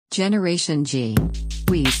Generation G.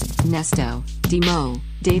 Weez, Nesto, Demo,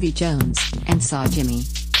 Davy Jones, and Saw Jimmy.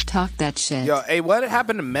 Talk that shit. Yo, hey, what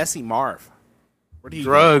happened to Messy Marv? Where do you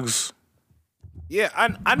Drugs. Yeah,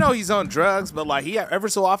 I know he's on drugs, but like ever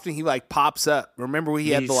so often he like pops up. Remember when he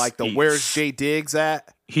had the Where's Jay Diggs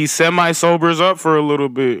at? He semi-sobers up for a little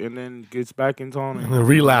bit and then gets back into on it.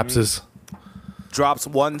 Relapses. Drops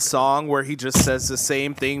one song where he just says the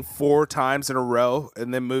same thing 4 times in a row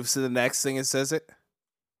and then moves to the next thing and says it.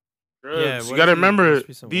 Yeah, you gotta remember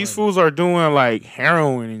these fools are doing like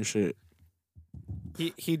heroin and shit. He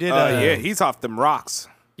did. Yeah, he's off them rocks.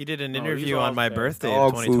 He did an interview on my birthday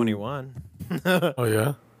of 2021. Oh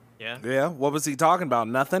yeah. Yeah. What was he talking about?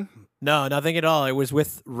 Nothing. No, nothing at all. It was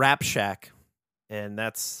with Rap Shack, and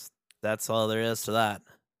that's all there is to that.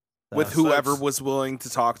 With whoever was willing to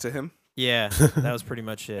talk to him. Yeah, that was pretty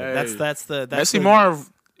much it. Hey, That's Messy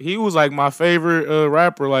Marv. He was like my favorite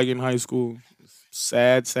rapper, like in high school.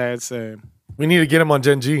 Sad. We need to get him on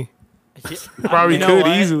Gen G. Probably could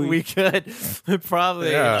easily. We could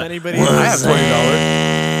probably. Yeah. If anybody, I have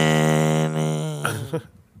 $20.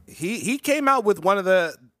 He came out with one of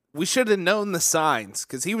the. We should have known the signs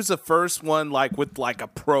because he was the first one like with like a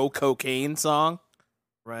pro cocaine song.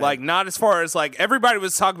 right. Like not as far as like everybody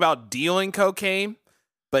was talking about dealing cocaine,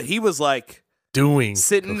 but he was like Doing.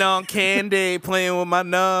 sitting on candy, playing with my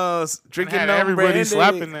nose, drinking Had no everybody brandy.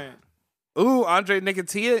 slapping that. Ooh, Andre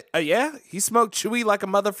Nicotilla. Yeah, he smoked chewy like a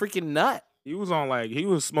mother freaking nut. He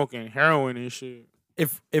was smoking heroin and shit.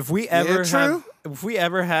 if we ever true.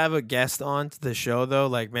 have a guest on to the show though,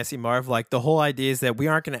 like Messy Marv, like the whole idea is that we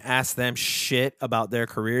aren't going to ask them shit about their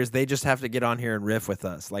careers. They just have to get on here and riff with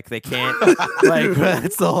us. Like they can't. Like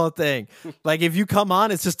that's the whole thing. Like if you come on,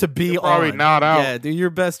 it's just to be You're probably on. not out. Yeah, do your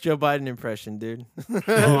best Joe Biden impression, dude.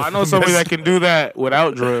 Oh, I know somebody that can do that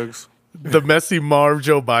without drugs. The Messy Marv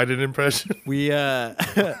Joe Biden impression. We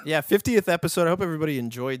 50th episode. I hope everybody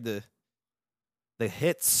enjoyed the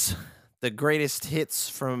hits, the greatest hits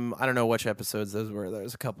from I don't know which episodes those were. There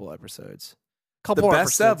was a couple episodes. The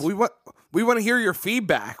best of. We want to hear your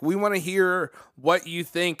feedback. We want to hear what you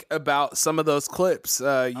think about some of those clips.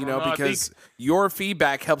 Because your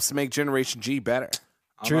feedback helps to make Generation G better.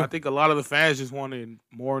 I think a lot of the fans just wanted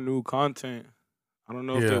more new content. I don't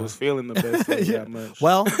know if they was feeling the best that much.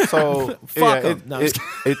 Well, So Fuck yeah, 'em. No, I'm just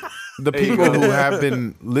the people who have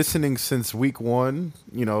been listening since week 1,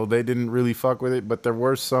 they didn't really fuck with it, but there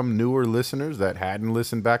were some newer listeners that hadn't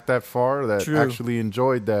listened back that far that True. actually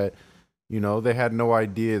enjoyed that. They had no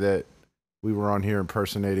idea that we were on here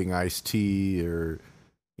impersonating Ice-T or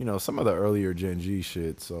some of the earlier Gen G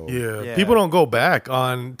shit. So Yeah. People don't go back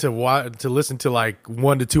on to listen to like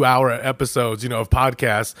 1 to 2 hour episodes, of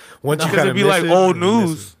podcasts. Once you Because kind it'd of be like old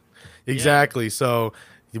news. Exactly. So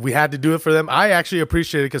we had to do it for them. I actually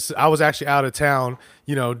appreciate it because I was actually out of town,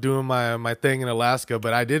 doing my thing in Alaska.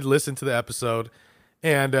 But I did listen to the episode,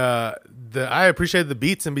 and I appreciated the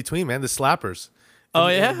beats in between, man. The slappers.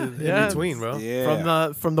 In between, bro.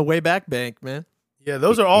 Yeah. from the way back bank, man. Yeah,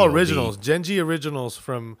 those are all originals. Gen G originals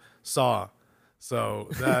from Saw. So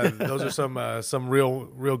those are some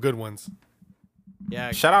real good ones.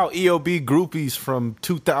 Yeah, shout out EOB groupies from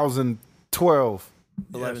 2012.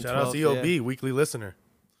 Shout out to EOB, weekly listener.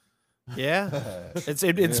 yeah. It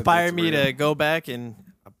inspired me to go back, and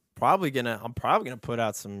I'm probably gonna put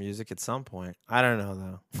out some music at some point. I don't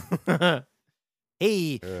know though.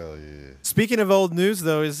 Hey, Hell yeah. speaking of old news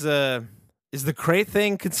though, is the crate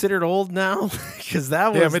thing considered old now? Because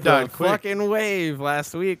that was it the died quick. fucking wave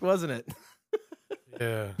last week, wasn't it?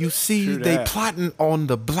 Yeah. You see, True they that. plotting on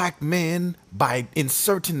the black man by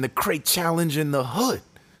inserting the crate challenge in the hood.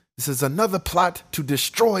 This is another plot to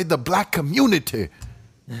destroy the black community.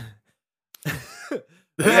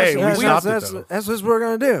 Hey, we stopped it though. That's what we're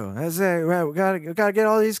gonna do. We gotta get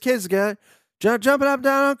all these kids together, jumping up and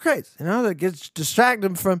down on crates. That gets distract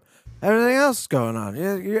them from everything else going on.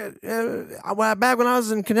 Back when I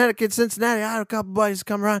was in Connecticut, Cincinnati, I had a couple buddies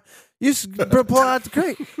come around. Used to pull out the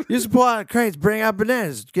crate. Used to pull out crates, bring out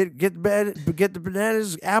bananas, get the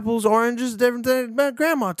bananas, apples, oranges, different things. My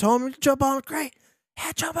grandma told me to jump on a crate.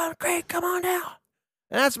 Yeah, jump on a crate. Come on down.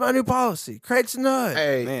 And that's my new policy. Crates in the hood.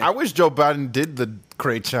 Hey, Man. I wish Joe Biden did the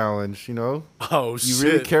crate challenge, Oh, You shit.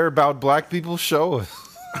 really care about black people? Show us.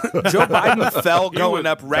 Joe Biden fell going would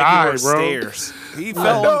up regular die, bro. stairs. He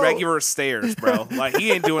fell on regular stairs, bro. Like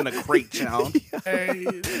he ain't doing the crate challenge.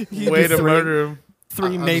 Way to murder him. Three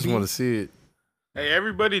I just maybe. want to see it. Hey,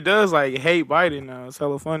 everybody does like hate Biden now. It's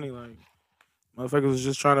hella funny. Like motherfuckers was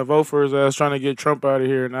just trying to vote for his ass, trying to get Trump out of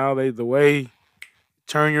here. Now the way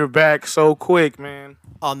turn your back so quick, man.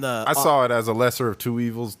 I saw it as a lesser of two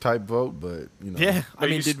evils type vote, but Yeah, I But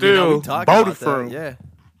mean, you did we know we still talked voted about for that? him. Yeah.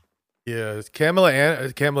 Yeah, it's Kamala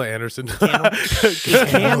Anderson.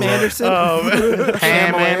 Cam Anderson.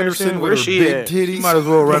 Pam Anderson, where's she big at? titties. She might as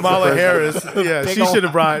well run for Kamala president. Harris. Yeah, Big she ol' should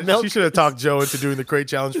have brought. milk. She should have talked Joe into doing the crate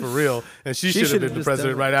challenge for real, and she should have should've been the just done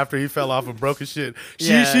president it. right after he fell off and broke his shit.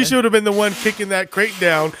 Yeah. She should have been the one kicking that crate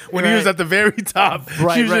down when he was Right. at the very top.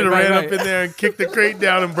 Right, she should have right, ran right. up in there and kicked the crate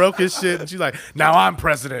down and broke his shit. And she's like, "Now I'm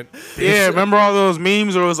president." Yeah, remember all those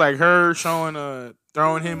memes where it was like her showing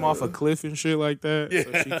throwing him off a cliff and shit like that?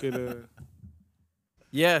 So she could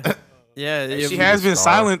Yeah. Yeah. she has been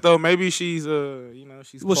silent though. Maybe she's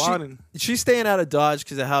she's Well, plotting. she's staying out of Dodge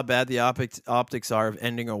because of how bad the optics are of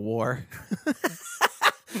ending a war.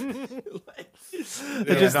 Yeah,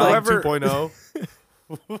 just not like- 2.0.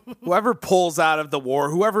 Whoever pulls out of the war,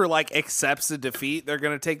 whoever like accepts the defeat, they're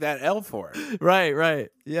gonna take that L for it. Right.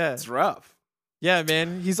 Yeah. It's rough. Yeah,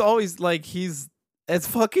 man. He's always like it's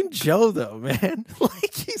fucking Joe though, man.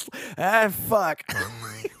 Like he's fuck.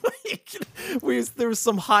 There was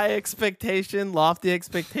some high expectation, lofty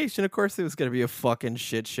expectation. Of course, it was gonna be a fucking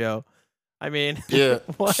shit show. I mean, Yeah.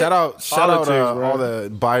 What? Shout out Politics, bro. all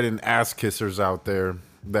the Biden ass kissers out there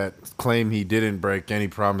that claim he didn't break any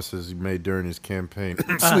promises he made during his campaign.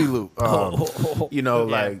 Sweet Lou. You know,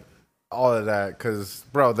 Yeah. like all of that. Because,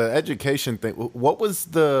 bro, the education thing. What was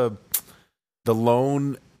the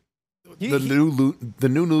loan? The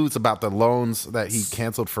new news about the loans that he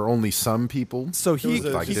canceled for only some people. So he was a-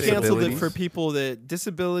 like canceled it disabilities? for people that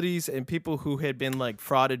disabilities and people who had been like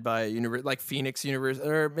frauded by a university, like Phoenix University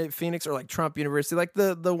or maybe Phoenix or like Trump University, like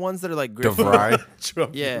the ones that are like DeVry.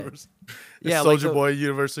 Trump Yeah. University. Yeah, like Soldier the- Boy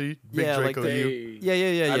University. Big Yeah, like Draco the- U.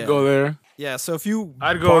 yeah. I'd go there. Yeah, so if you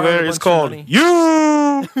I'd go borrowed a there. It's bunch of called money- you.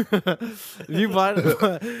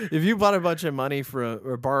 if you bought a bunch of money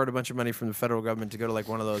or borrowed a bunch of money from the federal government to go to like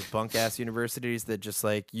one of those bunk ass universities that just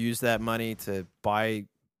like use that money to buy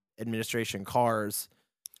administration cars,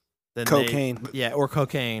 then Cocaine. or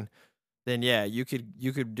cocaine, then yeah, you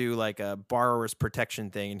could do like a borrower's protection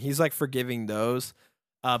thing, and he's like forgiving those.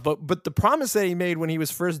 But the promise that he made when he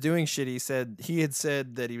was first doing shit, he had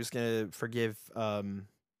said that he was gonna forgive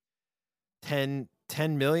 10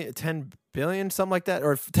 billion, something like that,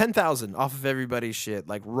 or 10,000 off of everybody's shit,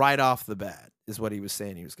 like right off the bat, is what he was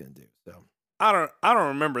saying he was gonna do. So I don't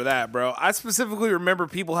remember that, bro. I specifically remember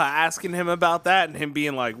people asking him about that and him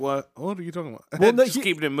being like, "What? What are you talking about?" Well, no, Just he-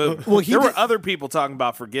 keeping it moving. well, he there were did- other people talking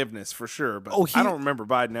about forgiveness for sure, but I don't remember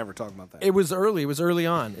Biden ever talking about that. it was early. It was early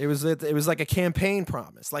on. It was like a campaign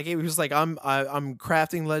promise. Like it was like I'm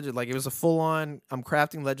crafting like it was a full on. I'm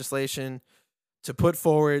crafting legislation to put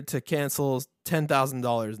forward to cancel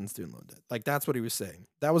 $10,000 in student loan debt. Like that's what he was saying.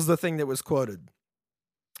 That was the thing that was quoted.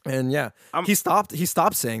 And yeah, he stopped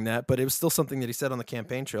saying that, but it was still something that he said on the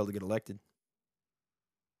campaign trail to get elected.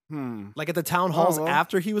 Like at the town halls well.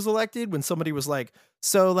 after he was elected, when somebody was like,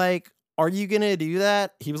 "So, like, are you gonna do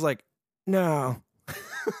that?" He was like, "No."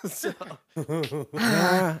 So,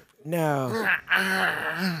 no.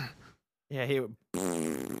 Yeah, he.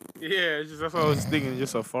 Yeah, that's what I was thinking.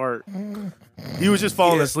 Just a fart. He was just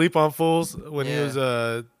falling asleep on fools when he Yeah.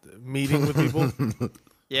 was meeting with people.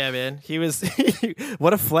 Yeah, man. He was.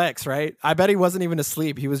 What a flex, right? I bet he wasn't even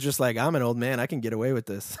asleep. He was just like, "I'm an old man. I can get away with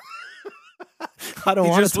this." I don't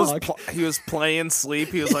He want just to was talk. he was playing sleep.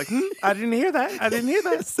 He was like, "I didn't hear that. I didn't hear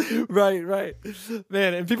that." Right,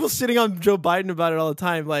 man. And people shitting on Joe Biden about it all the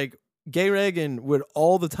time. Like Gay Reagan would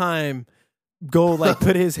all the time go like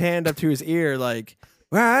put his hand up to his ear, like,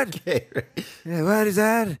 "What? Yeah, what is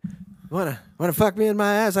that? Wanna fuck me in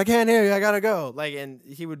my ass? I can't hear you. I gotta go." Like, and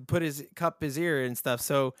he would put his ear and stuff.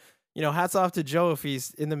 So, you know, hats off to Joe if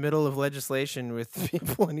he's in the middle of legislation with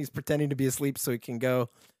people and he's pretending to be asleep so he can go.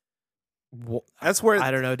 That's where I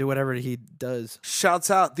don't know, do whatever he does. shouts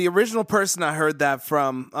out the original person I heard that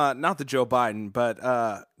from, not the Joe Biden, but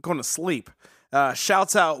going to sleep.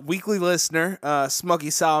 Shouts out weekly listener,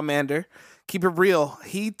 Smokey Salamander. Keep it real.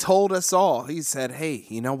 He told us all. He said, "Hey,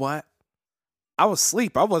 you know what? I was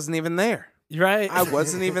asleep. I wasn't even there. Right? I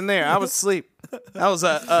wasn't even there. I was asleep." That was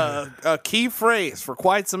a key phrase for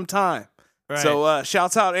quite some time. Right. So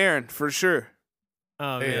shouts out Aaron for sure.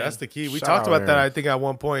 Oh, Hey, man. that's the key. We Shout talked out, about that, Aaron. I think, at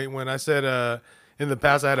one point when I said in the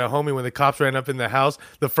past I had a homie when the cops ran up in the house.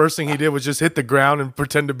 The first thing he did was just hit the ground and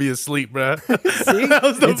pretend to be asleep, bruh. See? That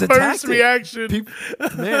was the It's a first tactic. reaction.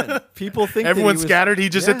 Man, people think Everyone that he was, scattered. He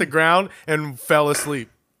just hit Yeah. the ground and fell asleep.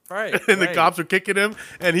 Right. And the right. cops were kicking him,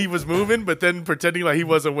 and he was moving, but then pretending like he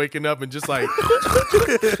wasn't waking up and just like,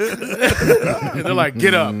 and they're like,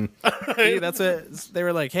 "Get up!" See, that's what they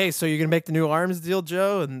were like. "Hey, so you're gonna make the new arms deal,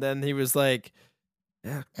 Joe?" And then he was like,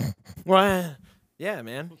 "Yeah, well, yeah,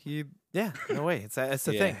 man." Yeah, no way. It's a Yeah,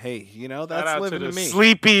 thing. hey, Shout that's out living to to the me.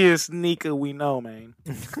 sleepiest Nika we know, man.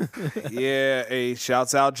 Yeah, hey,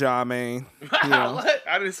 shouts out Ja Main. You know. What?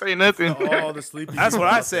 I didn't say nothing. All the sleepy. That's people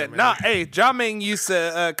what I out there, said. man. Nah, hey, Ja Main used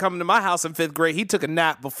to come to my house in 5th grade. He took a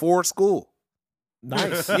nap before school.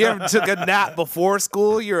 Nice. You ever took a nap before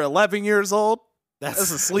school? You're 11 years old? That's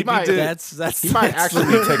a sleepy might- dude. That's He might that's-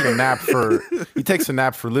 actually take a nap for. He takes a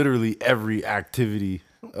nap for literally every activity.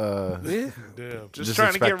 Yeah. Damn. Just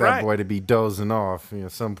trying to expect get that right. boy to be dozing off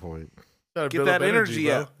at some point. Gotta Get build that up energy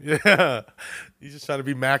bro. Yeah. He's just trying to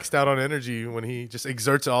be maxed out on energy when he just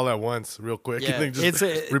exerts it all at once real quick. Yeah, and then just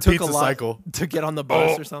it took repeats a the lot cycle. to get on the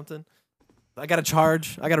bus or something. I gotta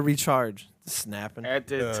charge. I gotta recharge. Snapping. At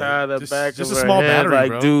the Yeah, tie the just- back just of a her small head battery, like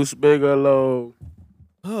bro. Deuce Bigelow.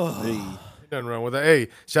 Nothing wrong with that. Hey,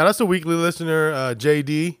 shout out to weekly listener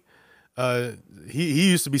JD. He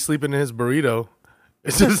used to be sleeping in his burrito.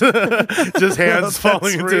 It's just hands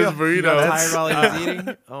falling into his burrito. Tired while he was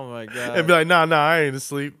eating. Oh my god. And be like, nah, I ain't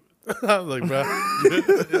asleep. I was like, bro,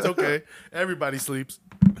 it's okay. Everybody sleeps.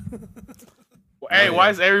 Hey, why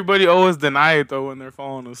does everybody always deny it though when they're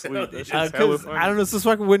falling asleep? That shit's hella 'Cause funny. I don't know. It's just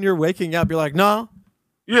like when you're waking up, you're like, no,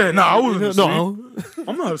 Yeah, no, I wasn't asleep. no.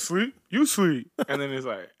 I'm not asleep. You sleep. And then it's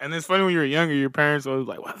like, and it's funny when you're younger, your parents always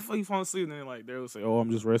like, why the fuck you falling asleep? And then like they'll say, oh,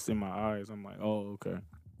 I'm just resting my eyes. I'm like, oh, okay.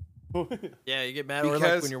 Yeah, you get mad. Or like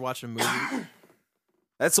Because- when you're watching a movie.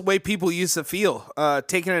 That's the way people used to feel.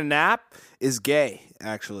 Taking a nap is gay,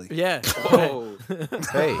 actually. Yeah. Oh.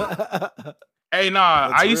 Hey, Hey, nah,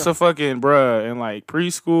 I used to fucking, bruh, in like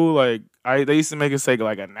preschool, like, they used to make us take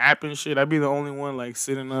like a nap and shit. I'd be the only one like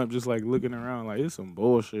sitting up, just like looking around, like, it's some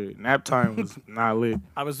bullshit. Nap time was not lit.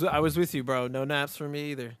 I was with you, bro. No naps for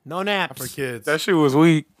me either. No naps. For kids. That shit was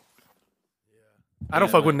weak. I don't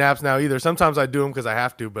fuck with naps now either. Sometimes I do them because I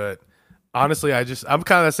have to, but honestly, I'm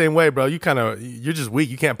kind of the same way, bro. You're just weak.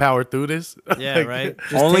 You can't power through this. Yeah, Like, right.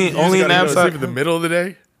 Only you just gotta go naps to I sleep in the middle of the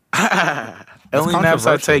day. only naps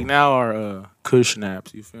I controversial. take now are cush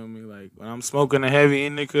naps. You feel me? Like when I'm smoking a heavy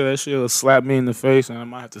indica, that shit will slap me in the face, and I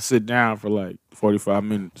might have to sit down for like 45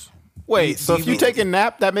 minutes. wait. So if you take a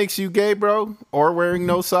nap, that makes you gay, bro? Or wearing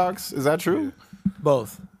no socks? Is that true?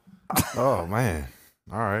 Both. Oh man.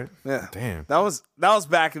 All right. Yeah. Damn. That was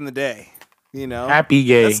back in the day. You know? Happy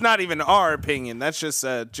gay. That's not even our opinion. That's just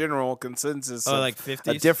a general consensus Oh, of like a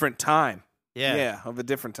 50s? different time. Yeah. Yeah, of a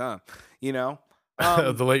different time. You know?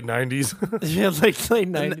 The late 90s. Yeah, like late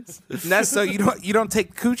 90s. Nesto, you don't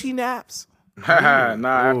take coochie naps? nah,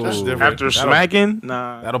 That's different. after smacking,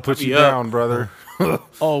 nah. That'll put I be you up. down, brother.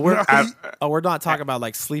 Oh, we're not talking about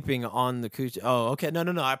like sleeping on the coochie. Oh, okay. No.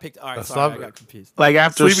 I picked. All right, sorry, I got confused. Like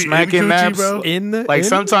after Sleepy in smacking coochie, naps, bro? In the like in?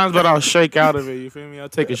 sometimes, but I'll shake out of it. You feel me? I'll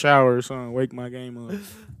take a shower or something, wake my game up.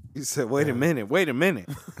 You said, wait a minute.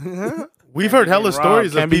 We've heard hella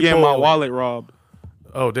stories of Can't be people. getting my wallet robbed.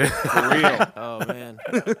 Oh, damn. Oh man.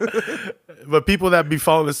 But people that be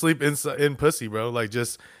falling asleep in pussy, bro. Like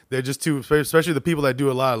they're just too, especially the people that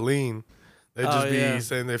do a lot of lean. They just be yeah.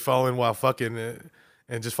 saying they fall in while fucking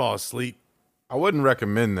and just fall asleep. I wouldn't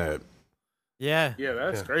recommend that. Yeah. Yeah,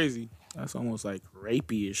 that's crazy. That's almost like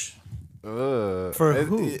rapey-ish. For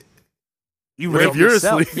who? You But rape if you're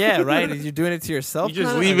yourself. asleep, Yeah, right. You're doing it to yourself. You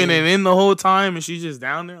just kinda? leaving it in the whole time, and she's just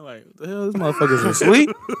down there like, what the hell, this motherfucker's asleep.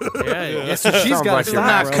 Yeah. Yeah. So she's Sounds got like to you're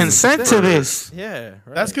stop. not Consent to this. Yeah.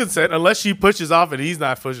 Right. that's consent. Unless she pushes off and he's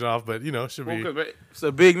not pushing off, but should be. It's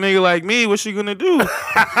a big nigga like me. What's she gonna do?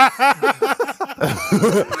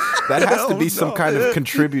 That has to be some kind of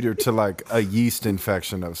contributor to like a yeast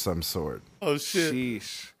infection of some sort. Oh shit!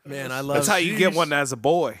 Sheesh. Man, I love. That's how you get one as a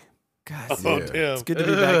boy. God, Oh Yeah. damn! it's good to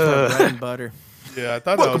be back to the bread and butter. Yeah, I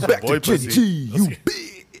thought that was a boy pussy. you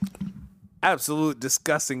big. Absolute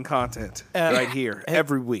disgusting content right here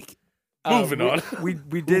every week. Moving on. We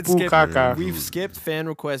did Poo-poo skip. caca. We've skipped fan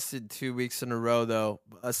requested 2 weeks in a row though,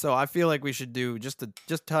 so I feel like we should do just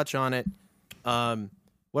touch on it.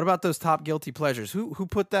 What about those top guilty pleasures? Who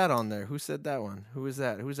put that on there? Who said that one? Who is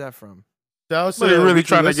that? Who's that from? That was Somebody a really weekly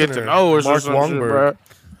trying to get to listener, know us or Mark some shit, Longberg. bro.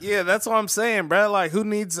 Yeah, that's what I'm saying, bro. Like, who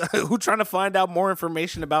trying to find out more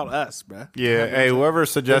information about us, bro? Yeah, hey, whoever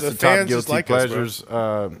suggested top fans just guilty like us,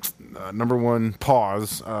 bro. pleasures, number one,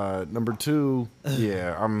 pause. Number two,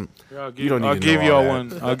 yeah, you don't I'll need to give know y'all all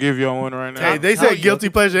that. one. I'll give y'all one right now. Hey, they said guilty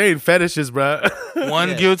pleasure ain't fetishes, bro. One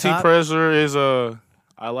Yeah, guilty top- pleasure is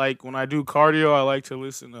I like when I do cardio. I like to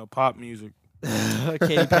listen to pop music.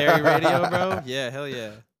 Katy Perry radio, bro. Yeah, hell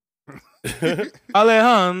yeah.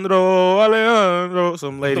 Alejandro,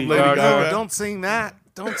 some Lady Lady Gaga. Gaga. No, don't sing that.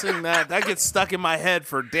 Don't sing that. That gets stuck in my head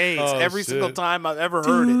for days. Oh, Every shit. single time I've ever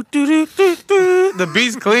heard it. The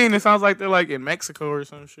beat's clean. It sounds like they're like in Mexico or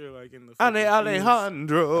some shit, like in the. fucking keys.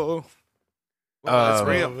 Alejandro. That's Um,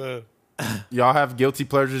 real. Y'all have guilty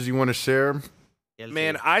pleasures you want to share?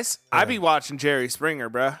 Man, I be watching Jerry Springer,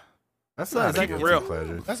 bruh. That's not a keep it guilty real.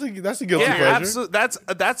 pleasure. That's a guilty Yeah, pleasure. absolutely.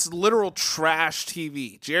 That's literal trash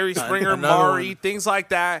TV. Jerry Springer, another Maury, one. things like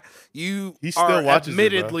that. You He still are watches it, bro.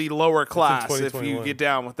 admittedly lower class if you 2021. get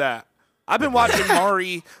down with that. I've been watching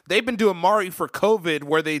Maury. They've been doing Maury for COVID,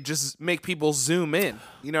 where they just make people zoom in.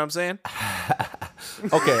 You know what I'm saying?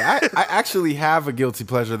 Okay, I actually have a guilty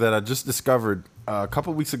pleasure that I just discovered a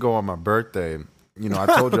couple weeks ago on my birthday. You know, I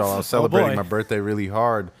told y'all I was celebrating boy. my birthday really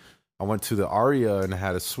hard. I went to the Aria and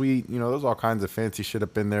had a suite. You know, there's all kinds of fancy shit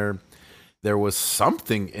up in there. There was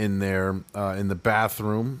something in there in the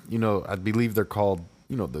bathroom. You know, I believe they're called,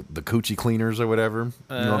 you know, the coochie cleaners or whatever.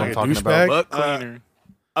 You know what like I'm a talking douchebag? about? Butt cleaner.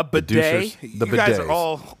 A bidet. douchers, You the guys are bidets.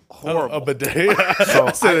 all horrible. A bidet. So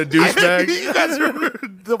I said a douchebag. You guys are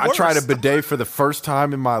the worst. I tried a bidet for the first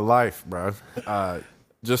time in my life, bro.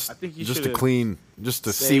 Just think you just to should've clean, just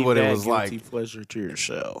to see Save what it that was like. guilty pleasure to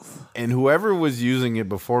yourself. And whoever was using it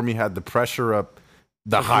before me had the pressure up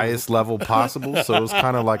the highest level possible. So it was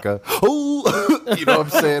kind of like a, oh, you know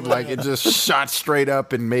what I'm saying? Like it just shot straight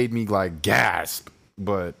up and made me like gasp.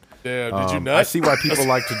 But Damn, did you nut? I see why people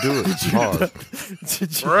like to do it. Pause.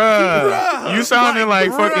 Bruh, you sounding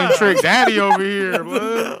like fucking Trick Daddy over here,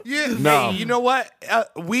 blood. Yeah, No. hey, you know what?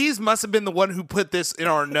 Weez must have been the one who put this in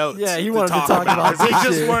our notes. Yeah, he wanted to talk about He this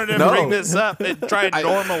just shit. wanted to No. bring this up and try and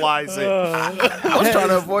normalize it. I was trying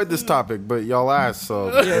to avoid this topic, but y'all asked,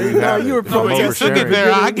 so there you no, have you it. were If I'm probably You just took it oversharing.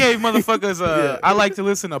 there. I gave motherfuckers. I like to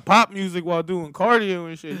listen to pop music while doing cardio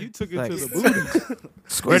and shit. You took it Like- to the booty.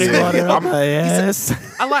 Squirting water up my ass.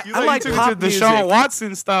 I like You I like took pop it to music. Deshaun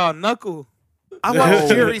Watson style knuckle. I like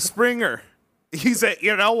Jerry Springer. He said,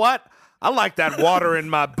 "You know what? I like that water in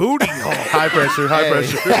my booty hole." High pressure,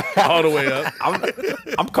 all the way up.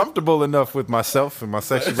 I'm comfortable enough with myself and my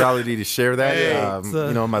sexuality to share that.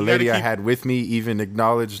 You know, my lady I had with me even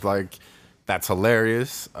acknowledged like that's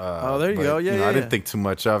hilarious. there you but, go. Yeah, I yeah. didn't think too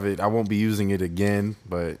much of it. I won't be using it again,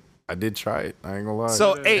 but I did try it. I ain't gonna lie.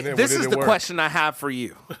 So, hey, And then this when is did the it work? question I have for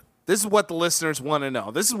you. This is what the listeners want to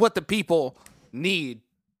know. This is what the people need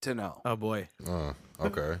to know. Oh boy.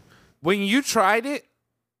 okay. When you tried it,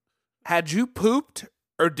 had you pooped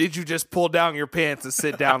or did you just pull down your pants and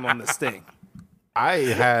sit down on this thing? I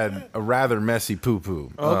had a rather messy poo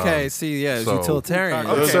poo. Okay. See, yeah, it's so- utilitarian.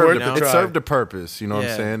 Okay. It It's served, worth a it try. served a purpose. You know what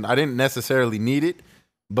Yeah. I'm saying? I didn't necessarily need it,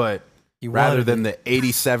 but You rather wanted than the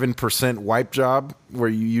 87% wipe job where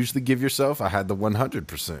you usually give yourself, I had the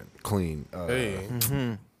 100% clean.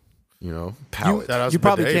 You know, palate. Shout out You to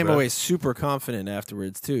probably bidet, came bro. away super confident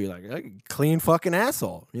afterwards too. You're like, clean fucking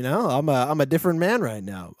asshole. You know, I'm a different man right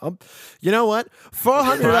now. You know what?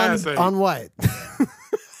 400 on white.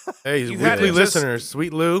 Hey, You had weekly to just- listeners,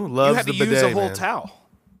 Sweet Lou You loves had the to bidet, use a whole man. towel.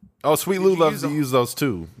 Oh, Sweet Lou you loves use to a- use those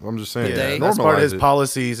too. I'm just saying. Bidet? That's part of Normalize his it.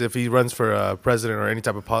 policies if he runs for president or any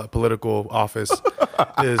type of political office.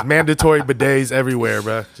 Is mandatory bidets everywhere,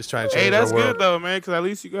 bro. Just trying to change Hey, that's our world. good though, man. Because at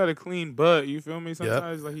least you got a clean butt. You feel me?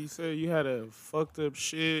 Sometimes, like he said, you had a fucked up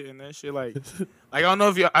shit and that shit. Like I don't know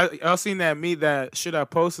if y'all seen that shit I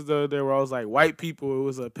posted the other day where I was like, white people. It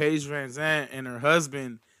was a Paige Van Zandt and her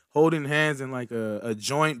husband holding hands in like a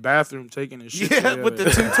joint bathroom taking a shit. Yeah, with the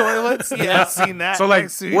together. two toilets. Yeah, I've seen that. So like,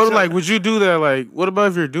 next to each what other. like would you do that? Like, what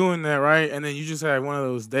about if you're doing that right, and then you just had one of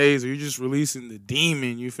those days where you're just releasing the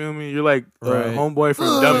demon? You feel me? You're like the Right. homeboy from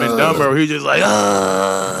Dumb and Dumber, where he just like,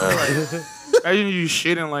 like imagine you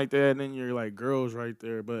shitting like that, and then you're like girls right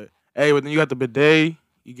there. But hey, but then you got the bidet,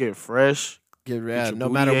 you get fresh. Get get rid. your No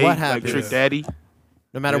booty matter ate, what like happens. Trick Daddy.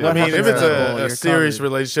 No matter Yeah. what I mean, happens. if it's to that bowl, a you're serious covered.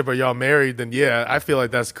 relationship or y'all married, then yeah, I feel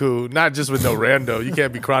like that's cool. Not just with no rando. You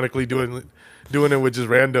can't be chronically doing it with just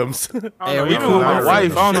randoms. I Hey, don't are know, we even cool with my with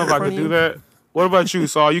wife, I don't know if I friendly? could do that. What about you,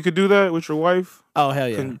 Saul? You could do that with your wife? Oh hell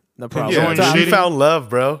yeah, Can- no can problem. join yeah, shitting? you found love,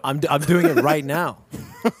 bro. I'm doing it right now.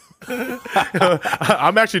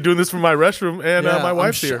 I'm actually doing this for my restroom, and Yeah, my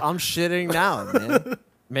wife's I'm here. I'm shitting now, man.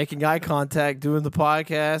 Making eye contact, doing the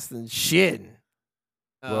podcast, and shitting.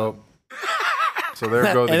 Well, so there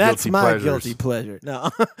go the and that's guilty my pleasures. guilty pleasure. No.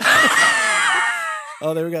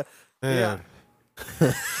 Oh, there we go. Man.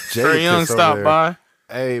 Jay Trey Young Kiss over stopped there. by.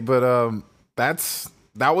 Hey, but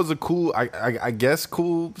that was a cool, I guess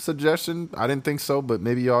cool suggestion. I didn't think so, but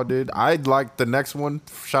maybe y'all did. I'd like the next one.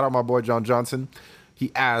 Shout out my boy John Johnson.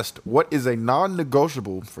 He asked, "What is a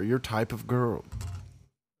non-negotiable for your type of girl?"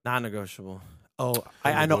 Non-negotiable. Oh,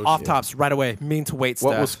 I know off tops right away. Mean to wait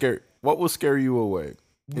What staff. will scare you away?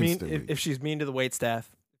 mean instantly? if she's mean to the wait staff.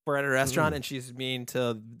 If we're at a restaurant and she's mean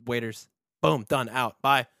to waiters. Boom, done, out.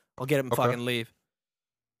 Bye. I'll get him and Okay. fucking leave.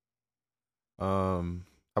 How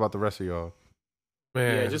about the rest of y'all?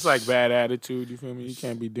 Man, Yeah, just like bad attitude. You feel me? You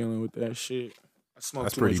can't be dealing with that shit. I smoke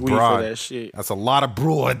That's too much pretty weed broad. for that shit. That's a lot of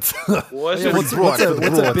broads. Well, it's Yeah, just- what's a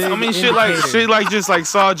big I mean, shit like indicator? just like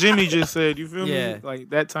Saw Jimmy just said. You feel Yeah. me? Like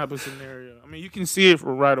that type of scenario. I mean, you can see it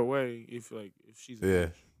from right away if she's a Yeah.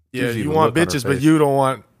 bitch. yeah, Usually you the want look on her bitches, but face. you don't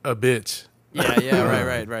want a bitch. Yeah,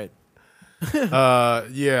 right.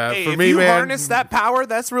 Yeah, Hey, for if me, you man. harness that power,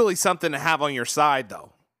 that's really something to have on your side,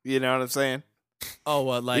 though. You know what I'm saying? Oh,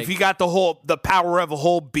 what like if you got the power of a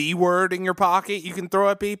whole B word in your pocket, you can throw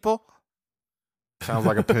at people. Sounds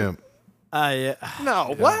like a pimp. yeah.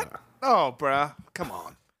 No, what? Oh, bruh, come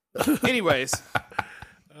on. Anyways,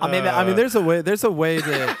 I mean, there's a way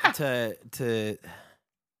to.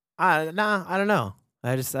 I don't know.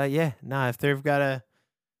 I just if they've got a,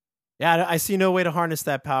 I see no way to harness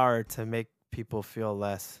that power to make people feel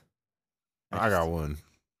less. I got one.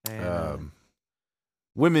 Man,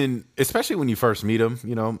 Women, especially when you first meet them,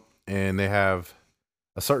 and they have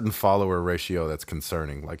a certain follower ratio that's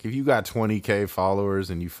concerning. Like if you got 20K followers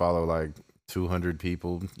and you follow like 200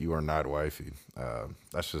 people, you are not wifey.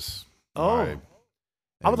 That's just my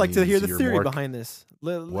I would like to hear the You're theory more- behind this.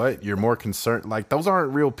 What? You're more concerned. Like those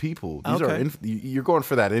aren't real people. These Okay. you're going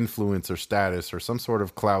for that influencer status or some sort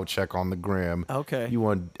of clout check on the gram. Okay. You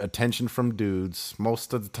want attention from dudes,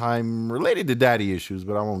 most of the time related to daddy issues,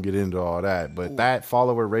 but I won't get into all that. But that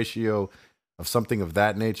follower ratio of something of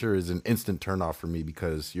that nature is an instant turnoff for me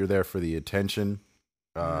because you're there for the attention.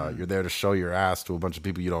 You're there to show your ass to a bunch of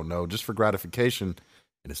people you don't know just for gratification,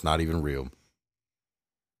 and it's not even real.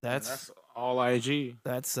 That's all IG.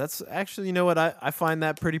 That's actually, you know what, I find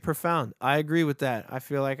that pretty profound. I agree with that. I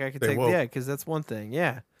feel like I could They take woke. because that's one thing.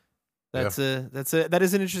 Yeah. That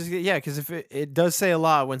is an interesting. Yeah, because if it does say a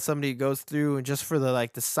lot when somebody goes through and just for the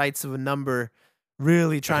sights of a number,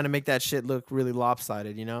 really trying to make that shit look really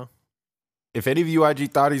lopsided. If any of you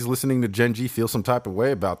IG thotties listening to Gen G feel some type of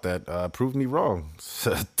way about that, prove me wrong.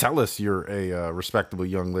 Tell us you're a respectable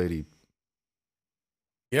young lady.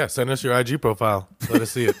 Yeah, send us your IG profile. Let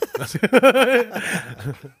us see it.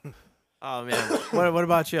 Oh man, what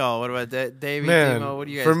about y'all? What about Davey? Man, Demo? What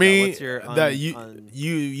do you guys for got? me, What's your that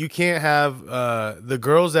you can't have the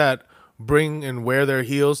girls that bring and wear their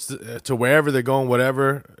heels to wherever they're going,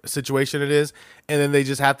 whatever situation it is, and then they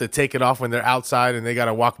just have to take it off when they're outside and they got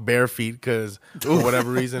to walk bare feet because for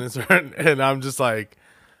whatever reason it's and I'm just like,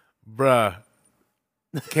 bruh,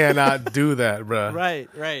 cannot do that, bruh. right,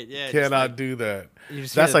 yeah, just Cannot do that. you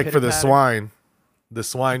just That's hear like for the pitter-patter.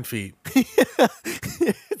 swine feet.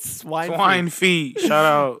 It's swine Swine feet. Shout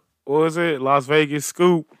out. What was it? Las Vegas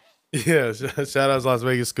Scoop. Yeah, shout out to Las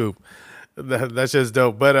Vegas Scoop. That's just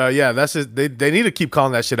dope. But yeah, that's just they need to keep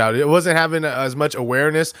calling that shit out. It wasn't having as much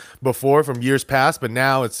awareness before from years past, but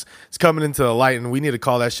now it's coming into the light, and we need to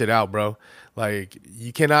call that shit out, bro. Like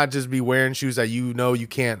you cannot just be wearing shoes that you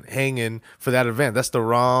can't hang in for that event. That's the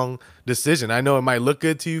wrong decision. I know it might look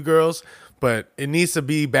good to you girls, but it needs to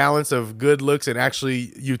be balance of good looks and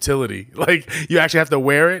actually utility. Like you actually have to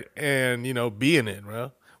wear it and be in it,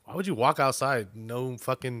 bro. Why would you walk outside no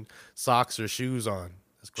fucking socks or shoes on?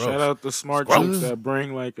 That's gross. Shout out the smart chicks that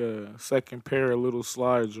bring like a second pair of little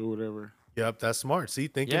slides or whatever. Yep, that's smart. See,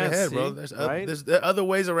 thinking Yeah, ahead, bro. see, There's right? there are other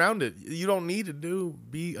ways around it. You don't need to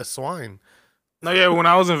be a swine. No, yeah, when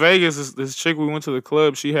I was in Vegas, this chick, we went to the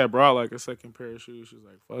club, she had brought like a second pair of shoes. She was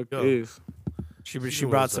like, fuck Yo. this. She knew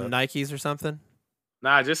brought what some was Nikes or something.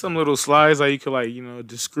 Nah, just some little slides that you could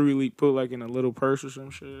discreetly put like in a little purse or some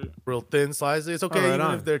shit. Real thin slides. It's okay right even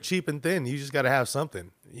on. if they're cheap and thin. You just got to have something.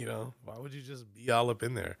 Why would you just be all up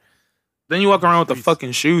in there? Then you walk around with the Streets.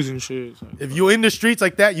 fucking shoes and shit. So. If you in the streets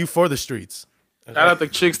like that, you for the streets. Shout out the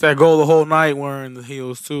chicks that go the whole night wearing the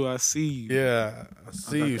heels too. I see you. Yeah, I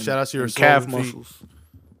see you. Shout out to your Them calf swollen feet. muscles.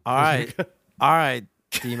 All right,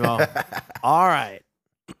 Demo.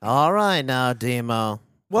 All right now, Demo.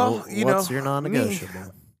 well, What's your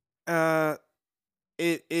non-negotiable?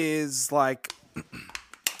 It is like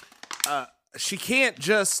she can't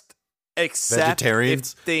just accept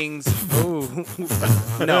Vegetarians? if things. Ooh,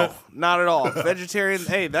 no, not at all. Vegetarian.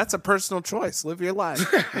 Hey, that's a personal choice. Live your life.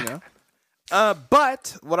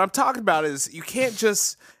 But what I'm talking about is you can't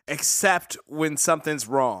just accept when something's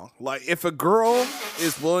wrong. Like if a girl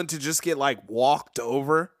is willing to just get like walked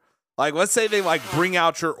over, like let's say they like bring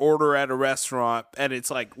out your order at a restaurant and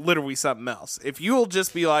it's like literally something else. If you'll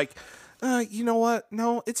just be like, you know what?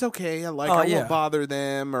 No, it's okay. I won't bother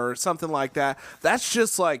them or something like that. That's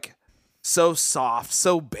just like so soft,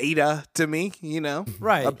 so beta to me,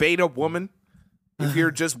 Right. A beta woman. If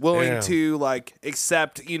you're just willing Damn. to like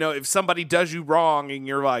accept, if somebody does you wrong and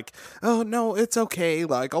you're like, oh no, it's okay.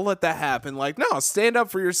 Like I'll let that happen. Like, no, stand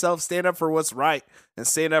up for yourself, stand up for what's right and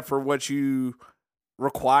stand up for what you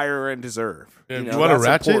require and deserve. You know, want to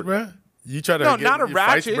that's ratchet, important. bro? You try to No, get not a your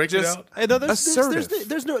fights ratchet, break it just- out? Hey, no, Assertive.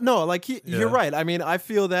 there's no like you're right. I mean, I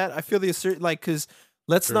feel that. I feel the assert like because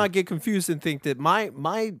let's not get confused and think that my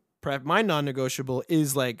non-negotiable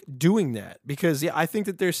is like doing that because I think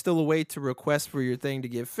that there's still a way to request for your thing to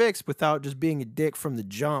get fixed without just being a dick from the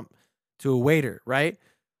jump to a waiter, right?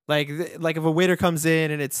 Like if a waiter comes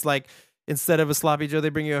in and it's like instead of a sloppy Joe, they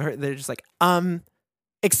bring you they're just like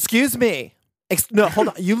excuse me. No, hold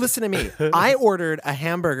on. You listen to me. I ordered a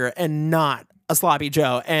hamburger and not a sloppy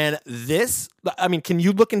Joe. And this, I mean, can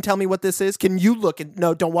you look and tell me what this is? Can you look and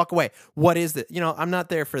no, don't walk away. What is it? I'm not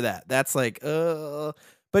there for that. That's like,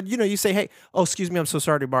 but you say, hey, oh, excuse me. I'm so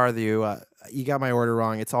sorry to bother you. You got my order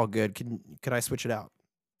wrong. It's all good. Could I switch it out?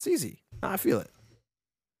 It's easy. I feel it.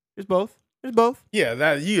 There's both. Yeah,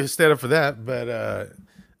 that you stand up for that, but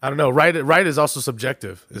I don't know. Right is also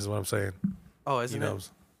subjective, is what I'm saying. Oh, isn't You know, it?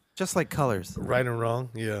 Just like colors. right and wrong.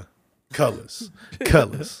 Yeah, colors,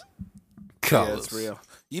 colors. Yeah, it's real.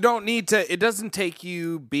 You don't need to. It doesn't take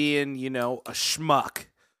you being, a schmuck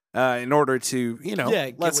in order to,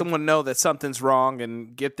 get let someone know that something's wrong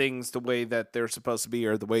and get things the way that they're supposed to be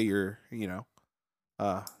or the way you're,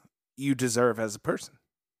 you deserve as a person.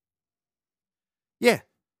 Yeah.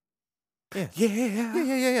 Yeah.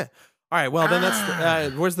 Yeah. All right. Well, then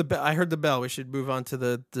that's where's the bell? I heard the bell. We should move on to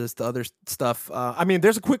the other stuff. I mean,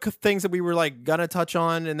 there's a quick things that we were like gonna touch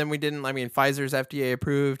on, and then we didn't. I mean, Pfizer's FDA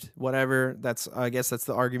approved. Whatever. I guess that's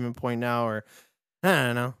the argument point now, or I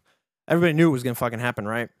don't know. Everybody knew it was gonna fucking happen,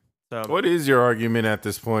 right? So What is your argument at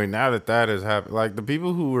this point now that has happened? Like the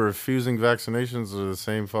people who are refusing vaccinations are the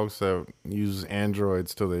same folks that use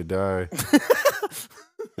androids till they die. Just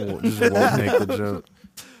won't make the jump.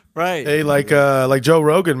 right. Hey, like Joe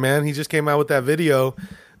Rogan, man, he just came out with that video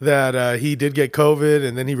that he did get COVID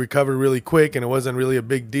and then he recovered really quick and it wasn't really a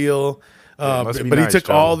big deal. must But be he nice, took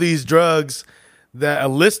Joe. all these drugs, a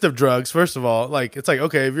list of drugs. First of all, like it's like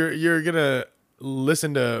okay, if you're gonna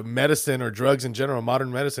listen to medicine or drugs in general,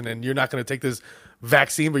 modern medicine, and you're not gonna take this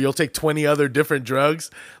vaccine, but you'll take 20 other different drugs.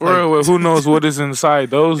 Well, who knows what is inside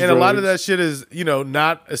those? And a lot of that drugs. shit is,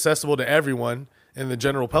 not accessible to everyone in the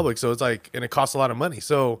general public. So it's like, and it costs a lot of money.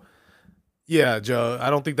 So yeah, Joe, I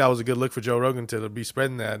don't think that was a good look for Joe Rogan to be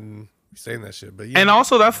spreading that and saying that shit. But yeah. And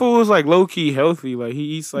also, that fool is like low key healthy. Like he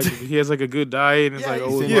eats like he has like a good diet and it's Yeah, like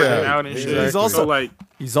he's always in working shape. out and shit. Exactly. He's also- So, like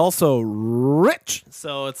He's also rich,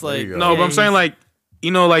 so it's like you go. no, but I'm he's- saying like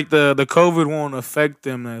like the COVID won't affect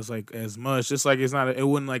them as much. Just like it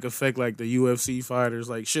wouldn't like affect like the UFC fighters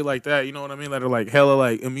like shit like that. You know what I mean? That are like hella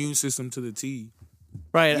like immune system to the T.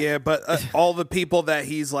 right. Yeah, but all the people that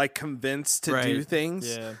he's like convinced to do Right. things,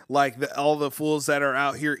 Yeah. like all the fools that are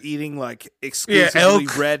out here eating like exclusively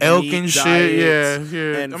red elk meat and shit. diets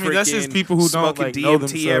Yeah. and I mean, that's just freaking people who don't smoking like know DMT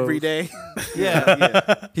themselves every day.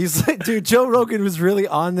 Yeah. He's like, dude, Joe Rogan was really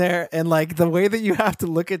on there. And like the way that you have to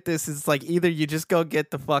look at this is like either you just go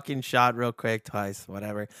get the fucking shot real quick, twice,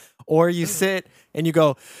 whatever. Or you sit and you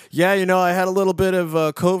go, yeah, I had a little bit of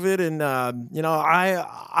COVID and,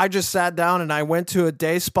 I just sat down and I went to a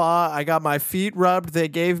day spa. I got my feet rubbed. They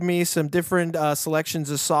gave me some different selections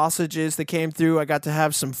of sausages that came through. I got to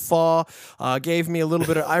have some pho, gave me a little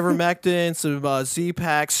bit of ivermectin, some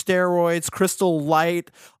Z-Pack, steroids, Crystal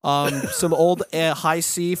Light, some old high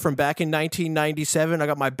C from back in 1997. I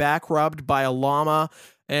got my back rubbed by a llama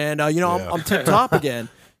and, I'm tip top again.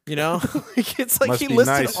 Like, it's like Must he be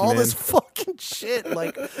listed nice, all man. this fucking shit.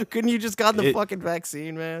 Like, couldn't you just got the fucking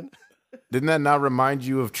vaccine, man? Didn't that not remind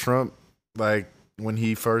you of Trump? Like when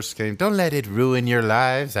he first came, don't let it ruin your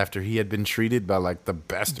lives. After he had been treated by like the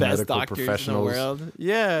best medical doctors professionals. in the world.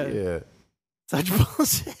 Yeah. Yeah, Such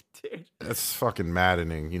bullshit, dude. that's fucking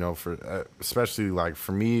maddening. For especially like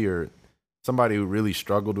for me or somebody who really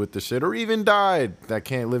struggled with the shit or even died that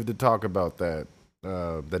can't live to talk about that.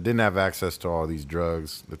 That didn't have access to all these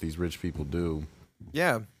drugs that these rich people do.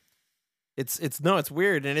 Yeah. It's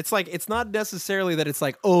weird. And it's like, it's not necessarily that it's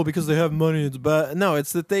like, oh, because they have money, it's bad. No,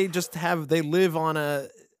 it's that they just they live on a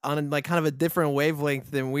like kind of a different wavelength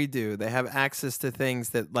than we do. They have access to things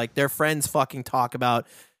that like their friends fucking talk about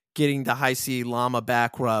getting the high C llama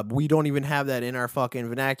back rub. We don't even have that in our fucking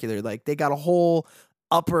vernacular. Like they got a whole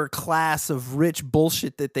upper class of rich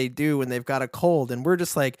bullshit that they do when they've got a cold. And we're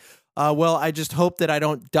just like, well, I just hope that I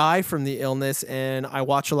don't die from the illness and I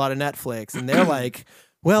watch a lot of Netflix. And they're like,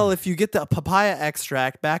 well, if you get the papaya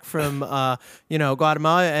extract back from,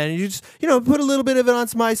 Guatemala and you just, put a little bit of it on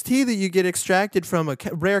some iced tea that you get extracted from a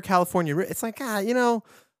rare California, it's like,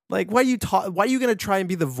 like, why are you going to try and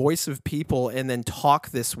be the voice of people and then talk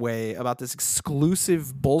this way about this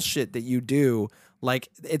exclusive bullshit that you do? Like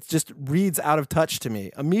it just reads out of touch to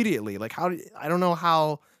me immediately. Like I don't know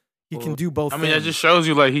how he can do both. I mean, that things. just shows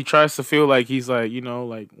you like he tries to feel like he's like, you know,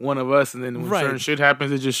 like one of us, and then when Right. certain shit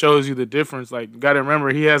happens, it just shows you the difference. Like, you got to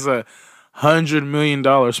remember, he has a $100 million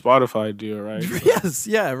Spotify deal, right? Yes,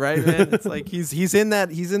 yeah, right, man. It's like he's in that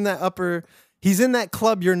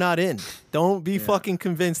club you're not in. Don't be fucking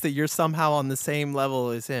convinced that you're somehow on the same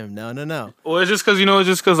level as him. No. Well, it's just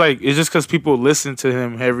because people listen to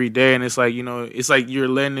him every day, and it's like, you know, it's like you're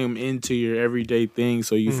letting him into your everyday thing,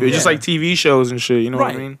 so you feel just like TV shows and shit. You know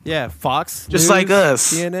what I mean? Yeah, Fox. Just News, like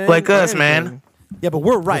us. CNN, Like us, everything. man. Yeah, but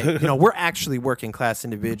we're right. You know, we're actually working class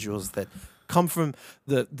individuals that come from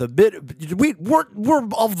the bit. We're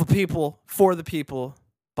of the people, for the people,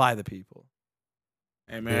 by the people.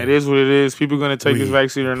 Hey man, it is what it is. People gonna take this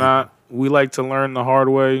vaccine or not. We like to learn the hard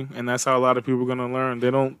way, and that's how a lot of people are gonna learn.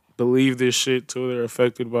 They don't believe this shit till they're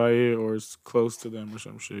affected by it or it's close to them or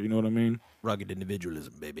some shit. You know what I mean? Rugged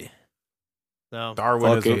individualism, baby. No.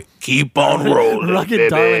 Darwinism. Okay. Keep on rolling. Rugged baby.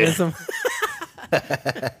 Darwinism.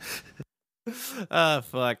 Oh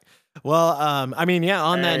fuck. Well, I mean, yeah.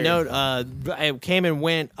 On that note, it came and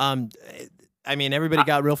went. I mean, everybody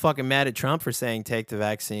got real fucking mad at Trump for saying take the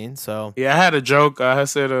vaccine. So Yeah, I had a joke. I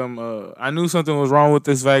said, I knew something was wrong with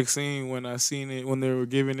this vaccine when I seen it when they were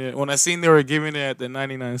giving it at the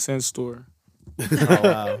 99-cent store. oh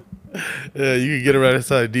wow. Yeah, you can get it right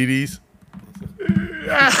outside DD's.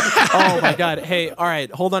 Oh my god. Hey, all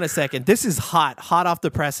right, hold on a second. This is hot off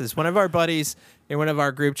the presses. One of our buddies in one of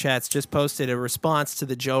our group chats just posted a response to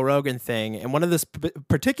the Joe Rogan thing, and one of the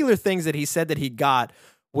particular things that he said that he got,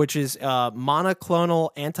 which is monoclonal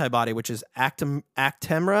antibody, which is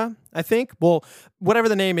Actemra, I think. Well, whatever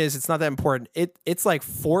the name is, it's not that important. It's like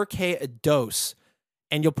 $4,000 a dose,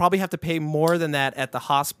 and you'll probably have to pay more than that at the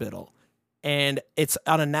hospital. And it's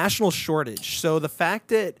on a national shortage. So the fact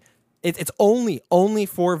that it's only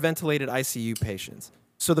for ventilated ICU patients.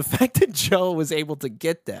 So the fact that Joe was able to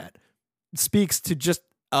get that speaks to just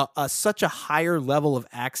such a higher level of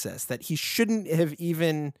access that he shouldn't have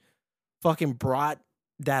even fucking brought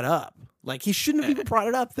that up. Like, he shouldn't have even brought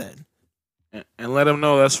it up then. And let them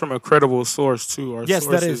know that's from a credible source too. Our Yes,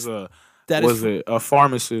 source that is. That was it a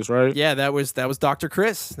pharmacist, right? Yeah, that was Dr.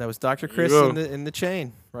 Chris. That was Dr. Chris go. in the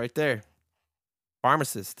chain right there.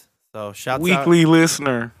 Pharmacist. So shouts out. Weekly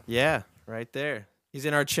listener. Yeah, right there. He's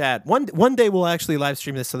in our chat. One day we'll actually live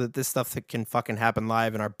stream this so that this stuff can fucking happen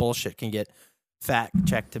live and our bullshit can get fact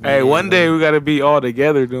checked. Hey, one day we gotta be all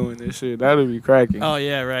together doing this shit. That'll be cracking. Oh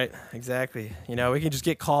yeah, right. Exactly. You know, we can just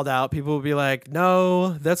get called out. People will be like,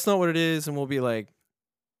 "No, that's not what it is," and we'll be like,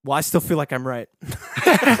 "Well, I still feel like I'm right."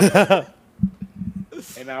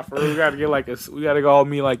 And now for real, we gotta go all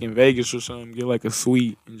meet like in Vegas or something. Get like a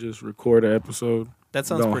suite and just record an episode. That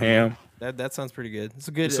sounds Go pretty ham. good. That sounds pretty good. It's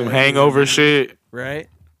a good Some hangover shit. right?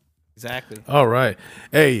 Exactly. All right.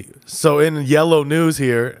 Hey, so in yellow news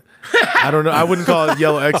here, I don't know. I wouldn't call it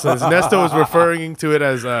yellow excellence. Nesto was referring to it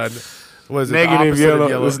as was it the Negative opposite of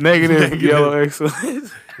yellow. It was negative yellow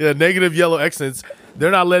excellence. Yeah, negative yellow excellence. They're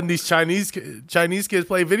not letting these Chinese kids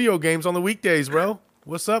play video games on the weekdays, bro.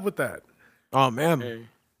 What's up with that? Oh man. Hey,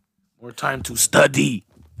 more time to study.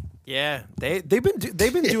 Yeah, they've been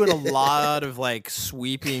doing a lot of like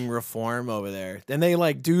sweeping reform over there. And they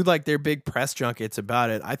like do like their big press junkets about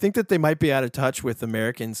it. I think that they might be out of touch with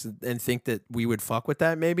Americans and think that we would fuck with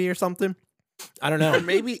that maybe or something. I don't know. Or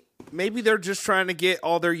maybe they're just trying to get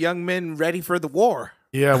all their young men ready for the war.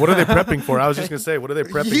 Yeah, what are they prepping for? I was just gonna say, what are they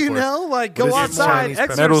prepping for? You know, like What go is it, outside, Chinese prep?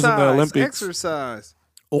 exercise, Medals in the Olympics. exercise.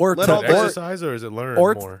 Or Let to all Is the- it exercise or is it learn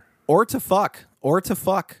or more? or to fuck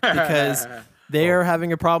because they are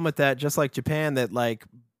having a problem with that, just like Japan, that like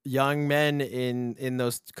young men in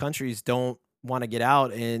those countries don't want to get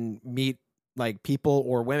out and meet like people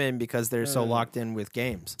or women because they're so locked in with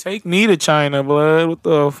games. Take me to China, blood. What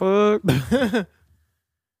the fuck?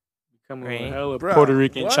 Become Right. a hell of Bruh, Puerto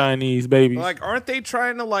Rican what? Chinese babies. Like, aren't they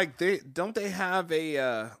trying to like don't they have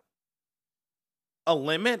a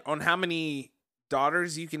limit on how many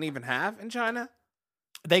daughters you can even have in China?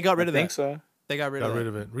 They got rid of think that. so. They got rid Got of rid that.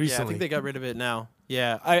 of it Yeah, I recently. think they got rid of it now.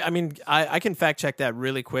 Yeah, I mean, I can fact check that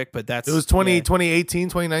really quick, but that's It was 2018,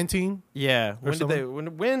 2019. Yeah. When did they?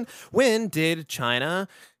 When did China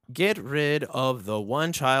get rid of the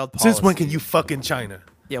one child policy? Since when can you fuck in China?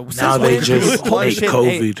 Yeah. Now since they when? just Holy hate shit,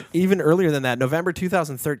 COVID. hey, even earlier than that, November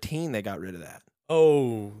 2013, they got rid of that.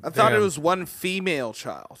 Oh, I thought it damn. was one female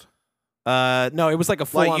child. No, it was like a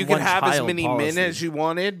full Like you could have as many men as you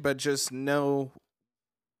wanted, but just no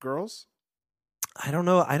girls. I don't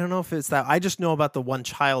know. I don't know if it's that. I just know about the one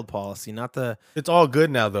child policy, not the. It's all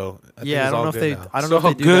good now, though. I think Yeah, it's I don't all know if good they. now. I don't know So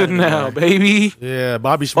if they do good that now, anymore. baby. Yeah,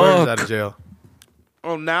 Bobby Schmurder's Fuck. out of jail.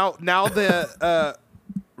 Oh, now the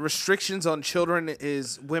restrictions on children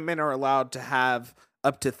is women are allowed to have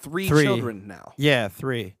up to three children now. Yeah,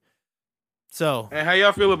 3. So And how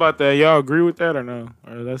y'all feel about that? Y'all agree with that or no?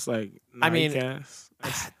 Or that's like, I mean, cast?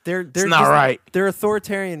 they're It's not just- right. They're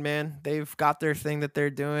authoritarian, man. They've got their thing that they're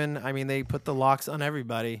doing. I mean, they put the locks on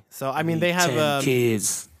everybody. So I mean, they have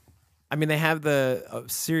kids. I mean, they have the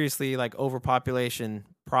seriously like overpopulation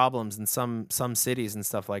problems in some cities and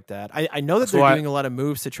stuff like that. I know that That's they're why- doing a lot of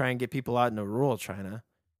moves to try and get people out into rural China.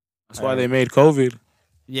 That's why they made COVID.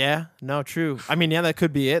 Yeah, no, true. I mean, yeah, that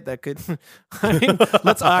could be it. That could. I mean,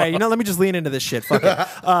 all right. Let me just lean into this shit. Fuck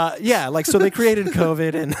it. Yeah, like so they created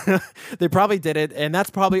COVID and they probably did it, and that's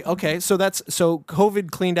probably okay. So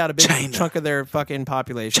COVID cleaned out a big chunk of their fucking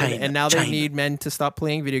population, and now they need men to stop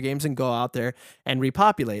playing video games and go out there and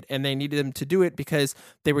repopulate. And they needed them to do it because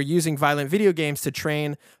they were using violent video games to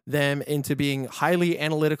train them into being highly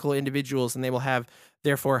analytical individuals, and they will have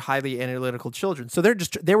therefore highly analytical children. So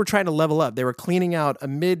they were trying to level up. They were cleaning out a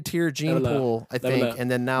mid-tier gene Level up. pool, I Level think, up. and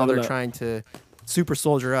then now Level they're up. trying to super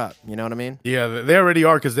soldier up. You know what I mean? Yeah, they already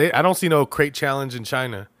are because I don't see no crate challenge in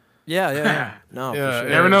China. Yeah. No, Yeah, for sure. You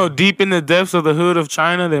never know. Deep in the depths of the hood of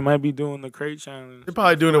China, they might be doing the crate challenge. They're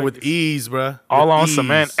probably doing it with ease, bruh. All With on ease.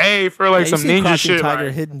 cement. Hey, for like Yeah, you some see ninja Crouching shit. Tiger,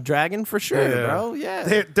 Right? Hidden Dragon for sure, Yeah. bro.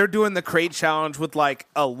 Yeah. They're doing the crate challenge with like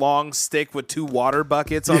a long stick with 2 water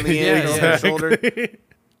buckets on the Yeah, end on their shoulder,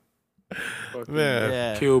 Man,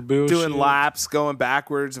 yeah. Kill Bill doing shit. laps, going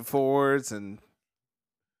backwards and forwards, and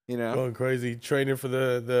going crazy, training for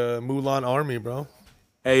the Mulan army, bro.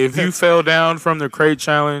 Hey, if you fell down from the crate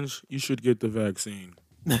challenge, you should get the vaccine.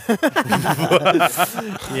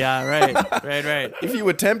 Yeah, right. If you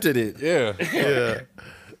attempted it, yeah. Yeah.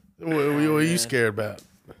 What are you scared about?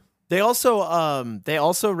 They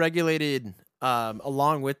also regulated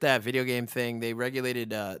along with that video game thing. They regulated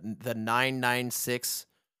the 996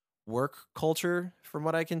 work culture. From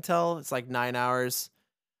what I can tell, it's like 9 hours.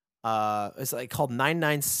 It's like called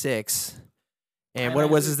 996. And what it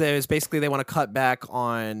was is that it was basically they want to cut back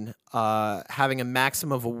on having a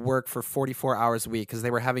maximum of work for 44 hours a week because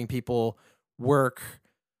they were having people work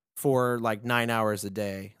for like 9 hours a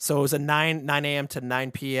day. So it was a 9 a.m. to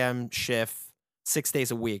 9 p.m. shift, 6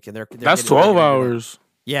 days a week, and they're That's getting 12 rid of that. hours.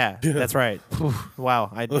 Yeah, that's right. Wow,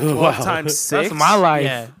 12 times 6. That's my life.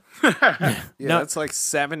 yeah, Yeah, No. that's like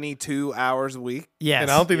 72 hours a week. yes.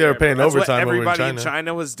 And I don't think they were paying That's what overtime over in everybody China. in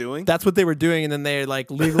China was doing. That's what they were doing, and then they're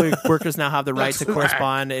like legally workers now have the right to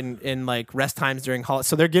correspond in like rest times during holidays.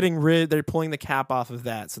 So they're they're pulling the cap off of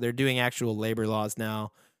that. So they're doing actual labor laws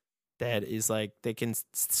now. That is like they can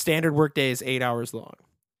standard work day is 8 hours long.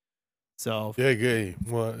 So, Yeah, good.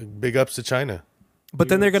 Well, big ups to China. but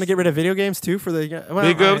then they're gonna get rid of video games too for the well,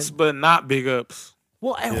 Big all ups, right. but not big ups.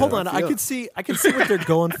 Well, hold on. I can see what they're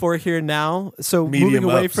going for here now. So Medium moving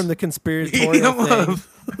away ups. from the conspiratorial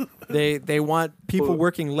thing, they want people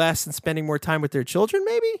working less and spending more time with their children.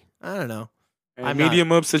 Maybe I don't know. And I'm not-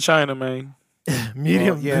 medium ups to China, man.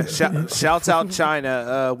 Medium, Yeah, shouts out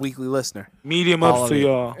China, weekly listener. Medium All ups of to it.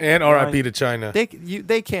 y'all. And RIP to China.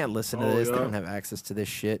 They can't listen to Oh, this. They yeah. don't have access to this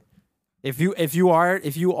shit. If you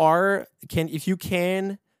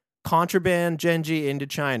can contraband Genji into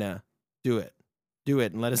China, do it,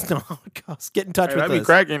 and let us know how it goes. Get in touch Hey, with that'd be us.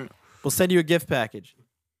 cracking. We'll send you a gift package.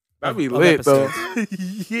 That'd be of lit, though.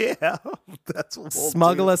 episodes. Yeah, that's what we'll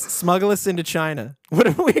Smuggle do. us into China. What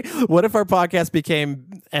if our podcast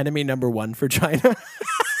became enemy number 1 for China?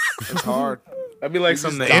 It's hard. That'd be like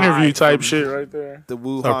some just interview died type from- shit right there. The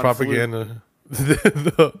Wuhan Our flu. propaganda.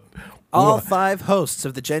 All 5 hosts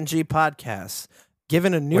of the Gen G podcast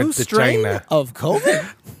given a new Went to strain China. of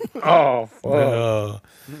COVID. Oh, fuck.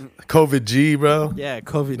 COVID G, bro. Yeah,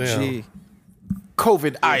 COVID G.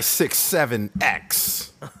 COVID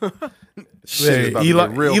I67X. Shit is Hey, about to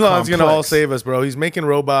get real Elon's gonna all complex. save us, bro. He's making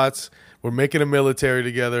robots. We're making a military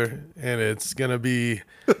together, and it's gonna be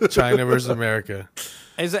China versus America.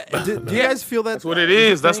 Is that, do you guys feel That's what it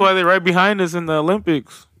is. That's why they're right behind us in the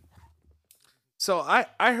Olympics. So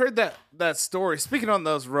I heard that story. Speaking on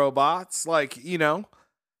those robots, like,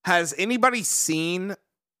 has anybody seen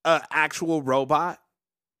an actual robot?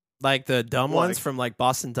 like the dumb ones Like- from like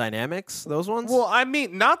Boston Dynamics? Those ones? Well, I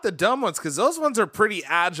mean, not the dumb ones, because those ones are pretty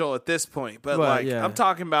agile at this point. But Well, like, yeah. I'm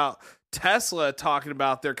talking about Tesla talking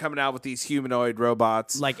about they're coming out with these humanoid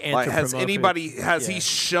robots. Like has anthropomorphic- he yeah.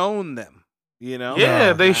 shown them?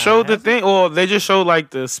 Yeah, they showed the thing. Well, they just showed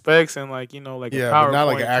like the specs and like like Yeah, a but not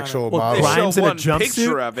like PowerPoint an actual kinda- Well, They model. Grimes show in a one jumpsuit?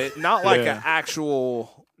 picture of it, not like Yeah. an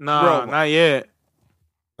actual. Nah, robot. not yet.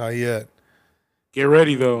 Not yet. Get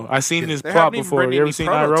ready though. I seen this They plot haven't even before. written You ever any seen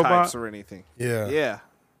prototypes iRobot? or anything? Yeah. Yeah.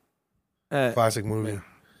 Uh, Classic movie.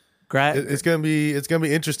 It's gonna be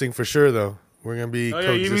interesting for sure though. We're gonna be. Oh yeah,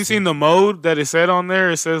 you even coexisting. seen the mode that it said on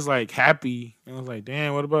there? It says like happy, and I was like,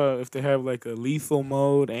 damn, what about if they have like a lethal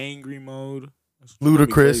mode, angry mode? That's gonna be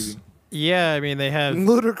Ludicrous. crazy. Yeah, I mean they have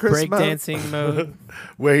Ludicrous mode. breakdancing mode.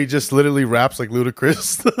 Where he just literally raps like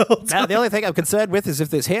Ludacris. Now, the only thing I'm concerned with is if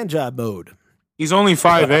there's hand job mode. He's only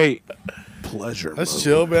 5'8", Pleasure. That's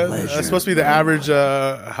chill, man. That's supposed to be the average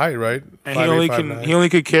height, right? and 5'8", he only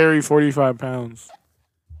could carry 45 pounds.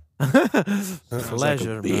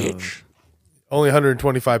 Pleasure mode. only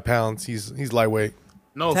 125 pounds. He's lightweight.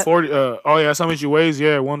 No, 40. Oh yeah, that's how much he weighs.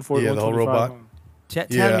 Yeah, 140. Yeah, the whole 125 robot. pounds. Tell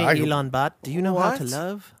Yeah, me, Elon Bot, do you know how to What?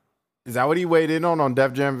 love? Is that what he weighed in on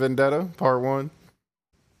Def Jam Vendetta Part 1?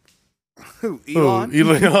 Who? Ooh, Elon?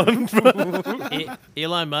 Elon.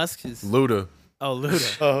 Elon Musk is. Luda. Oh,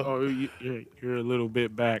 Luda. Oh, you're a little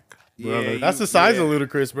bit back, brother. Yeah, That's the size of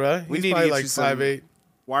Ludacris, bro. We He's need to probably get like you some- 5'8".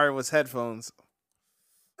 Wireless headphones.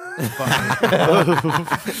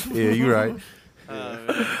 Yeah, you're right.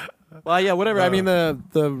 Well, yeah, whatever. I mean,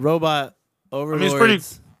 the robot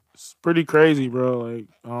overlords. It's pretty crazy, bro. Like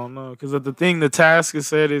I don't know, because the task is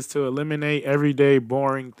said is to eliminate everyday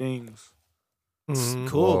boring things. Mhm.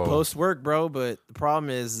 Cool Whoa. post work, bro. But the problem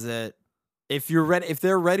is that if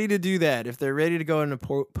they're ready to do that, if they're ready to go into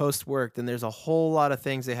post work, then there's a whole lot of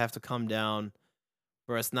things they have to come down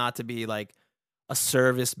for us not to be like a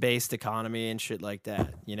service based economy and shit like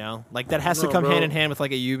that. You know, like that has to No, come bro. hand in hand with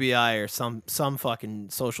like a UBI or some fucking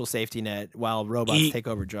social safety net while robots take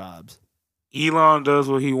over jobs. Elon does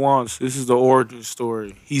what he wants. This is the origin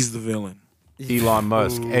story. He's the villain. Elon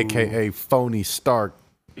Musk, a.k.a. Phony Stark.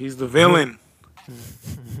 He's the villain.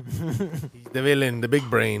 The villain, the big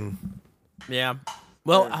brain. Yeah.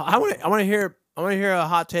 Well, I want to hear a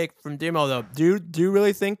hot take from Demo though. Do you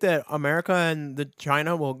really think that America and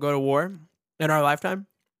China will go to war in our lifetime?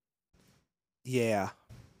 Yeah,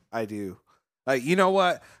 I do. You know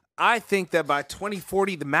what? I think that by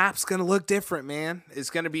 2040, the map's going to look different, man.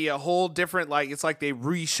 It's going to be a whole different, like, it's like they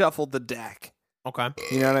reshuffled the deck. Okay.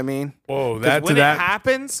 You know what I mean? Whoa, 'Cause that to when it that.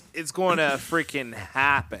 happens, it's going to freaking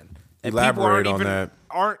happen. And Elaborate people on that.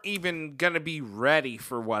 aren't even going to be ready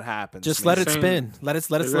for what happens. Just man. let it spin. Let us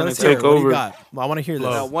They're hear gonna it. take What do you over. got? Well, I want to hear this.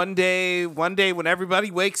 Now, one day when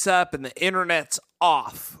everybody wakes up and the internet's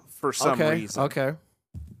off for some reason. Okay.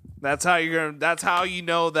 That's how you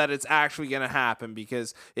know that it's actually gonna happen,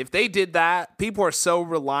 because if they did that, people are so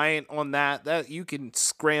reliant on that you can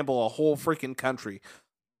scramble a whole freaking country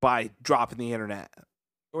by dropping the internet.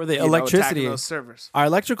 Or the You know, electricity. attacking those servers. Our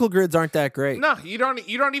electrical grids aren't that great. No, you don't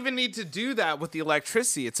even need to do that with the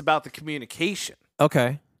electricity. It's about the communication.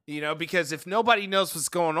 Okay. You know, because if nobody knows what's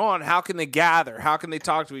going on, how can they gather? How can they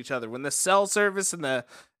talk to each other? When the cell service and the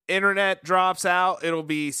internet drops out, it'll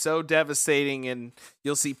be so devastating, and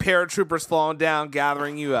you'll see paratroopers falling down,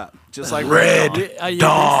 gathering you up, just like Red Dawn. You think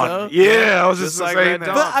Dawn. so? Yeah, I was Just just like saying Red that.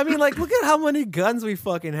 Dawn. But I mean, like, look at how many guns we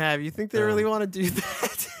fucking have. You think they really want to do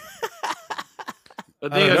that? The I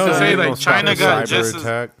thing don't is know, to man. say, You like Gonna stop China a got cyber just as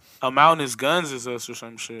attack. amount as guns as us or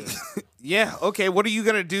some shit. Yeah, okay. What are you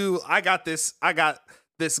gonna do? I got this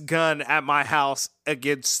gun at my house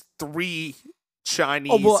against 3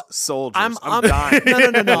 Chinese soldiers. I'm dying.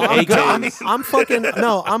 No. I'm, AKs. I'm fucking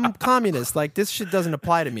no. I'm communist. Like this shit doesn't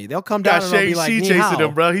apply to me. They'll come Got down and I'll be like, Shang-Chi "Ni chasing hao."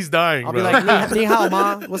 him, bro. He's dying, I'll bro. be like, "Ni hao,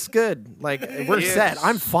 ma. What's good? Like we're Yeah. set.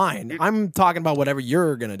 I'm fine. I'm talking about whatever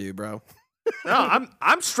you're gonna do, bro." No,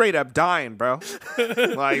 I'm straight up dying, bro.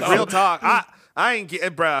 Like real talk. I ain't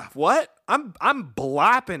get, bruh. What? I'm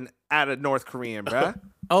blapping at a North Korean, bruh.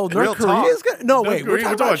 Oh, Real North Korea's talk. gonna no North wait. Korea? We're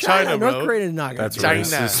talking about China, bro. North Korea is not gonna. That's do that.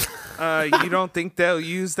 China. racist. You don't think they'll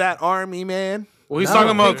use that army, man? Well, he's No. talking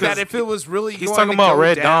I about think that 'cause if it was really he's going talking to about go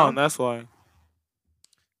Red down, Dawn. That's why.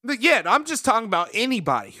 But yeah, I'm just talking about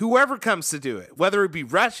anybody, whoever comes to do it, whether it be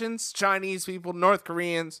Russians, Chinese people, North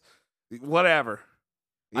Koreans, whatever.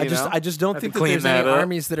 I just don't Have think to that clean there's that any up.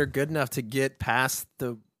 armies that are good enough to get past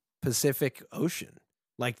the Pacific Ocean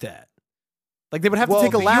like that. Like they would have Well, to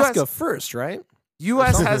take the Alaska US first, right?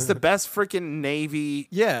 U.S. has the best freaking navy.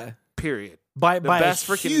 Yeah, Period. by The by best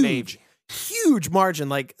a freaking huge, navy. huge margin.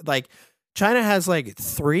 Like China has like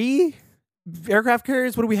 3 aircraft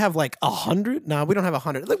carriers. What do we have? Like 100? No, we don't have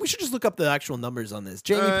 100. Like we should just look up the actual numbers on this.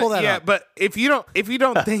 Jamie, pull that yeah, up. but if you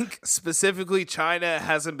don't think specifically China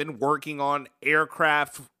hasn't been working on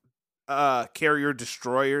aircraft carrier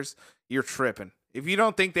destroyers, you're tripping. If you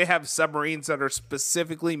don't think they have submarines that are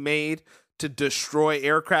specifically made to destroy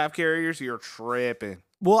aircraft carriers, you're tripping.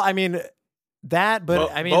 Well, I mean that, but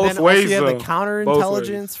Bo- I mean both then also ways, you have the though.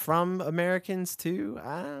 counterintelligence from Americans too.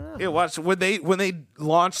 I don't know. Yeah, watch when they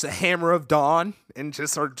launch the Hammer of Dawn and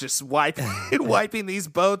just are just wiping these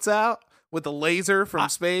boats out. with a laser from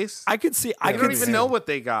space. I could see. I don't could even see, know what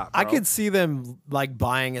they got. I bro. could see them like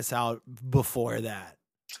buying us out before that.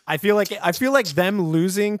 I feel like them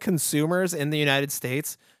losing consumers in the United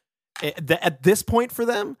States at this point for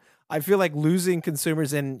them. I feel like losing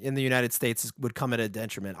consumers in the United States would come at a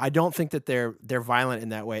detriment. I don't think that they're violent in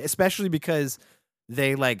that way, especially because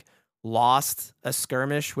they like lost a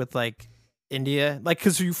skirmish with like India, like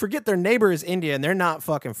because you forget their neighbor is India and they're not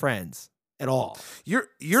fucking friends at all. You're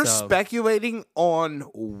So- speculating on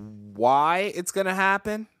why it's gonna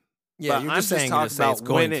happen. Yeah, but you're I'm just saying talking about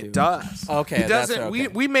about when it does. Okay, It doesn't.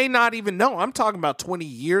 We may not even know. I'm talking about 20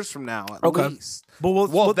 years from now at Okay. least. But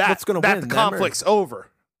what's going to that win? the them or- conflict's over.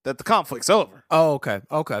 That the conflict's over. Oh, okay,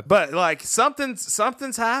 okay. But like something's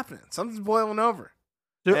happening. Something's boiling over.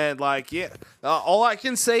 Yep. And like all I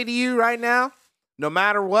can say to you right now, no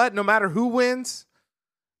matter what, no matter who wins,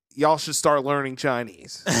 y'all should start learning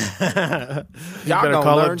Chinese. Y'all better gonna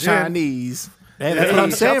call up learn Jin. Chinese. Hey, that's Hey, what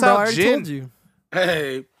I'm saying, shouts bro. I out already Jin. told you.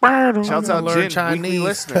 Hey, Shouts out learn Jin, weekly Chinese.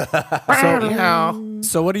 listener.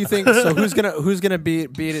 So what do you think? So who's gonna beat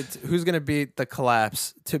it? Who's gonna beat the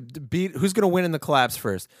collapse? Who's gonna win in the collapse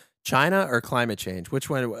first? China or climate change? Which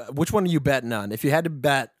one are you betting on? If you had to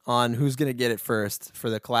bet on who's gonna get it first for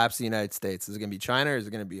the collapse of the United States, is it gonna be China or is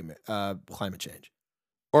it gonna be climate change?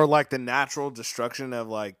 Or like the natural destruction of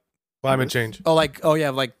like Climate change. Oh, like like is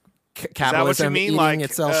that what you capitalism mean? eating Like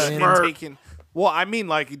itself in? and taking. Well, I mean,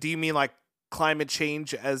 like, do you mean like climate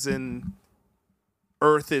change as in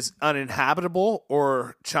Earth is uninhabitable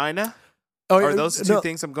or China? Oh, Are those the two no,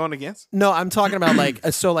 things I'm going against? No, I'm talking about like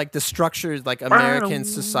so like the structures, like American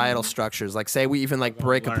societal structures. Like say we even like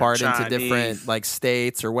break learn apart into Chinese. different like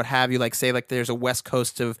states or what have you. Like say like there's a West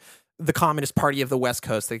Coast of the Communist Party of the West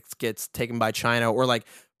Coast that gets taken by China, or like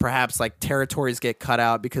perhaps like territories get cut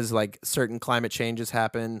out because like certain climate changes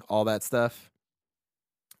happen, all that stuff.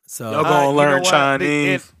 So Y'all gonna you know learn what?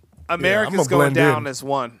 Chinese. America's gonna going blend down in. as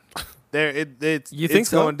one. It's You think it's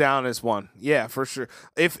so? going down as one. Yeah, for sure.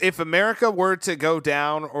 If America were to go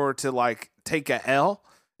down or to like take a L,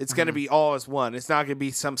 it's going to be all as one. It's not going to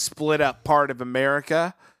be some split up part of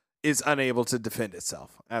America is unable to defend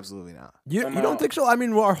itself. Absolutely not. you don't think so? I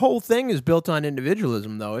mean, our whole thing is built on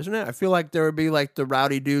individualism, though, isn't it? I feel like there would be like the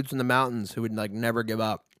rowdy dudes in the mountains who would like never give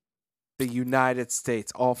up. The United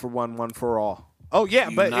States, all for one, one for all. Oh yeah,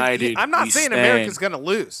 but United I'm not we saying stand. America's going to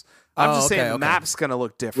lose. I'm Oh, just okay, saying the okay. map's going to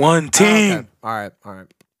look different. One team. Okay. All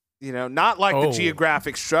right. You know, not like Oh. the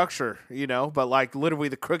geographic structure, you know, but like literally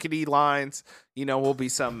the crookedy lines, you know, will be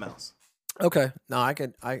something else. Okay. No, I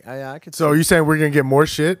could. So are you saying we're gonna get more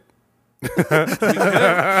shit? we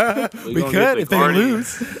could if they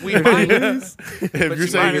lose. We might lose. If But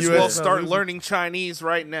you might as well start learning Chinese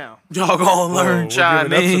right now. Y'all gonna learn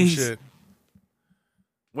Chinese. Shit.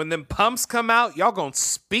 When them pumps come out, y'all gonna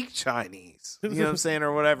speak Chinese. You know what I'm saying?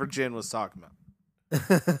 Or whatever Jin was talking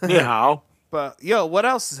about. Yeah. But yo, what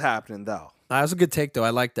else is happening though? That was a good take, though. I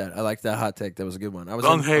like that. I like that hot take. That was a good one. I was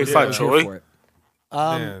Gung Hei Fat here Choi. for it.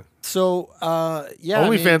 Man. So, yeah.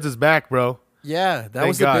 OnlyFans is back, bro. Yeah, that Thank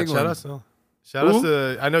was God. the big Shout one. Shout out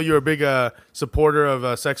to. I know you're a big supporter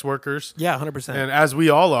of sex workers, Yeah, 100%. and as we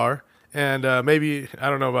all are. And maybe I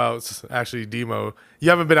don't know about actually Demo. You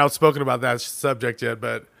haven't been outspoken about that subject yet,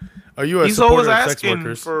 but are you a He's always supporter of sex asking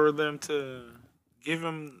workers? for them to give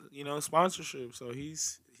him, sponsorship. So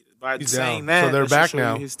he's by He's saying down. that. So they're that should back show you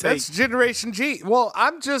now. His take. That's Generation G. Well,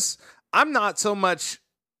 I'm not so much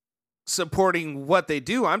supporting what they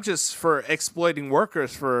do. I'm just for exploiting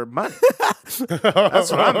workers for money. That's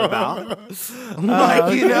what I'm about.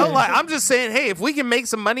 I'm just saying, hey, if we can make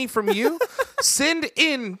some money from you, send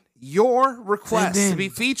in your request to be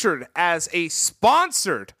featured as a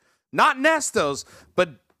sponsored, not Nestos, but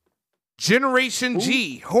Generation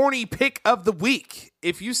G horny pick of the week.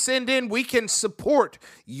 If you send in, we can support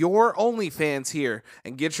your OnlyFans here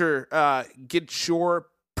and get your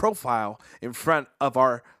profile in front of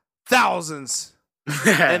our thousands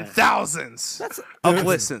and thousands of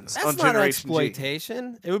listens That's on not Generation G.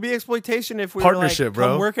 exploitation. It would be exploitation if we Partnership, were like, bro.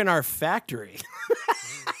 come work in our factory.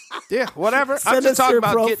 Yeah, whatever. I'm Send just us your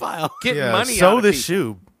talking about profile. getting Yeah, money out sew of this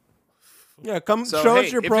people. shoe. Yeah, come So, show hey,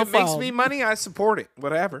 us your if profile. it makes me money, I support it.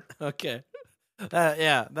 Whatever. Okay.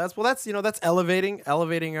 Yeah, that's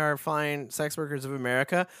elevating our fine sex workers of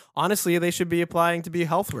America. Honestly, they should be applying to be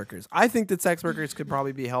health workers. I think that sex workers could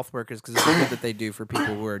probably be health workers because it's good that they do for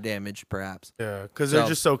people who are damaged, perhaps. Yeah, because So- they're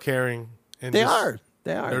just so caring and They just are.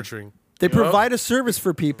 nurturing. They provide a service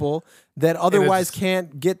for people that otherwise it's-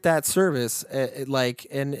 can't get that service.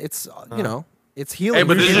 And it's It's healing. Hey,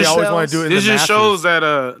 but this Usually just, always want to do it in this the just masses. shows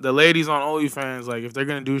that the ladies on OnlyFans, like if they're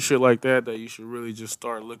gonna do shit like that you should really just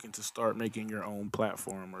start looking to start making your own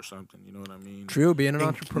platform or something. You know what I mean? True, being an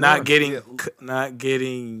entrepreneur. Not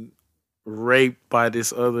getting raped by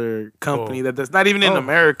this other company that's not even in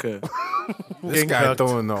America. This Getting guy cucked.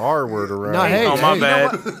 throwing the R word around. No, hey, Oh, my hey,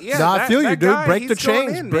 bad. Yeah, no, I feel you, that dude. guy, Break the he's going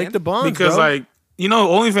chains, in, break man. the bonds, Because bro. like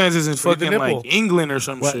OnlyFans isn't Break the fucking like nipple. England or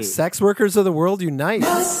some What, shit. sex workers of the world unite.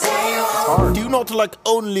 Do you not like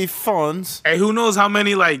OnlyFans? Hey, who knows how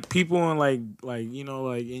many like people in like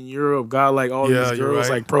in Europe got like all Yeah, these you're girls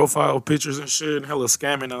right. like profile pictures and shit and hella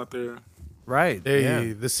scamming out there. Right. Hey,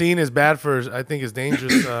 yeah. the scene is bad for. I think it's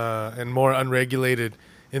dangerous and more unregulated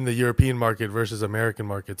in the European market versus American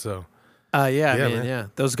market. So Yeah, Yeah, I mean, man. yeah.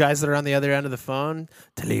 Those guys that are on the other end of the phone.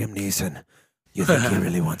 To Liam Neeson. You think he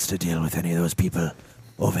really wants to deal with any of those people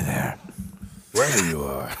over there? Wherever you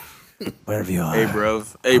are. Wherever you are. Hey, bro.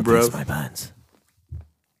 Hey, I'll bro. kiss my buns.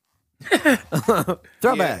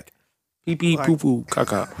 Throwback. Pee pee poo poo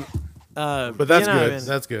caca. but that's you know, good. I mean,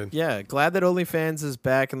 That's good. Yeah, glad that OnlyFans is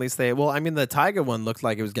back. At least the Tyga one looked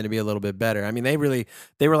like it was going to be a little bit better. I mean, they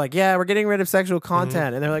were like, yeah, we're getting rid of sexual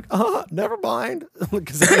content, and they're like, oh, never mind,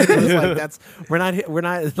 because we're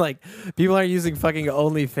not like people are using fucking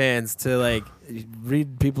OnlyFans to like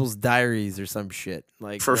read people's diaries or some shit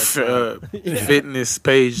like For that's, fitness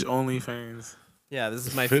page OnlyFans. yeah, this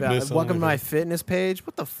is my Fitness welcome to my OnlyFans. fitness page.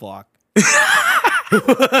 What the fuck?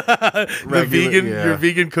 The vegan, yeah. your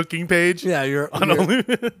vegan cooking page. Yeah, you're On Only-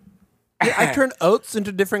 I turned oats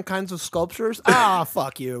into different kinds of sculptures. Ah,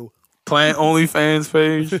 fuck you. Plant OnlyFans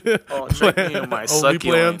page. Oh, check me in my Only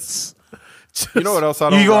succulents. You know what else I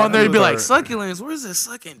don't You go rock on there and be with like, are- succulents, where's the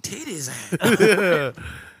sucking titties at?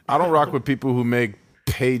 I don't rock with people who make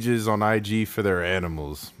pages on IG for their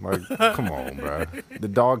animals. Like, come on, bro. The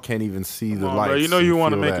dog can't even see the Come on, lights. bro. You know you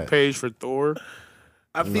want to make that. a page for Thor.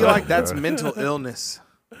 I feel like that's mental illness.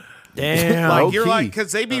 Damn. Like you're Low-key. like,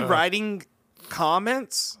 because they be writing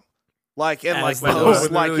comments. Like and like As like, posts,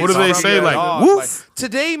 what like do it's they from say? your Like, dog. woof?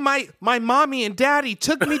 Today my mommy and daddy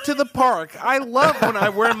took me to the park. I love when I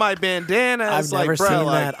wear my bandana. I've It's never like, bro, seen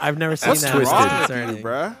like, that. I've never seen what's that. twisted. wrong It's with you, concerning.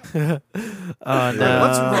 bro? Oh no.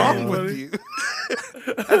 What's wrong with you?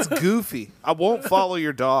 That's goofy. I won't follow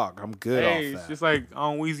your dog. I'm good Hey, off it's that. just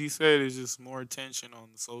like Wheezy said, it's just more attention on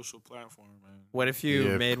the social platform, man. What if you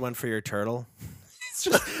Yeah. made one for your turtle? It's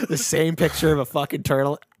just the same picture of a fucking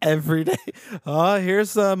turtle every day. Oh,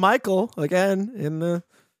 here's Michael again in the.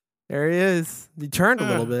 There he is. He turned a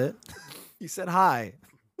little bit. He said hi.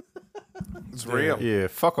 It's real. Yeah,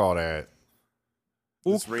 fuck all that.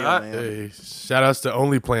 It's real, God. man. Hey, shout outs to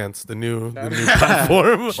OnlyPlants, the new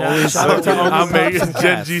platform. Shout out to I'm OnlyPlants making Gen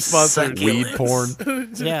podcast. G sponsored. Weed porn.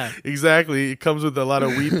 Yeah. Exactly. It comes with a lot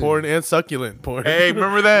of weed porn and succulent porn. Hey,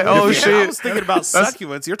 remember that? Oh, Yeah, I shit. was thinking about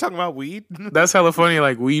succulents. You're talking about weed. That's hella funny.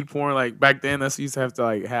 Like weed porn. Like back then, that's used to have to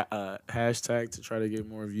like hashtag to try to get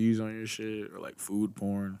more views on your shit, or like food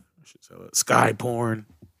porn. Shit's hella- Sky porn.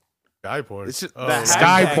 Guy porn. It's just Oh, the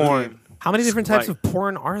Sky hashtag porn. game. How many different types Like- of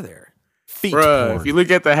porn are there? Feet Bruh, porn. if you look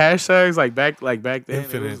at the hashtags, like back then,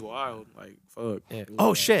 Infinite. it was wild. Like fuck. Yeah.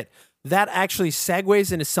 Oh shit. That actually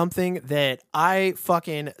segues into something that I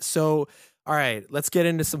fucking all right, let's get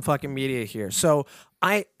into some fucking media here. So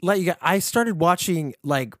I started watching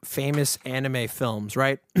like famous anime films,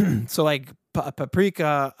 right? So like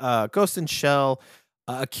Paprika, Ghost in Shell,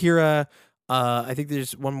 Akira, I think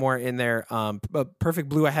there's one more in there. Perfect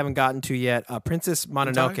Blue I haven't gotten to yet. Princess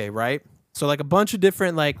Mononoke, right? So like a bunch of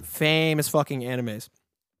different like famous fucking animes.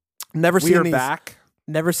 Never We seen are these. back.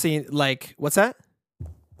 Never seen like what's that?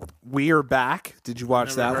 We are back. Did you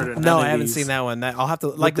watch Never that heard one? of No, none I of haven't these. seen that one. That I'll have to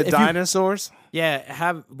Like like the if you- dinosaurs?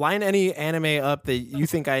 Yeah, line any anime up that you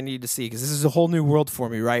think I need to see because this is a whole new world for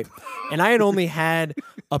me, right? And I had only had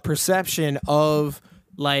a perception of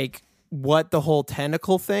like what the whole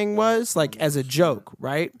tentacle thing was, like as a joke,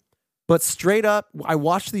 right? But straight up, I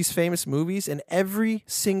watched these famous movies, and every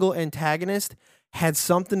single antagonist had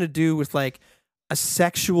something to do with like a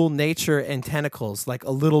sexual nature and tentacles, like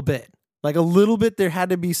a little bit. Like a little bit, there had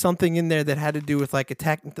to be something in there that had to do with like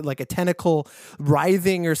a tentacle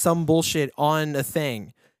writhing or some bullshit on a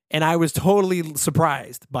thing. And I was totally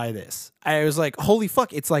surprised by this. I was like, holy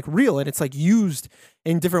fuck, it's like real and it's like used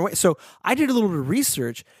in different ways. So I did a little bit of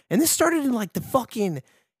research, and this started in like the fucking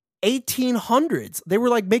 1800s. They were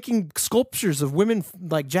like making sculptures of women,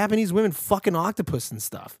 like Japanese women fucking octopus and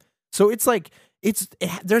stuff. So it's like,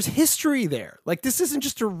 there's history there. Like this isn't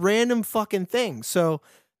just a random fucking thing. So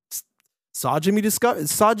saw Jimmy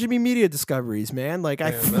Media Discoveries, man. Like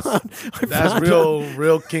I Man, found, That's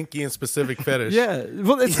real kinky and specific fetish. Yeah,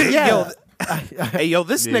 well, it's, yeah. Hey, yo,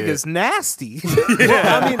 this nigga's nasty.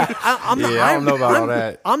 I mean, I'm not. Yeah, I don't know about all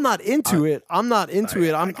that. I'm not into it. I'm not into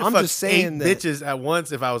it. I'm Fuck just saying 8 that. bitches at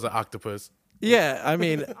once if I was an octopus. Yeah, I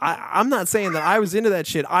mean, I'm not saying that I was into that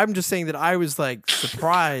shit. I'm just saying that I was like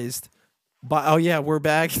surprised by. Oh yeah, we're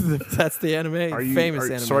back. That's the anime, famous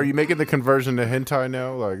anime. So are you making the conversion to hentai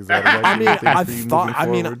now? Like, is that a I mean, regular thing I for you thought. moving I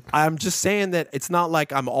mean, forward? I'm just saying that it's not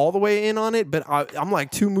like I'm all the way in on it, but I'm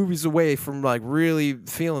like 2 movies away from like really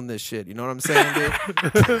feeling this shit. You know what I'm saying, dude?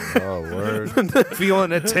 Oh, word.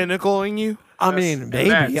 Feeling a tentacle in you? I mean, maybe.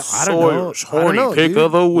 that's I don't know. Sawyer's I don't horny know, pick dude.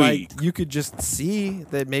 of the Like, week. you could just see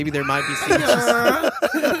that maybe there might be some. Is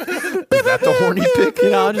that the horny pick?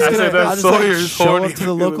 You know, I'm just I said gonna that's I'll just like Sawyer's show horny up to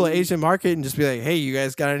the local Asian market and just be like, "Hey, you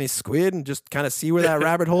guys got any squid?" And just kind of see where that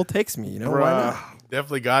rabbit hole takes me. You know, why not?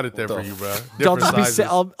 Definitely got it there for you, bro. I'll Different just be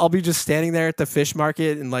sizes. I'll be just standing there at the fish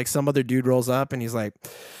market and like some other dude rolls up and he's like,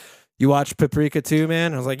 "You watch Paprika 2,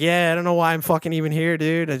 man?" I was like, "Yeah, I don't know why I'm fucking even here,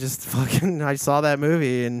 dude. I just fucking I saw that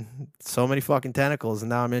movie and so many fucking tentacles and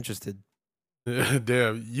now I'm interested."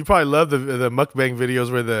 Damn, you probably love the mukbang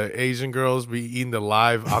videos where the Asian girls be eating the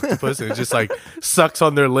live octopus and it just like sucks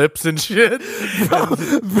on their lips and shit.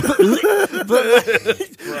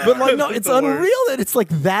 But like no, it's unreal that it's like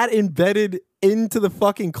that embedded into the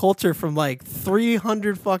fucking culture from like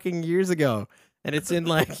 300 fucking years ago, and it's in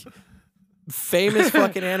like famous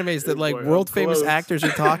fucking animes that like Boy, I'm world famous close. actors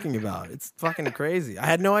are talking about. It's fucking crazy. I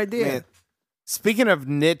had no idea. Man, speaking of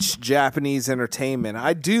niche Japanese entertainment,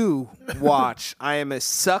 I do watch. I am a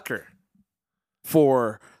sucker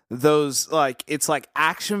for those, like, it's like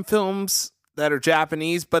action films that are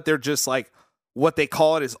Japanese, but they're just like what they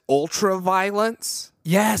call it is ultra violence.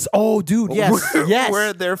 Yes. Oh, dude. Yes. Where, Yes.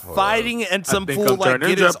 where they're fighting and some think fool I'm like turning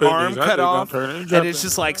get his Japanese. arm I cut think I'm off, turning and it's Japanese.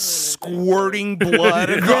 just like squirting blood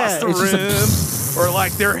across Yeah, the it's room, just or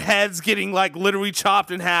like their heads getting like literally chopped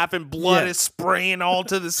in half, and blood Yeah. is spraying all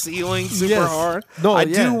to the ceiling super Yes. hard. No, I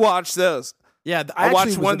yeah. do watch those. Yeah. I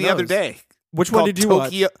watched one the other day. Which one called did you watch?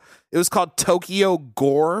 Tokyo. It was called Tokyo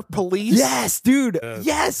Gore Police. Yes, dude.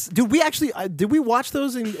 Yes, dude. We actually did we watch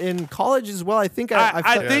those in college as well? I think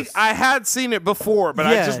I think I had seen it before, but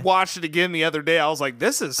I Yeah. just watched it again the other day. I was like,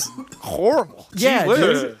 "This is horrible." Gee Yeah, whiz.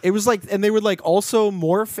 dude. It was like, and they would like also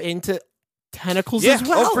morph into tentacles Yeah, as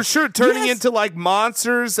well. oh for sure, turning Yes. into like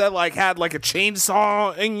monsters that like had like a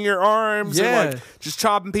chainsaw in your arms Yeah. and like just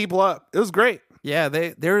chopping people up. It was great. Yeah,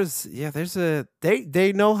 they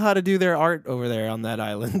know how to do their art over there on that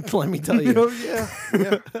island. Let me tell you. yeah,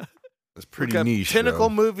 That's pretty Got niche. pinnacle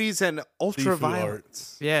bro. movies and ultra Seafood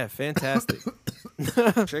violence. Yeah, fantastic.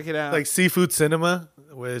 Check it out. Like seafood cinema,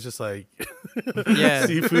 where it's just like Yeah.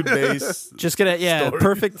 seafood based. Just gonna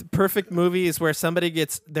Story. perfect movie is where somebody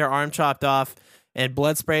gets their arm chopped off and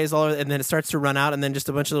blood sprays all over, and then it starts to run out, and then just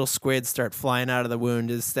a bunch of little squids start flying out of the wound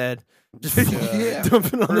instead. Just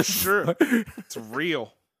dumping on for the sure. It's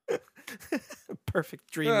real.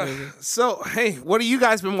 perfect dream movie. So, hey, what have you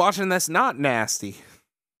guys been watching that's not nasty?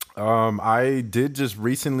 I did just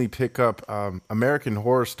recently pick up American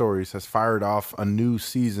Horror Stories has fired off a new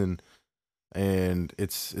season, and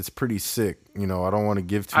it's pretty sick. You know, I don't want to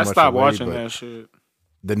give too I much stopped away, watching but that shit.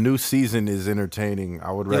 the new season is entertaining.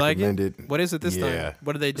 I would You like recommend it? it. What is it this Yeah. time?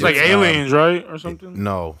 What do they do? It's like aliens, right, or something.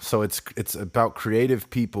 No, so it's about creative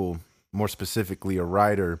people, more specifically a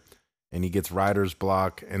writer, and he gets writer's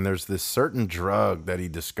block, and there's this certain drug that he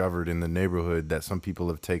discovered in the neighborhood that some people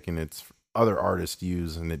have taken, it's other artists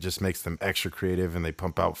use, and it just makes them extra creative, and they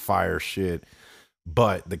pump out fire shit.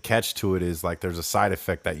 But the catch to it is like there's a side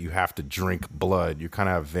effect that you have to drink blood. You kind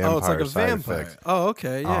of have vampire Oh, it's like a side vampire. effects. Oh,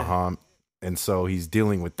 okay, yeah. Uh-huh. And so he's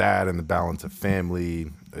dealing with that and the balance of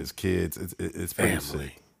family, his kids. It's pretty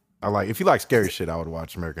sick. I like, if you like scary shit, I would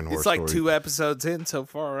watch American Horror It's like Story. 2 episodes in so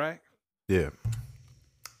far, right? Yeah,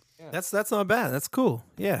 That's not bad. That's cool.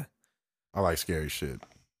 Yeah. I like scary shit.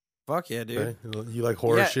 Fuck yeah, dude. Okay. You like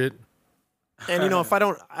horror Yeah. shit? And you know, if I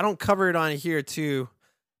don't cover it on here too,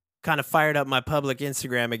 kind of fired up my public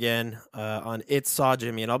Instagram again on It Saw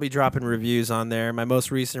Jimmy, and I'll be dropping reviews on there. My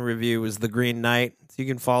most recent review was The Green Knight. So you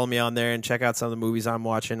can follow me on there and check out some of the movies I'm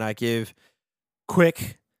watching. I give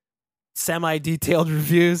quick, semi-detailed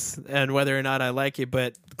reviews and whether or not I like it.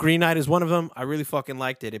 But Green Knight is one of them. I really fucking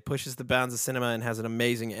liked it. It pushes the bounds of cinema and has an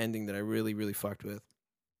amazing ending that I really, really fucked with.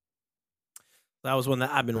 That was one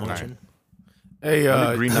that I've been watching. Hey, When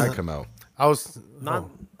did Green Knight come out? I was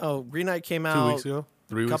Green Knight came 2 out weeks ago,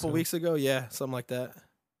 3 a weeks couple ago. weeks ago. Yeah, something like that.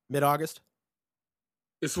 Mid-August.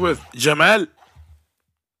 It's with Jamal.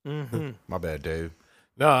 Mm-hmm. My bad, Dave.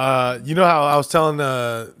 No, you know how I was telling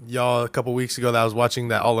y'all a couple weeks ago that I was watching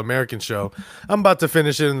that All American show. I'm about to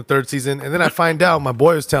finish it in the 3rd season, and then I find out my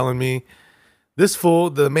boy was telling me This fool,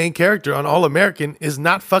 the main character on All American, is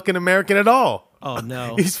not fucking American at all. Oh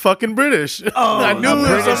no. He's fucking British. Oh, I knew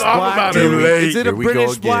there was something off about Too him. late. Is it a Here we go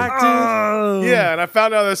British again. black dude? Yeah, and I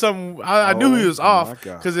found out there's something. I knew he was off my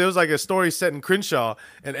God. because it was like a story set in Crenshaw,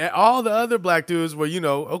 and all the other black dudes were,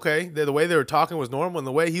 okay, the way they were talking was normal, and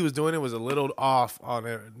the way he was doing it was a little off on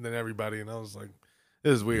than everybody, and I was like,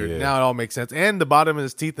 this is weird. Yeah. Now it all makes sense, and the bottom of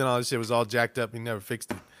his teeth and all this shit was all jacked up. He never fixed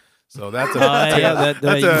it, so that's a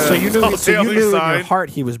So you knew, telltale in your sign. heart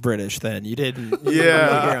he was British. Then you didn't. You Yeah,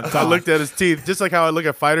 didn't hear him I talk. looked at his teeth, just like how I look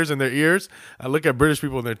at fighters and their ears. I look at British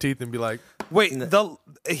people and their teeth and be like, Wait,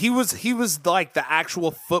 he was like the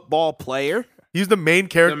actual football player. he's the main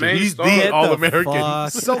character. main He's star. the Get the All American.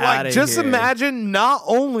 fuck So outta like, just here. imagine. Not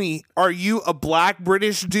only are you a black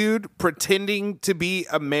British dude pretending to be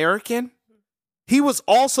American, he was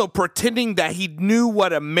also pretending that he knew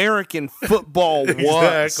what American football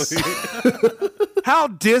was. Exactly. How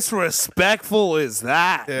disrespectful is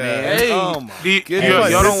that, man? Hey, Oh my the- goodness. He y'all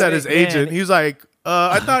like don't- pissed at his man. agent. He was like,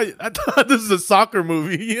 I thought this is a soccer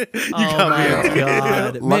movie. you Oh got me my into it.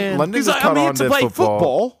 god, man. London He's just like, caught I'm here on to to play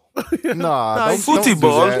football. football. Nah, don't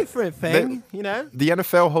Football. do that. Different thing, you know. The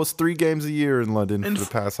NFL hosts 3 games a year in London And for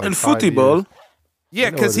the past like and 5 football. years. Yeah,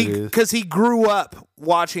 know what it is. because he grew up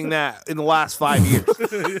watching that in the last 5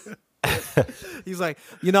 years. He's like,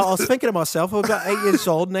 I was thinking to myself, I was about 8 years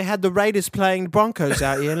old, and they had the Raiders playing the Broncos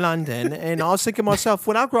out here in London, and I was thinking to myself,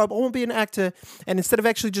 when I grow up, I want to be an actor, and instead of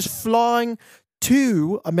actually just flying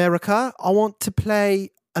to America, I want to play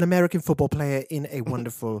an American football player in a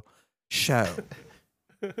wonderful show.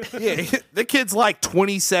 Yeah, the kid's like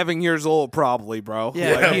 27 years old, probably, bro.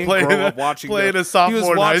 Yeah. Like, he didn't Playing grow a- up watching playing the- a sophomore he was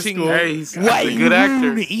in high watching school. Hey, he's a Wayne good actor.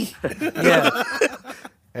 Rooney Yeah.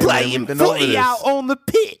 Hey, man, playing we've been over footy this. out on the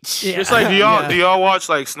pitch. Yeah. It's like, do y'all watch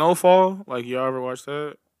like Snowfall? Like, y'all ever watch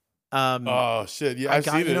that? Oh shit! Yeah, I I've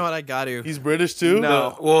got, seen you it. know what? I got to. He's British too.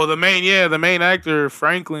 No. Well, the main actor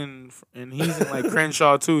Franklin, and he's in like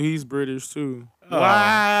Crenshaw too. He's British too.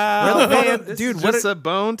 Wow, Well, man, dude, dude, what just a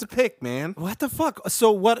bone to pick, man. What the fuck?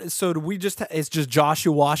 So what? So do we just? It's just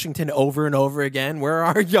Joshua Washington over and over again. Where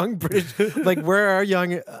are our young British? Where are our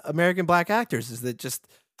young American black actors? Is that just?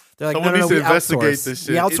 They're like, Someone no, needs to we investigate outsource. this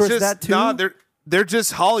We shit. outsource It's just, that too. No, they're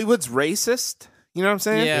just Hollywood's racist. You know what I'm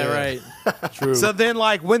saying? yeah, right. True. So then,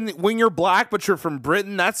 like when you're black but you're from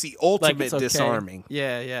Britain, that's the Like ultimate it's okay. disarming.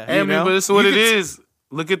 Yeah, yeah. Hey, You man, know? but this is what You it could- is.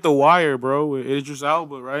 Look at The Wire, bro, with Idris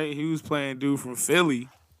Elba, right? He was playing dude from Philly.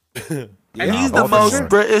 And he's the for most sure.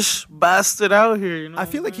 British bastard out here. You know I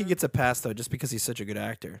feel like he gets a pass though, just because he's such a good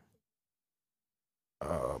actor.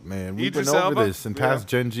 Oh man, we've Idris been over Elba? this in past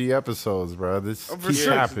Gen G episodes, bro. This Oh, for keeps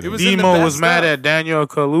sure. happening. It was in the Demo best was mad stuff. at Daniel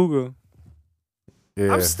Kaluuya.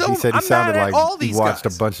 Yeah, I'm still- he said he I'm sounded mad at like all he these watched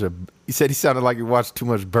guys. a bunch of. He said he sounded like he watched too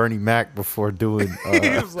much Bernie Mac before doing.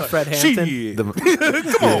 Fred Hampton.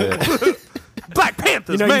 The, Black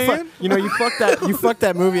Panthers, You man. you fucked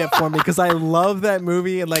that movie up for me because I love that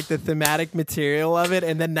movie and like the thematic material of it,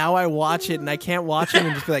 and then now I watch it and I can't watch it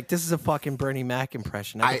and just be like, this is a fucking Bernie Mac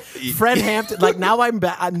impression. Fred Hampton, like now I'm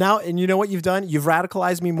back now, and you know what you've done? You've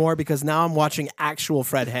radicalized me more because now I'm watching actual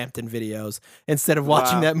Fred Hampton videos instead of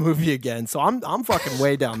watching Wow. that movie again. So I'm fucking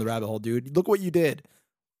way down the rabbit hole, dude. Look what you did.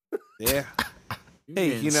 Yeah. Hey,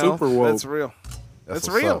 getting you know super woke. that's real. That's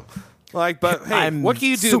what's real. up. Like, but hey, I'm what can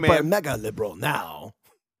you do, super man? mega liberal now.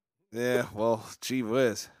 Yeah, well, gee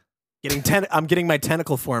whiz. I'm getting my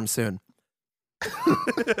tentacle form soon.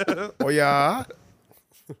 Oh yeah.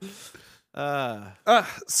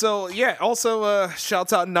 So yeah, also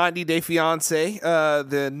shouts out 90 Day Fiance.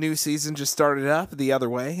 The new season just started up the other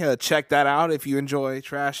way. Check that out if you enjoy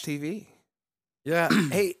trash TV. Yeah.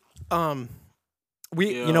 Hey,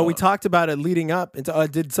 we Yeah. we talked about it leading up into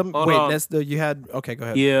did some Hold wait, on. that's the you had okay, go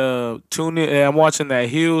ahead. Yeah, tune in. I'm watching that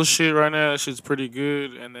Heels shit right now. That shit's pretty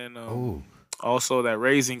good. And then Ooh. also that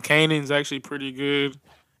Raising Canaan's actually pretty good.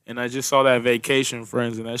 And I just saw that Vacation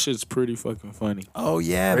Friends, and that shit's pretty fucking funny. Oh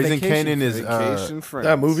yeah, Raising Vacation. Canaan is Vacation Friends.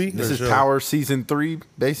 That movie. this Or is show? Power season 3,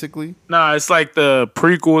 basically. Nah, it's like the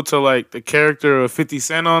prequel to like the character of 50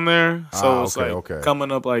 Cent on there. So Ah, it's okay, like okay.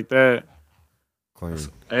 coming up like that. Clean.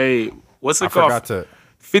 Hey, what's it I called? forgot to.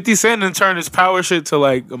 50 Cent and turned his power shit to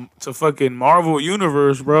like to fucking Marvel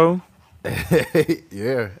Universe, bro.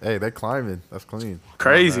 Yeah, hey, they're climbing. That's clean.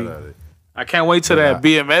 Crazy. I'm not mad at it. I can't wait till Yeah. that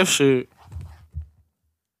BMF shit.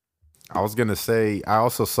 I was gonna say I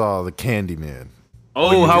also saw the Candyman.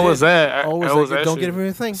 Oh, how was that? Oh, How was that don't shit? get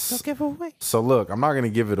everything. Don't give it away. So look, I'm not gonna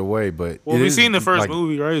give it away, but Well, it we is, seen the first like,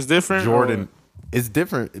 movie, right? It's different. Jordan. It's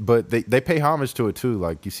different, but they pay homage to it too.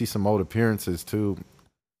 Like you see some old appearances too.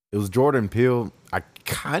 It was Jordan Peele. I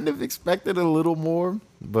kind of expected a little more,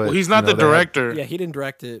 but Well, he's not the they had- director. Yeah, he didn't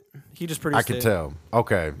direct it. He just produced I it. could tell.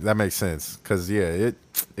 Okay, that makes sense. Cause it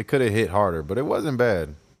could have hit harder, but it wasn't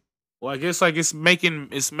bad. Well, I guess like it's making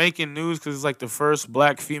news because it's like the first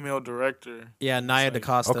black female director. Yeah, Naya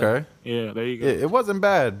DaCosta. Okay, Yeah, there you go. it wasn't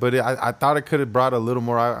bad, but I thought it could have brought a little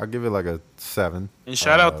more. I give it like a 7. And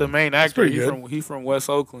shout out the main actor. pretty good. He from West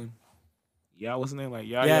Oakland. Yeah, what's his name? Like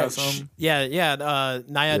Yeah, something. Naya Yeah,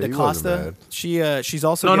 he wasn't DaCosta. She's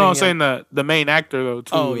also No, getting I'm saying the main actor though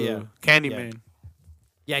too. Oh, yeah. Candyman.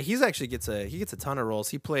 Yeah, he's actually gets a ton of roles.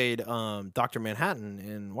 He played Dr. Manhattan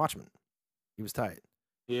in Watchmen. He was tight.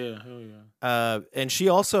 Yeah, hell yeah. And she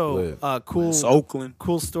also Lit. cool West Oakland.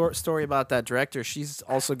 story about that director. She's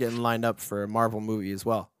also getting lined up for a Marvel movie as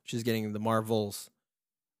well. She's getting the Marvels.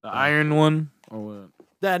 The Iron one or what?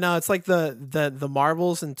 Yeah, no, it's like the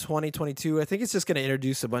Marvels in 2022. I think it's just going to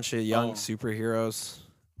introduce a bunch of young Oh. superheroes.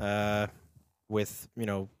 With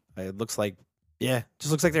it looks like just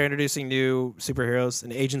looks like they're introducing new superheroes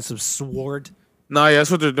and Agents of Sword. No, yeah,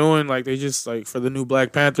 that's what they're doing. Like they just like for the new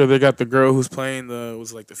Black Panther, they got the girl who's playing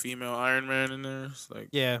the female Iron Man in there. It's like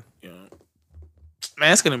Yeah,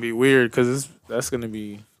 man, it's gonna be weird because that's gonna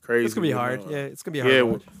be crazy. it's gonna be you hard. know? Yeah, it's gonna be hard. Yeah, to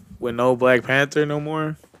with, watch. with no Black Panther no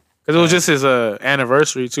more. Because it was just his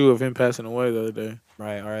anniversary too of him passing away the other day.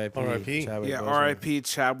 Right. R.I.P. R.I.P.. Chadwick Yeah, Boseman. R.I.P.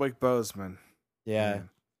 Chadwick Boseman. Yeah.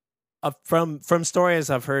 From stories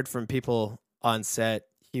I've heard from people on set,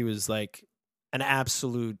 he was like an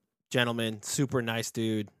absolute gentleman, super nice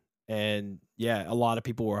dude, and yeah, a lot of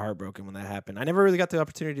people were heartbroken when that happened. I never really got the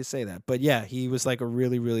opportunity to say that, but yeah, he was like a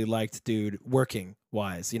really, really liked dude, working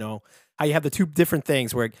wise. You know how you have the two different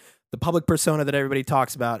things where the public persona that everybody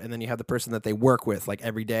talks about, and then you have the person that they work with like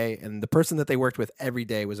every day, and the person that they worked with every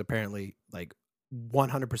day was apparently like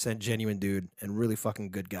 100% genuine dude and really fucking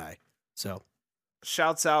good guy. So.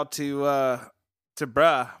 Shouts out to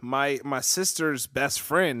bruh. My sister's best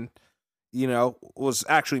friend, was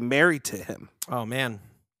actually married to him. Oh man.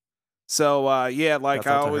 So yeah, like Shouts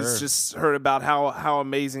I out to always her. just heard about how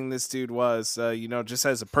amazing this dude was. Just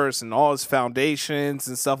as a person, all his foundations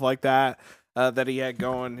and stuff like that that he had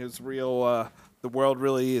going. His real. The world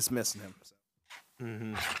really is missing him.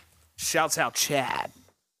 So. Shouts out Chad.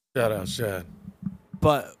 Shout out, Chad.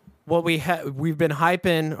 But what we've been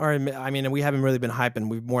hyping, or I mean, we haven't really been hyping.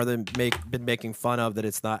 We've more than been making fun of that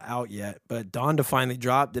it's not out yet. But Donda finally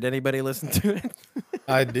dropped. Did anybody listen to it?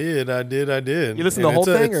 I did. You listened to the And whole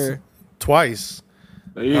thing, it's or twice?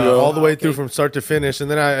 There you go. All the way okay. through from start to finish, and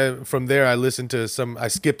then from there I listened to some. I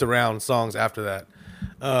skipped around songs after that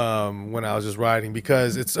when I was just riding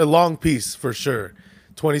because it's a long piece for sure.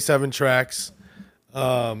 27 tracks.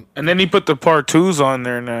 And then he put the part 2s on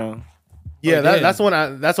there now. Yeah, did. that's what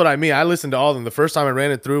I mean. I listened to all of them. The first time I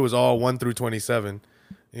ran it through was all 1 through 27,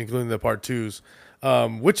 including the part 2s,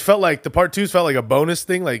 which felt like the part 2s felt like a bonus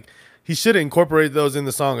thing. Like he should have incorporated those in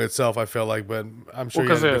the song itself. I felt like, but I'm sure Well, he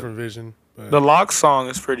has 'cause a it- different vision. But The Lock song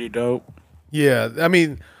is pretty dope. yeah, I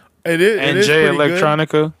mean, it is. And it is Jay pretty good.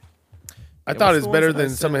 Electronica. I thought what's it's the better ones that I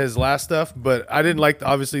than some of said? his last stuff, but I didn't like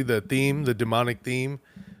obviously the theme, the demonic theme,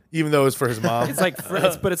 even though it's for his mom. it's like,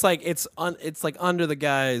 it's like under the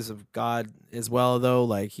guise of God as well, though.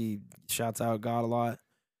 Like he shouts out God a lot.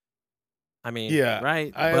 I mean, Yeah,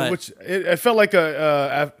 right. But which it felt like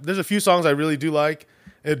there's a few songs I really do like.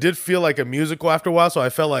 It did feel like a musical after a while, so I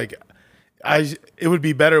felt like it would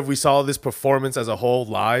be better if we saw this performance as a whole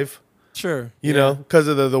live. sure, You know, because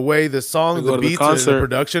of the way the song, We go the to the beats, and the concert.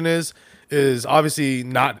 production is obviously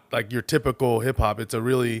not like your typical hip hop. It's a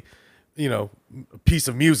really piece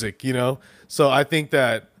of music. So I think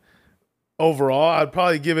that overall, I'd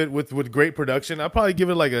probably give it with great production. I'd probably give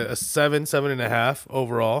it like a 7.5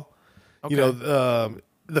 overall. Okay.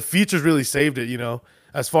 The features really saved it.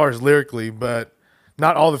 As far as lyrically, but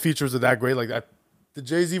not all the features are that great. Like the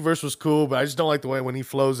Jay-Z verse was cool, but I just don't like the way when he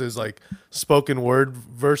flows his like spoken word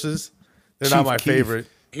verses. They're not Chief my Keef. favorite.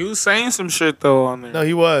 He was saying some shit though on there. No,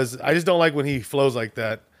 he was. I just don't like when he flows like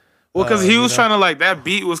that. Well, because he you was know? trying to like that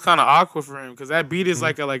beat was kind of awkward for him because that beat is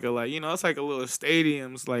like a it's like a little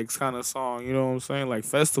stadiums like kind of song. You know what I'm saying? Like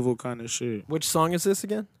festival kind of shit. which song is this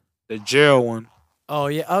again? The jail one. Oh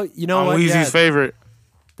yeah. Oh, you know On what? Weezy's Yeah, favorite.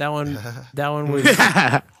 that one. That one was.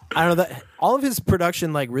 I don't know that all of his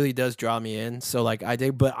production like really does draw me in. So like I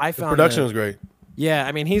did, but I The found production that- was great. Yeah,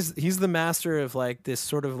 I mean he's the master of like this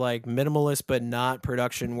sort of like minimalist but not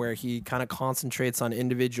production where he kind of concentrates on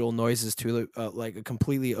individual noises to like a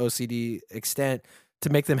completely OCD extent to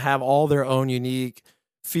make them have all their own unique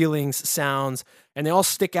feelings, sounds, and they all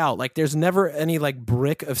stick out. Like there's never any like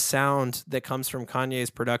brick of sound that comes from Kanye's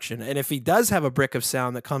production. And if he does have a brick of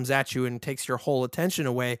sound that comes at you and takes your whole attention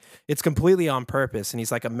away, it's completely on purpose. And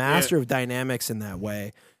he's like a master of dynamics in that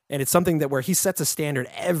way. And it's something that where he sets a standard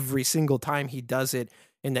every single time he does it,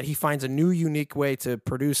 in that he finds a new unique way to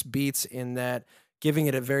produce beats, in that giving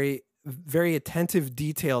it a very, very attentive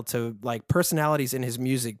detail to like personalities in his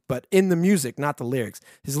music, but in the music, not the lyrics.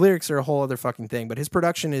 His lyrics are a whole other fucking thing, but his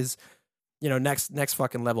production is, you know, next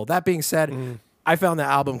fucking level. That being said, I found the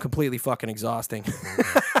album completely fucking exhausting.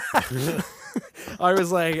 I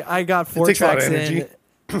was like, I got 4 tracks in.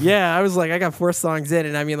 Yeah, I was like, I got 4 songs in,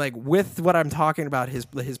 and I mean, like, with what I'm talking about, his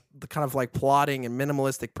kind of like plotting and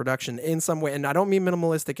minimalistic production in some way, and I don't mean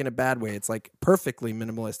minimalistic in a bad way. It's like perfectly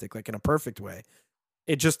minimalistic, like in a perfect way.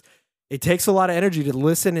 It takes a lot of energy to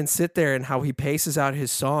listen and sit there, and how he paces out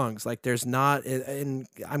his songs. Like there's not, and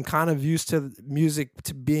I'm kind of used to music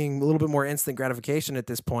to being a little bit more instant gratification at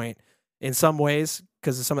this point in some ways,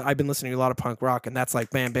 because I've been listening to a lot of punk rock, and that's like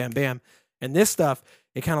bam, bam, bam. And this stuff,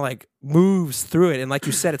 it kind of like moves through it. And like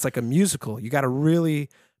you said, it's like a musical. You got to really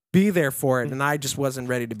be there for it. And I just wasn't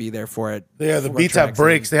ready to be there for it. Yeah, the beats have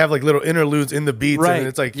breaks. They have like little interludes in the beats. Right. And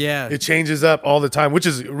it's like, Yeah. it changes up all the time, which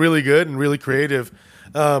is really good and really creative.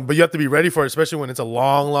 But you have to be ready for it, especially when it's a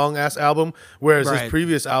long ass album. Whereas his Right.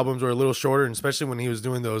 previous albums were a little shorter, and especially when he was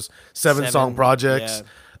doing those 7-song projects.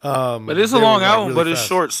 But it's a they were, long like, album, really but it's fast.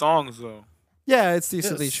 short songs though. Yeah, it's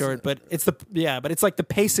decently Yes. short, but it's like the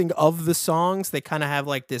pacing of the songs. They kind of have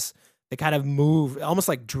like this, they kind of move almost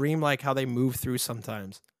like dreamlike how they move through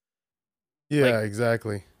sometimes. Yeah, like-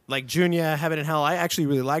 exactly. Like Junior, Heaven and Hell, I actually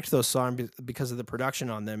really liked those songs because of the production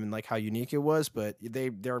on them and like how unique it was, but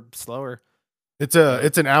they're slower. It's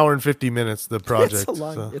an hour and 50 minutes, the project. It's a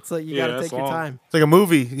long. so. It's like you Yeah, gotta that's take your long. time. It's like a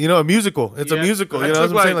movie, a musical. It's a Yeah, musical. I You know what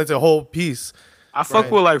took, I'm saying? like- Like it's a whole piece. I fuck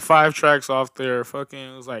Right. with like 5 tracks off there. Fucking,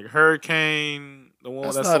 it was like Hurricane, the one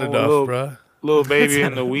That's that's not the one enough, with bro. Little Baby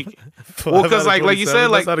in the week. Well, 'cause, like you said,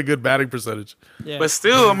 like- that's not a good batting percentage. Yeah. But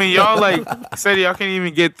still, I mean, y'all like said y'all can't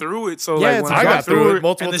even get through it. So Yeah, like it's when a I lot. got through it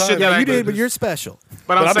multiple and the times. shit yeah, that you I did, but you're special.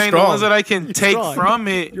 But I'm I'm saying the strong. ones that I can take strong. from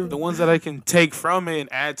it, the ones that I can take from it and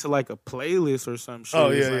add to like a playlist or some shit. Oh,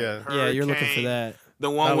 is, yeah, like yeah. Yeah, you're looking for Hurricane, that. The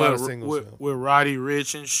Not one a lot of with singles, with Roddy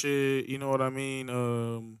Ricch and shit. You know what I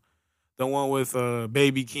mean? The one with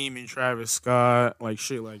Baby Keem and Travis Scott, like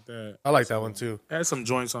shit like that. I like that one too. Had some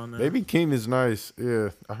joints on there. Baby Keem is nice. Yeah,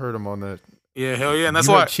 I heard him on that. Yeah, hell yeah, and that's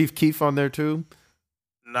You why. had Chief Keef on there too.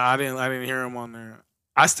 Nah, I didn't hear him on there.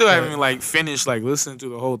 I still haven't like finished like listening to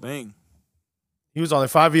the whole thing. He was on there.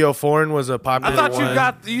 5EO Foreign was a I popular thought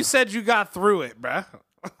one. you said you got through it, bruh.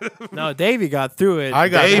 No, Davey got through it. I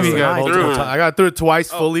got Davey through it got multiple through it. times. I got through it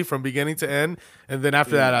twice fully from beginning to end, and then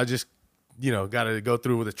after that, I just got to go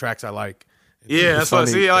through with the tracks I like. Yeah, that's what I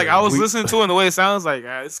funny. see. Like I was We- listening to it, and the way it sounds like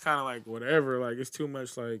it's kind of like whatever. Like it's too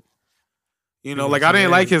much. Like like I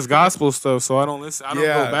didn't like his gospel stuff, so I don't listen. I don't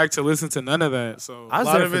Yeah. go back to listen to none of that. So I A was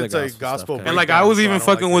lot there of for the it's like gospel gospel, stuff, and like breakdown, I was so even don't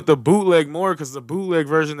fucking like with it. the bootleg more because the bootleg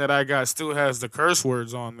version that I got still has the curse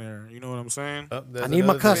words on there. You know what I'm saying? Oh, there's I need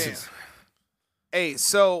my another thing. cusses. Hey,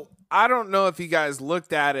 so I don't know if you guys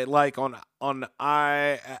looked at it like on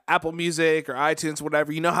Apple Music or iTunes,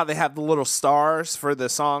 whatever. You know how they have the little stars for the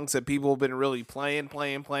songs that people have been really playing.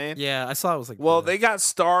 Yeah, I saw it was like. Well, they got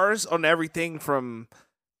stars on everything from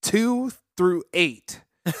 2 through 8.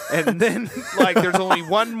 And then like there's only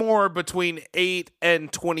one more between 8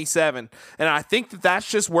 and 27. And I think that's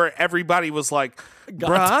just where everybody was like,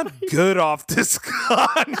 bruh, I'm good off this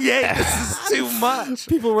Kanye. This is too much.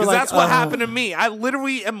 People were 'Cause like, that's what happened to me. I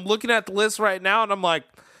literally am looking at the list right now and I'm like,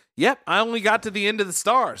 yep, I only got to the end of the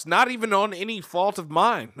stars. Not even on any fault of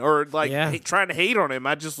mine or like Yeah. trying to hate on him.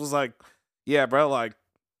 I just was like, yeah, bro, like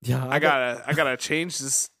Yeah, I gotta change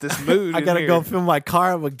this mood. I in gotta here. go fill my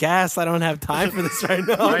car with gas. I don't have time for this right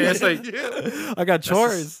now. Like, it's like I got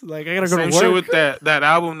chores. Like I gotta go same to work. shit with that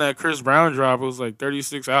album that Chris Brown dropped. It was like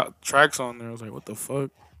 36 tracks on there. I was like, what the fuck?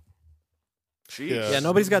 Yeah,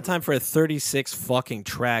 nobody's got time for a 36 fucking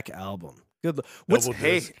track album. Good. What's Double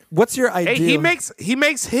Hey, disc. what's your idea? hey, he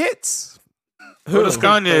makes hits. Who is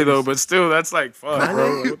Kanye though? But still, that's like fuck,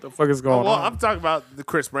 bro. Like, what the fuck is going Well, on? I'm talking about the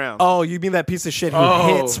Chris Brown. Oh, you mean that piece of shit who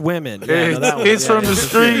Oh. hits women? Yeah, no, that one. It's Yeah, from yeah. the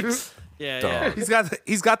streets. Yeah, yeah, He's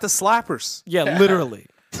got the slappers. yeah. Literally.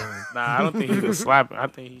 Nah, I don't think he can slap it. I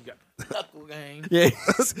think he got knuckle gang. Yeah,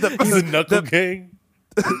 He's a knuckle gang.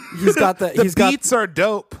 he's got the The he's got beats are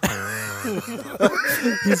dope.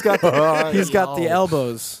 he's got the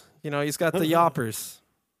elbows. You know, he's got the yoppers.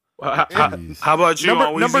 How about you, Number-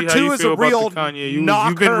 on Weezy? number How two you is feel a real about the Kanye? You've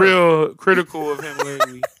knocker. been real critical of him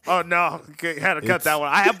lately. Oh no, okay, had to cut It's- that one.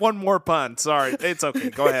 I have one more pun. Sorry, it's okay.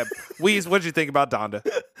 Go ahead. Weez, what'd you think about Donda?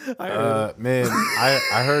 Man,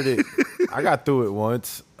 I heard it. I got through it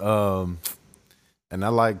once, and I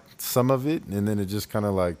liked some of it, and then it just kind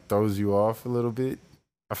of like throws you off a little bit.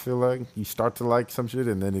 I feel like you start to like some shit,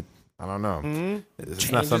 and then it, I don't know.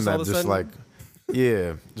 It's not Changes something all that of a just sudden? like,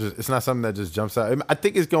 yeah, it's not something that just jumps out. I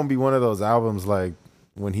think it's gonna be one of those albums like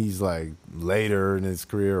when he's like later in his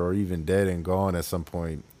career or even dead and gone at some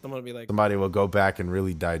point. I'm gonna be like, Somebody will go back and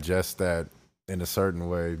really digest that in a certain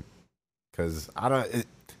way, because I don't.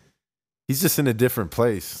 He's just in a different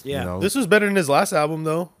place. Yeah. You know? This was better than his last album,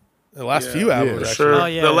 though. The last few albums, for actually. Sure. Oh,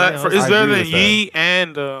 yeah, It's I better agree than with that. Yee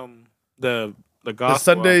and the The gospel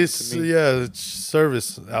Sundays, album to me.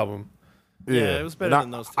 service album. yeah, it was better And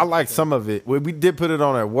than those two. I like some of it. We did put it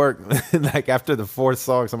on at work. Like after the fourth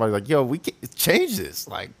song, somebody's like, "Yo, we can change this."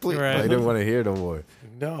 Like, please, Right. they didn't want to hear no more.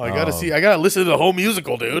 No, I gotta listen to the whole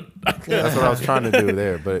musical, dude. That's what I was trying to do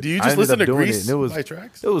there. But Do you I just ended listen up to doing Grease it, and by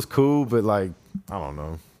tracks? it was cool, but like, I don't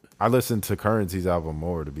know. I listened to Currency's album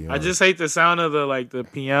more, to be I honest. just hate the sound of the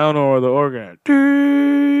piano or the organ.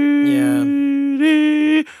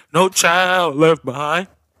 Yeah. No child left behind.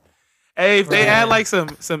 Hey, if they add like some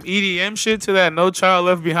EDM shit to that No Child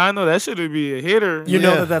Left Behind though, that should be a hitter. You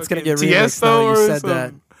know Yeah. that's gonna Fucking get remixed now. You or said some,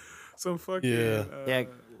 that. Some fucking Yeah. Yeah.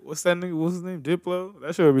 What's that nigga? What's his name? Diplo.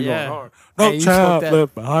 That should be Yeah. going hard. No Hey, you child smoked that.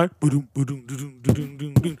 left behind. Boom, boom, boom, boom, boom,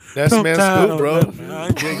 boom, boom. That's No man child Scoop, bro. left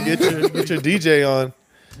behind. Get your DJ on.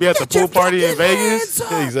 Be at the pool party in Vegas.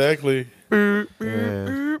 Yeah, exactly.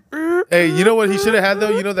 Yeah. Hey, you know what he should have had though?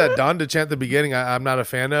 You know that Donda chant at the beginning I'm not a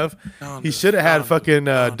fan of? He should have had fucking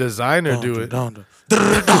Designer do it. Donda.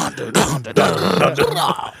 Donda,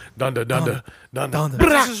 Donda, Donda.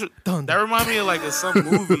 This is- That remind me of like some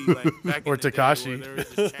movie like back Or in the day Tekashi. where they were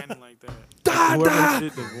just chanting like that. Like, whoever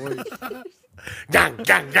did the voice. Gang,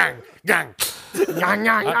 gang, gang, gang. Gang,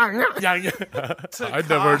 gang, gang, gang, gang. I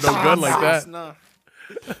never heard no gun like that. No.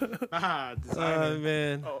 Ah, Oh designer.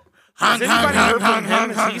 man. Has anybody heard from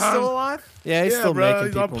him? Is he still alive? Yeah, he's Yeah, still bro, making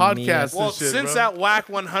he's on people podcasts. memes. Well, shit, since bro. that Whack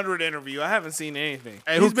 100 interview, I haven't seen anything.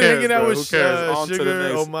 Hey, who He's been cares, hanging out bro? with Who cares? On to the Sugar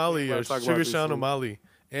next. O'Malley or Let's talk about Sugar this Sean food. O'Malley.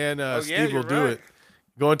 And yeah, Steve will you're do right. it.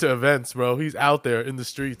 Going to events, bro. He's out there in the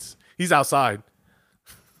streets. He's outside.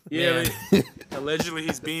 Yeah, allegedly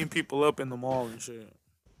he's beating people up in the mall and shit.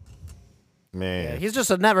 Man. Yeah, he's just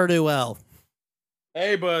a never do well.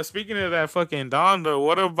 Hey, but speaking of that fucking Donda,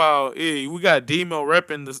 what about we got Demo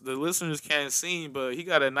repping the listeners can't see, but he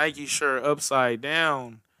got a Nike shirt upside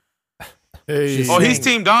down. Hey, Oh, he's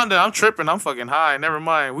Team Donda. I'm tripping. I'm fucking high. Never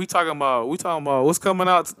mind. We talking about what's coming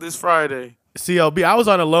out this Friday. CLB. I was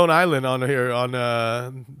on a Lone Island on here on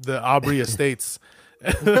the Aubrey Estates.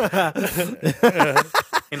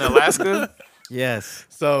 In Alaska? Yes.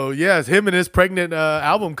 So yeah, it's him and his pregnant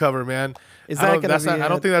album cover, man. Is I that don't- gonna that's be not- I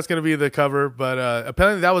don't it? think that's gonna be the cover, but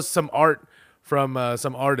apparently that was some art from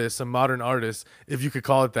some artist, some modern artist, if you could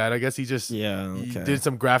call it that. I guess he just he okay. did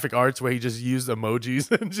some graphic arts where he just used emojis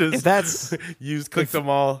and just If that's clicked them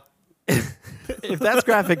all. if that's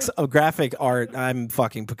graphic art, I'm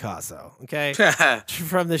fucking Picasso. Okay.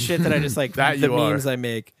 From the shit that I just like That the you are. memes I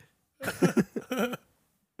make.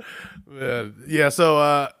 Yeah, so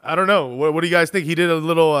I don't know. What do you guys think? He did a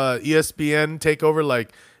little ESPN takeover,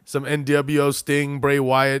 like some NWO Sting, Bray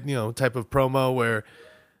Wyatt, type of promo where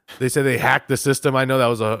they said they hacked the system. I know that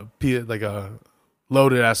was a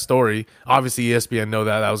loaded ass story. Obviously, ESPN know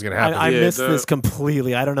that was going to happen. I Yeah, missed the- this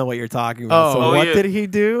completely. I don't know what you're talking about. So Oh, what yeah. did he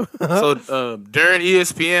do? So during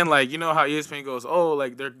ESPN, like you know how ESPN goes,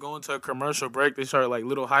 like they're going to a commercial break. They start like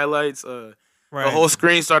little highlights. The whole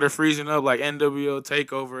screen started freezing up, like NWO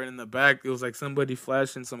Takeover, and in the back it was like somebody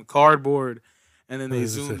flashing some cardboard, and then they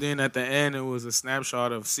zoomed in at the end. It was a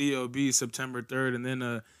snapshot of COB September 3rd, and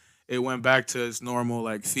then it went back to its normal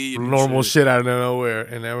like feed, and Normal shit out of nowhere,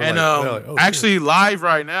 and they were And they're like, oh, actually, live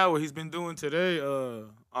right now, what he's been doing today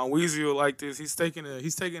on Weezy will like this. He's taking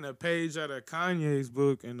a page out of Kanye's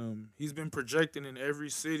book, and he's been projecting in every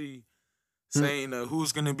city, saying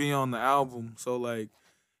who's gonna be on the album. So like,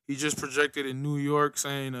 he just projected in New York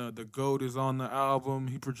saying the GOAT is on the album.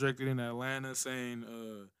 He projected in Atlanta saying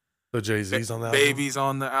so Jay-Z's on that. Baby's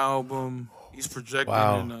on the album. He's projecting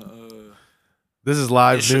Wow. in This is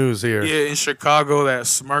live news here. yeah, in Chicago that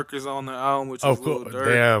Smirk is on the album, which Oh, is Lil cool. Durk.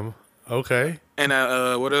 Damn. Okay. And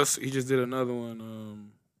what else? He just did another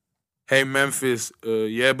one. Hey Memphis,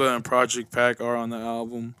 Yeba and Project Pack are on the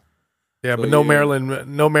album. Yeah, but So, no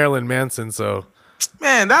yeah. Marilyn Manson. So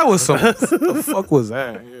Man, that was some. What the fuck was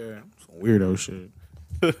that? Yeah, some weirdo shit.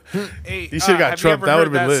 Hey, He should've got have Trump. You That ever would've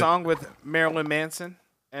heard been that lit. song with Marilyn Manson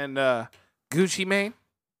and Gucci Mane?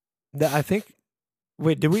 I think.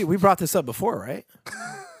 Wait, did we brought this up before, right?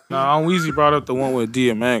 Nah, Weezy brought up the one with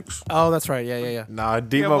DMX. Oh, that's right. Yeah. Nah,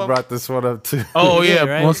 Demo well- brought this one up too. Oh yeah,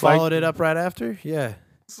 right. most Followed likely. it up right after. Yeah.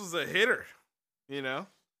 This was a hitter. You know,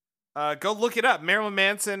 go look it up. Marilyn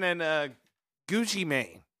Manson and Gucci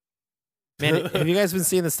Mane. Man, have you guys been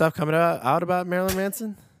seeing the stuff coming out about Marilyn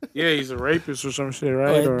Manson? Yeah, he's a rapist or some shit,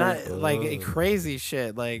 right? Or, Not, like crazy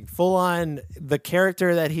shit. Like full on, the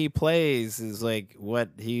character that he plays is like what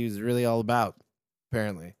he's really all about.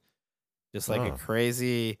 Apparently, just like a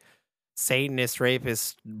crazy Satanist,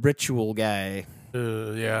 rapist, ritual guy.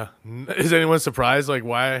 Yeah. Is anyone surprised? Like,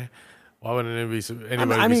 why wouldn't anybody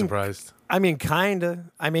be surprised? I mean, kinda.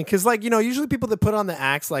 I mean, because like usually people that put on the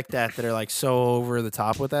acts like that are like so over the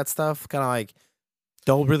top with that stuff, kind of like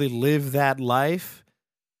don't really live that life.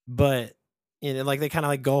 But like they kind of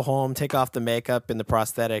like go home, take off the makeup and the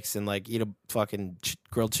prosthetics, and like eat a fucking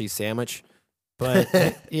grilled cheese sandwich. But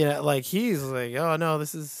like he's like, oh no,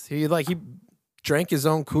 he drank his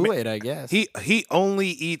own Kool-Aid, I guess. He only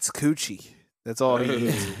eats coochie. That's all he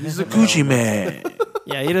eats. he's a Gucci man.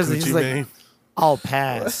 Yeah, he doesn't. He's Gucci like, Mane. I'll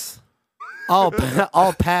pass.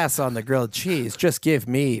 I'll pass on the grilled cheese. Just give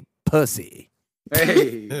me pussy.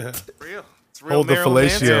 Hey, It's real. It's real. Hold the Marilyn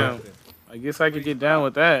fellatio. Manson, damn. I guess I could get down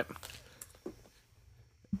with that.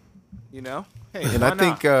 You know. Hey, And why I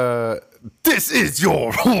think not? this is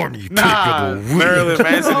your horny pick Nah, of the week. Marilyn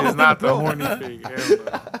Manson is not the horny pig. Hell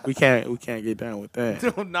no. We can't get down with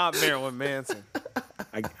that. No, not Marilyn Manson.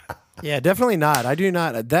 Yeah, definitely not. I do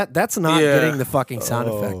not. That's not Yeah. getting the fucking sound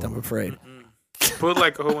effect. I'm afraid. Put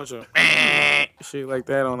like a whole bunch of shit like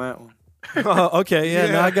that on that one. Oh, okay,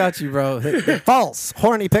 yeah, no, I got you, bro. False.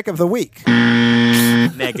 Horny pick of the week.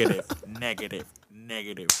 Negative.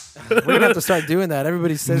 We're gonna have to start doing that.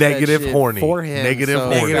 Everybody says Negative that shit horny. for him. Negative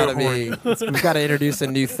so horny. We've got to introduce a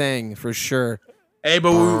new thing for sure. Hey,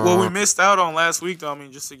 but what we missed out on last week, though, I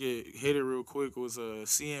mean, just to hit it real quick, was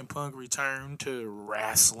CM Punk return to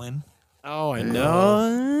wrestling. Oh, I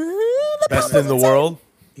know. Best in the world.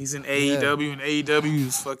 He's in AEW, and AEW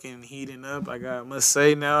is fucking heating up. Must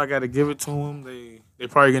say now, I got to give it to him. They're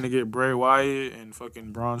probably gonna get Bray Wyatt and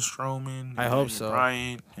fucking Braun Strowman. I hope so.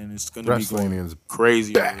 Bryant, and it's gonna be Wrestling going is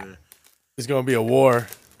crazy over there. It's gonna be a war.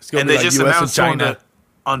 It's gonna And be they like just U.S. and announced China.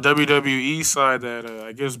 on WWE side that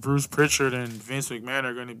I guess Bruce Pritchard and Vince McMahon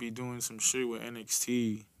are going to be doing some shit with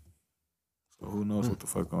NXT. So who knows what the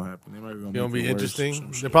fuck gonna happen? They might It's gonna be worse or interesting. some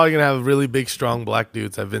They're shit. probably gonna have really big, strong black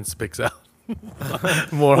dudes that Vince picks out.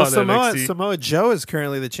 More on NXT. Samoa Joe is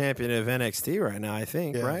currently the champion of NXT right now, I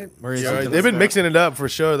think, right? Or is Yeah, he- they've been mixing it up for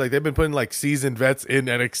sure. Like they've been putting like seasoned vets in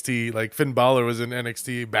NXT. Like Finn Balor was in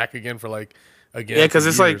NXT back again for like again. Yeah, because for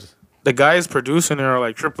it's like years. the guys producing it are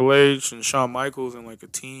like Triple H and Shawn Michaels and like a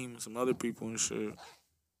team, some other people and shit.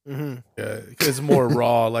 Mhm. Yeah, it's more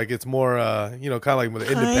raw. Like it's more kind of like with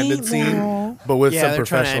the independent scene, but with Yeah, some they're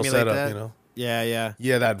trying to professional emulate setup. that. Yeah.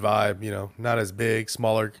 Yeah, that vibe. Not as big,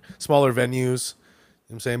 smaller venues. You know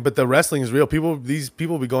what I'm saying, but the wrestling is real. These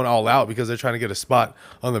people be going all out because they're trying to get a spot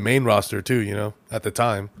on the main roster too. At the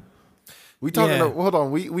time. We talking. Yeah. Hold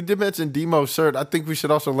on. We did mention Demo's shirt. I think we should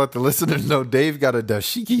also let the listeners know Dave got a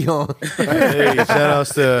dashiki on. Hey, shout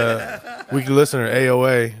outs to weekly listener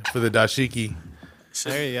AOA for the dashiki.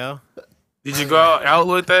 There you go. Did you go out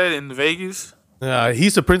with that in Vegas?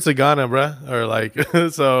 He's the Prince of Ghana, bruh. Or like,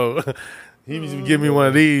 so he was give me one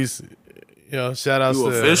of these. Shout outs You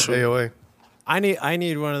to official. AOA. I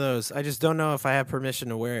need one of those. I just don't know if I have permission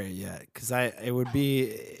to wear it yet, because it would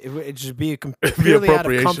just be completely out of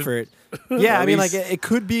appropriation. comfort. Yeah, I mean, like least- it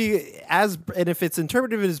could be and if it's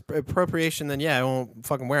interpreted as appropriation, then yeah, I won't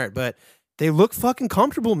fucking wear it. But they look fucking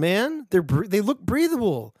comfortable, man. They look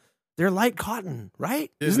breathable. They're light cotton, right?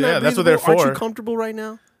 Isn't Yeah, that that's what they're breathable? Aren't you for. comfortable right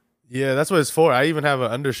now? Yeah, that's what it's for. I even have an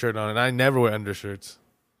undershirt on, and I never wear undershirts.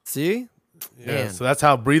 See? Yeah, Man. so that's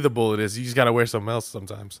how breathable it is. You just gotta wear something else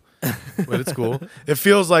sometimes, but it's cool. It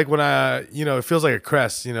feels like it feels like a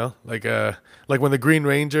crest. Like when the Green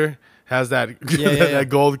Ranger has that that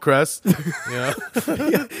gold crest.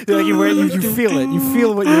 Like you wear, you feel it. You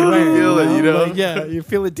feel what you're wearing. feel it, Like, yeah, you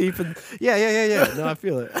feel it deep in. Yeah. No, I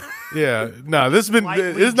feel it. Yeah, no, this has been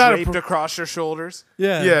Lightly it's not draped across your shoulders.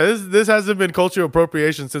 Yeah. Yeah, this hasn't been cultural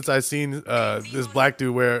appropriation since I seen this black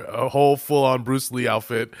dude wear a whole full on Bruce Lee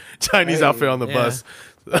outfit, Chinese outfit on the Yeah. bus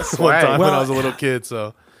one swag. time when I Well, was a little kid.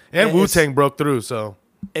 So and it's- Wu Tang broke through. So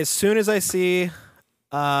As soon as I see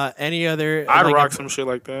Any other? I'd like rock some shit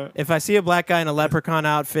like that. If I see a black guy in a leprechaun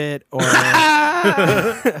outfit or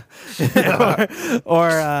or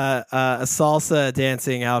a salsa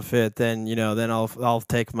dancing outfit, then I'll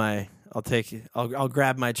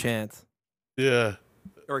grab my chance. Yeah.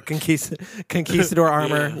 Or conquistador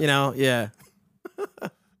armor, yeah.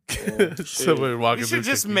 Someone walking We should through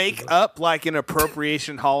just Conquistador. make up like an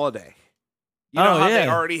appropriation holiday. You know Oh, how they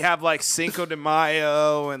yeah. already have like Cinco de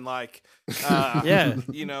Mayo and like, Yeah.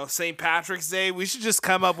 St. Patrick's Day. We should just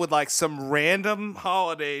come up with like some random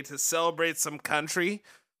holiday to celebrate some country,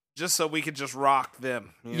 just so we could just rock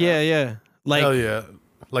them. you know? Yeah. Like Hell yeah.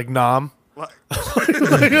 Like Nam. No,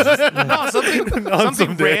 something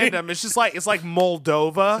someday. random. It's just like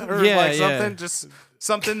Moldova or Yeah, like yeah. something, just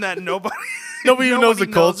something that nobody Nobody even knows the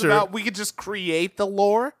culture. about. We could just create the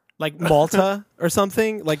lore. like Malta or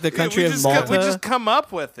something, like the country of Malta. We just come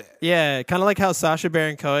up with it. Yeah, kind of like how Sacha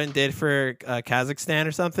Baron Cohen did for Kazakhstan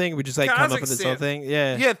or something. We just like come up with this whole Kazakhstan. thing.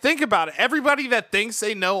 Yeah. Yeah, think about it. Everybody that thinks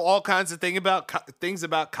they know all kinds of things about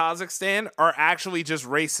Kazakhstan are actually just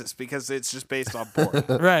racist because it's just based on porn.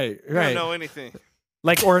 Right. You don't know anything.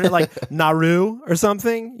 Like or like Nauru or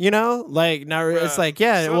something, like Nauru. It's like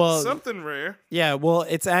something rare. yeah. Well,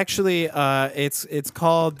 it's actually it's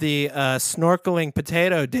called the snorkeling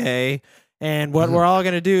potato day, and what we're all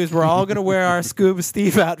gonna do is we're all gonna wear our Scuba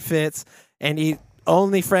Steve outfits and eat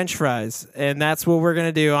only French fries, and that's what we're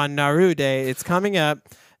gonna do on Nauru Day. It's coming up,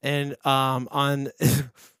 and on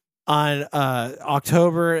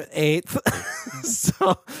October 8th.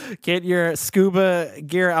 So get your scuba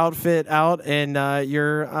gear outfit out and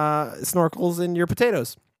your snorkels and your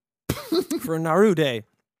potatoes for Nauru Day.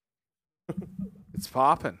 It's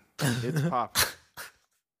popping. It's popping.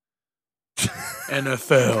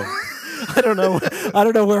 NFL. I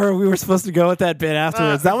don't know where we were supposed to go with that bit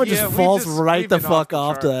afterwards. That one yeah, just we falls just right the leave it fuck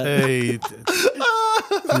off off the to that. Hey,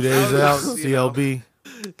 2 days out, CLB.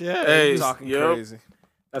 Yeah. Hey, Talking yep. crazy.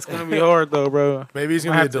 That's gonna be hard though, bro. Maybe it's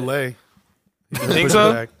gonna be a delay. You think Push so?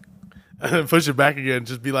 it back. And then push it back again.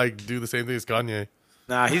 Just be like, do the same thing as Kanye.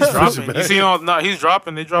 Nah, he's dropping. back. You seen all? No, he's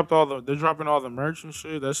dropping. They're dropping all the merch and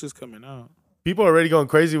shit. That's just coming out. People are already going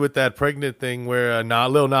crazy with that pregnant thing where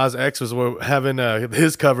Lil Nas X was having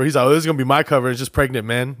his cover. He's like, oh, this is going to be my cover. It's just pregnant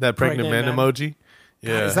men. That pregnant men emoji.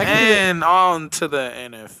 Yeah. Is that gonna be- And on to the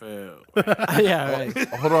NFL. yeah. Right.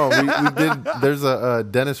 Hold on, we did. There's a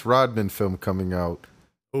Dennis Rodman film coming out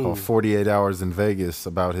called 48 Hours in Vegas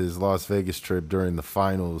about his Las Vegas trip during the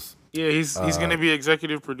finals. Yeah, he's gonna be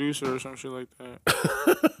executive producer or some shit like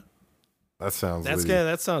that. That sounds. That's litty. good.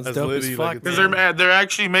 That sounds That's dope litty, as like fuck. it's- man. Because they're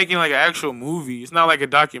actually making like an actual movie. It's not like a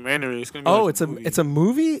documentary. It's gonna be. Oh, like it's a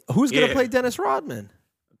movie. Who's gonna Yeah. play Dennis Rodman?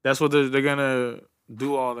 That's what they're gonna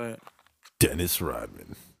do. All that. Dennis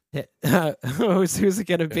Rodman. Yeah. who's it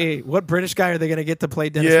gonna be? What British guy are they gonna get to play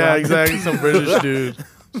Dennis Yeah, Rodman? exactly. Some British dude.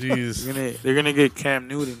 Jeez. They're gonna get Cam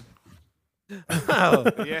Newton. Oh.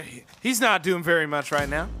 Yeah, he's not doing very much right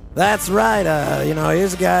now. That's right.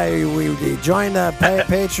 Here's a guy we joined the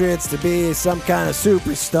Patriots to be some kind of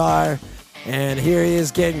superstar, and here he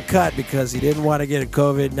is getting cut because he didn't want to get a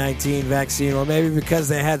COVID-19 vaccine, or maybe because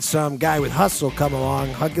they had some guy with hustle come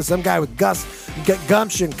along, some guy with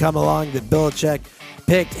gumption come along that Belichick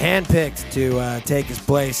handpicked to take his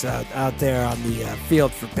place out there on the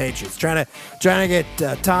field for Patriots. Trying to get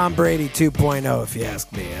Tom Brady 2.0, if you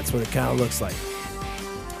ask me. That's what it kind of looks like.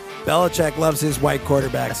 Belichick loves his white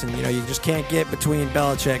quarterbacks, and you just can't get between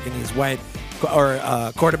Belichick and his white or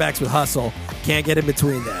quarterbacks with hustle. Can't get in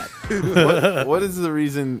between that. What is the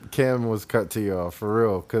reason Cam was cut to y'all for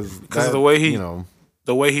real? Because of the way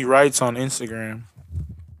the way he writes on Instagram.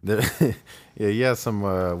 yeah, he has some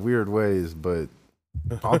weird ways, but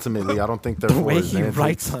ultimately, I don't think they're The for way his he antics.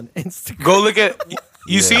 writes on Instagram. Go look at.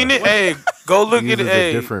 You Yeah. seen it? Hey, go look He at it. uses a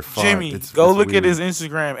Hey, different font. Jimmy, It's go look weird. at his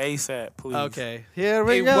Instagram ASAP, please. Okay, here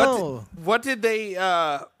we Hey, go. what did they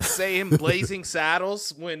say in Blazing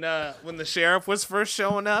Saddles when the sheriff was first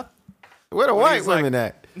showing up? Where the white he's like- women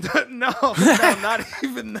at? no, not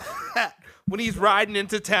even that. When he's riding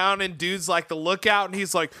into town and dude's like the lookout and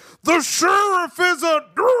he's like, the sheriff is a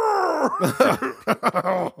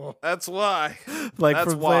That's why. Like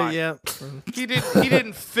That's from why. yeah. He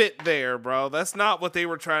didn't fit there, bro. That's not what they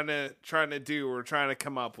were trying to do or trying to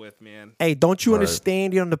come up with, man. Hey, don't you Right.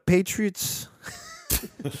 understand? You're on the Patriots.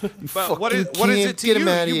 But what is Fucking it to Get him you?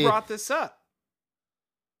 outta You here. brought this up.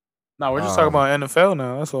 No, we're just talking about NFL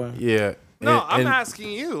now. That's why. Yeah. No, and- I'm and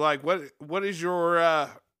asking you. Like, what is your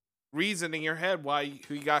reason in your head why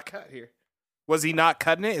he got cut here? Was he not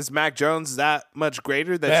cutting it? Is Mac Jones that much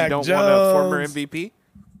greater that Mac you don't want a former Jones. MVP?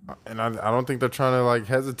 And I don't think they're trying to like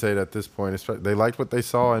hesitate at this point. They liked what they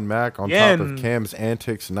saw in Mac on Yeah, top of and- Cam's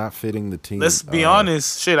antics not fitting the team. Let's be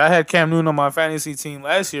honest. Shit, I had Cam Newton on my fantasy team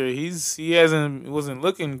last year. He wasn't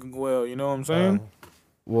looking well. You know what I'm saying?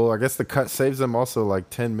 Well, I guess the cut saves them also like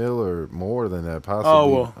 10 mil or more than that possibly.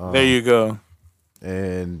 Oh well, there you go.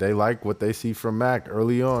 And they like what they see from Mac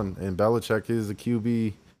early on. And Belichick is a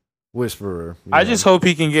QB whisperer. I just hope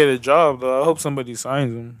he can get a job, though. I hope somebody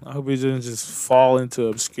signs him. I hope he doesn't just fall into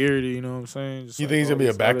obscurity. You know what I'm saying? Just You think he's gonna be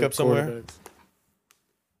a backup somewhere? quarterbacks.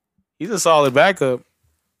 He's a solid backup.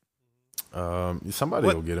 Somebody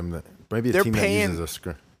will get him that. Maybe a They're team paying- that uses a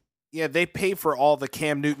screen. Yeah, they pay for all the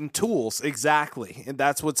Cam Newton tools exactly, and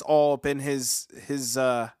that's what's all up in his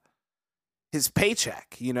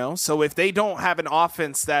paycheck. You know, so if they don't have an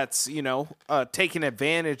offense that's taking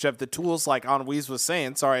advantage of the tools, like Anwies was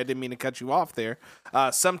saying. Sorry, I didn't mean to cut you off there.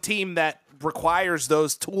 Some team that requires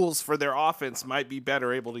those tools for their offense might be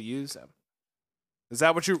better able to use them. Is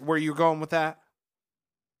that where you're going with that?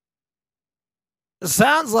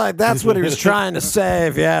 Sounds like that's what he was trying to say,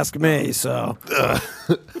 if you ask me. So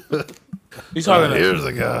He's talking. Here's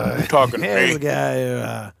a guy. Talking to here's me. a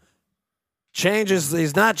guy who changes.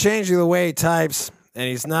 He's not changing the way he types, and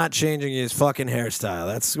he's not changing his fucking hairstyle.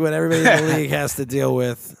 That's what everybody in the league has to deal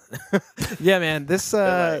with. Yeah, man. This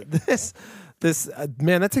man,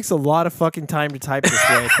 that takes a lot of fucking time to type this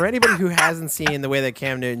way. For anybody who hasn't seen the way that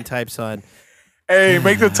Cam Newton types on. Hey,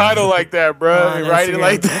 make the title like that, bro. Write it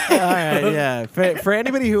like that. All right, yeah. For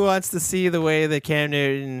anybody who wants to see the way that Cam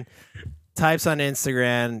Newton types on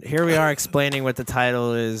Instagram, here we are explaining what the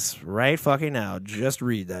title is right fucking now. Just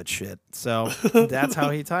read that shit. So that's how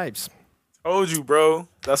he types. Told you, bro.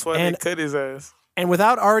 That's why And- they cut his ass. And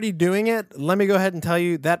without already doing it, let me go ahead and tell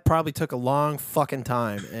you that probably took a long fucking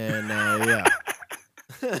time. And yeah.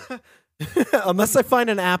 Unless I find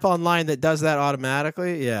an app online that does that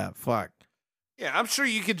automatically, yeah, fuck. Yeah, I'm sure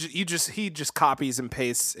he just copies and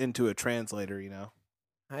pastes into a translator. You know.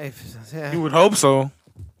 Yeah. You would hope so.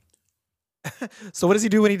 So what does he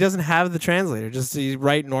do when he doesn't have the translator? Just he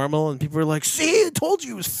write normal, and people are like, "See, I told you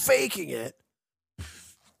he was faking it."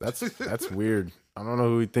 That's weird. I don't know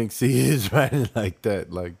who he thinks he is writing like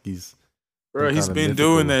that. Like he's Bro, some he's kinda been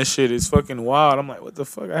mythical- doing that shit. It's fucking wild. I'm like, what the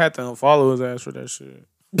fuck? I had to unfollow his ass for that shit.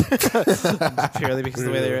 Purely because of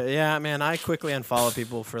the way they're. Yeah, man, I quickly unfollow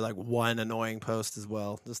people for like one annoying post as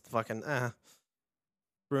well. Just fucking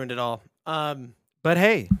ruined it all. But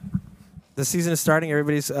hey, the season is starting.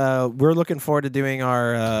 Everybody's. We're looking forward to doing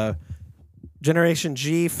our Generation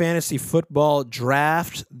G fantasy football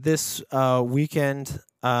draft this weekend.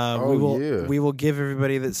 We will give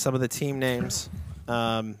everybody some of the team names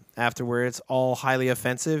afterwards. All highly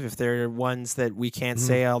offensive. If they're ones that we can't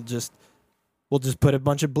say, we'll just put a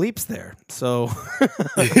bunch of bleeps there. So,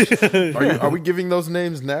 Are we giving those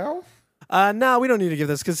names now? no, we don't need to give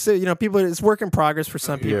this because people. It's work in progress for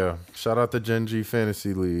some people. Yeah. Shout out to Gen G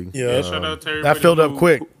Fantasy League. Yeah. Shout out to That everybody filled up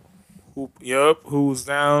quick. Who's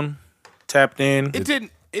down, tapped in.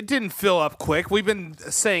 It didn't fill up quick. We've been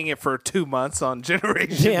saying it for 2 months on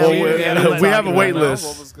Generation. Yeah, we have a wait list.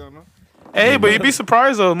 What was going on? Hey, but you'd be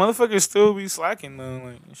surprised though. Motherfuckers still be slacking though.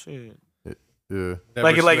 Like shit. Yeah.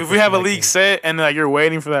 Like if we have a league set and like you're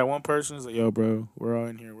waiting for that one person, it's like, yo, bro, we're all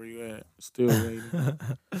in here. Where you at? Still waiting.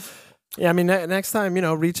 Yeah, I mean, next time,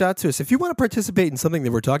 reach out to us. If you want to participate in something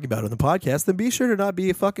that we're talking about on the podcast, then be sure to not be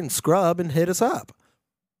a fucking scrub and hit us up.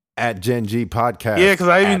 At Gen G Podcast. Yeah, 'cause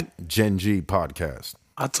I even- at Gen G Podcast.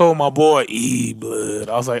 I told my boy E Blood.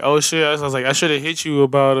 I was like, oh shit. I was like, I should have hit you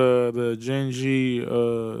about the Gen G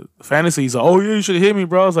fantasy. He's like, oh yeah, you should have hit me,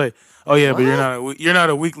 bro. I was like, oh yeah, but you're not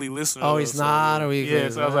a weekly listener. Oh, though, he's so, not a weekly Yeah,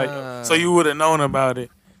 so I was like, listener. so you would have known about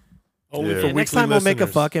it. Only Yeah. for Yeah, next weekly time we'll make a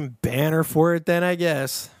listeners. fucking banner for it then, I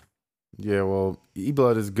guess. Yeah, well,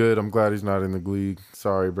 E-Blood is good. I'm glad he's not in the league.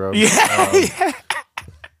 Sorry, bro. Yeah.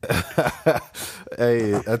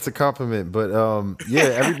 Hey, that's a compliment. But yeah,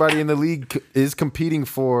 everybody in the league is competing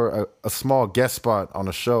for a small guest spot on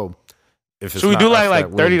a show. If it's Should we not do us like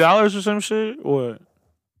that wins. $30 or some shit? What?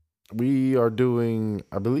 We are doing,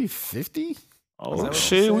 I believe, 50. Oh what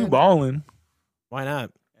shit, you we said? balling. Why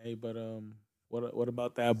not? Hey, but what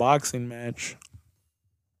about that boxing match?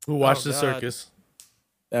 Who watched Oh, the God. circus?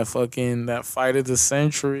 That fight of the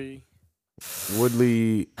century.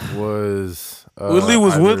 Woodley was Woodley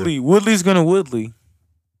was either- Woodley. Woodley's gonna Woodley.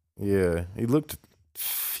 Yeah, he looked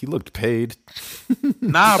paid.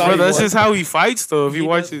 Nah, Thought bro, he that's was. just how he fights though. If you He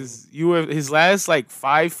watch does- his last like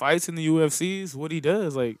 5 fights in the UFCs, what he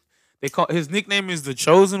does, like they call his nickname is the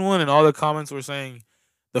Chosen One, and all the comments were saying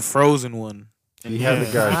the Frozen One. He had the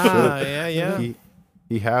Yeah. guy. Ah, shook. yeah.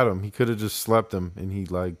 He had him. He could have just slept him, and he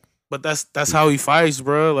like But that's how he fights,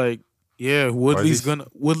 bro. Like, yeah, Woodley's he- gonna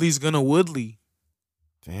Woodley.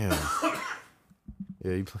 Damn.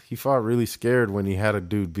 Yeah, he fought really scared when he had a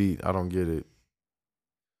dude beat. I don't get it.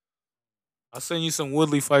 I'll send you some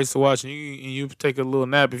Woodley fights to watch, and you take a little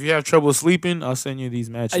nap. If you have trouble sleeping, I'll send you these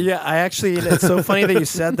matches. Yeah, I actually. It's so funny that you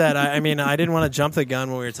said that. I mean, I didn't want to jump the gun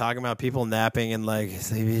when we were talking about people napping and like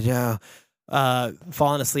Sleepy Joe,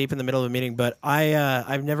 falling asleep in the middle of a meeting. But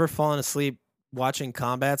I've never fallen asleep watching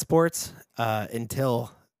combat sports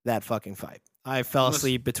until that fucking fight. I fell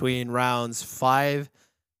asleep between rounds 5,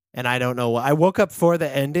 and I don't know what. I woke up for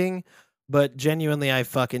the ending. But genuinely, I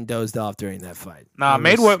fucking dozed off during that fight. Nah,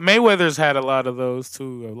 Mayweather's had a lot of those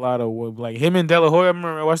too. A lot of like him and De La Hoya. I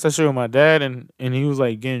remember I watched that show with my dad, and he was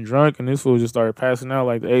like getting drunk, and this fool just started passing out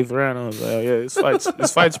like the 8th round. I was like, oh, yeah,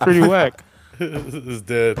 this fight's pretty whack. It's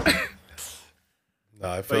dead. No,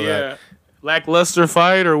 I But feel yeah, that. lackluster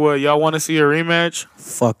fight or what? Y'all want to see a rematch?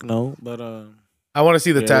 Fuck no. But I want to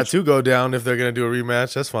see the Yeah, tattoo go down if they're gonna do a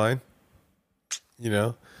rematch. That's fine. You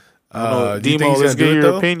know. Do you think Demo, he's let's gonna do get it, your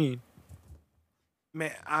though? opinion.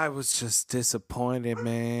 Man, I was just disappointed,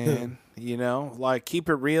 man. You know, like keep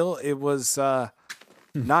it real. It was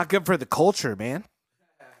not good for the culture, man.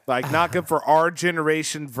 Like not good for our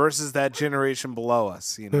generation versus that generation below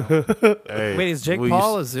us. You know, Hey, Wait, is Jake well,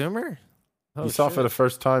 Paul a Zoomer? Oh, You saw for the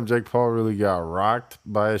first time Jake Paul really got rocked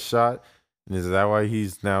by a shot. And is that why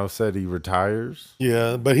he's now said he retires?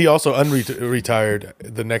 Yeah, but he also retired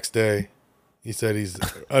the next day. He said he's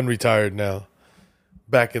unretired now.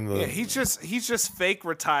 Back in the yeah, he's just fake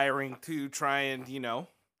retiring to try and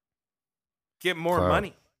get more Clout.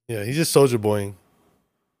 money. yeah, he's just soldier boying.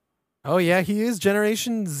 Oh yeah, he is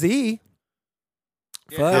Generation Z.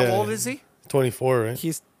 Yeah, Fuck. how Yeah. old is he? 24, right?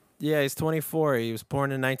 He's 24. He was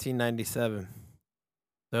born in 1997.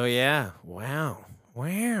 So yeah, wow.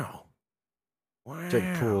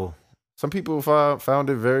 Jake Paul. Some people found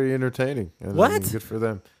it very entertaining. And What? I mean, good for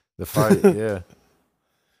them. The fight, yeah.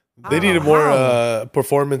 They needed more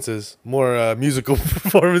performances, more musical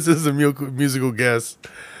performances and musical guests,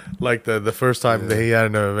 like the first time that he had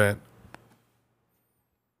an event.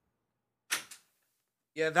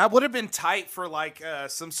 Yeah, that would have been tight for like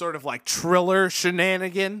some sort of like Triller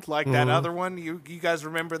shenanigan, like that other one. You guys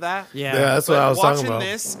remember that? Yeah, Yeah, that's what I was Watching talking about.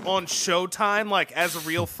 this on Showtime, like as a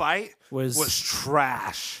real fight, was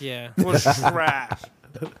trash. yeah. Was trash.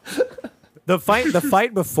 The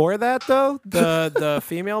fight before that though, the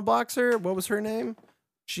female boxer, what was her name?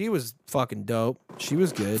 She was fucking dope. She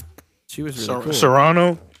was good. She was really cool.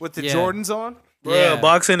 Serrano. With the Yeah. Jordans on. Bro, Yeah.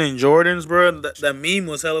 boxing in Jordans, bro. That meme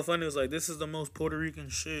was hella funny. It was like, this is the most Puerto Rican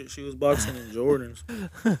shit. She was boxing in Jordans.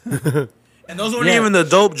 And those weren't Yeah. even the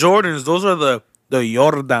dope Jordans. Those are the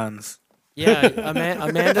Jordans. Yeah,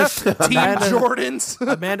 Amanda Jordans.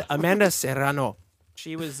 Amanda Serrano.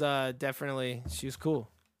 She was she was cool.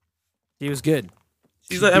 She was good.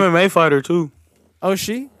 She's an MMA fighter, too. Oh, is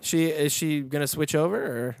she gonna switch over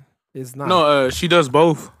or is not? No, she does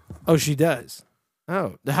both. Oh, she does.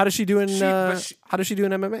 Oh, how does she do in How does she do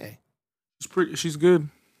in MMA? She's good.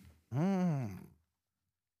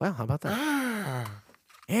 Well, how about that?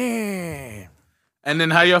 Yeah. And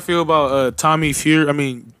then how y'all feel about Tommy Fury? I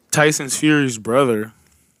mean, Tyson's Fury's brother.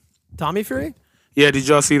 Tommy Fury? Yeah, did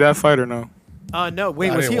y'all see that fight or no? No.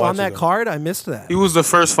 Wait, I was didn't he watch on it, that though. card? I missed that. He was the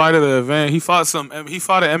first fight of the event. He fought an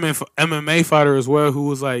MMA fighter as well who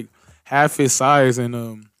was like half his size and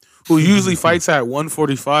who usually fights at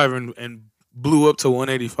 145 and blew up to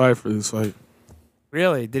 185 for this fight.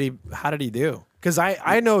 Really? How did he do? Because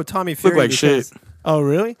I know Tommy Fury. like because, shit. Oh,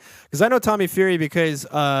 really? Because I know Tommy Fury because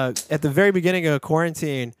at the very beginning of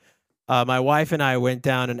quarantine, my wife and I went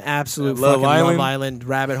down an absolute Love fucking Island? Love Island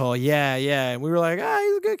rabbit hole. Yeah. And we were like,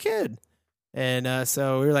 he's a good kid. And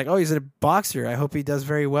so we were like, oh, he's a boxer. I hope he does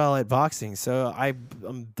very well at boxing. So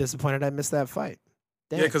I'm disappointed I missed that fight.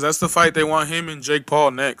 Damn. Yeah, because that's the fight they want him and Jake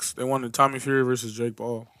Paul next. They wanted Tommy Fury versus Jake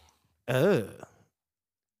Paul.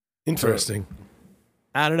 Interesting.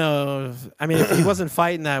 I don't know. I mean, if he wasn't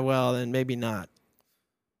fighting that well, then maybe not.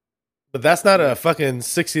 But that's not a fucking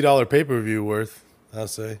 $60 pay-per-view worth, I'll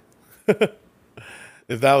say.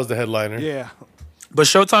 If that was the headliner. Yeah. But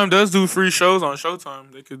Showtime does do free shows on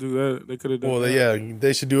Showtime. They could do that. They could have done Well, that. yeah,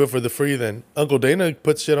 they should do it for the free then. Uncle Dana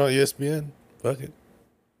puts shit on ESPN. Fuck it.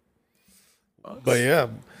 But yeah,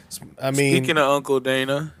 I mean, Speaking of Uncle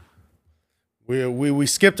Dana, we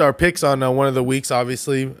skipped our picks on one of the weeks,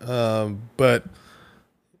 obviously, but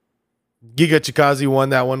Giga Chikazi won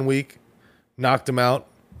that one week, knocked him out.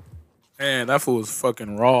 man, that fool was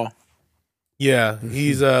fucking raw. Yeah,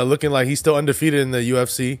 he's looking like he's still undefeated in the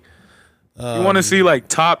UFC. You want to see like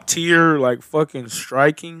top tier, like fucking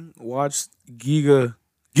striking? Watch Giga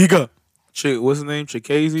Giga. What's his name?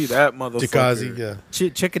 Chikazi? That motherfucker. Chikazi, yeah.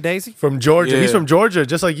 Chickadaisy? From Georgia. Yeah. He's from Georgia,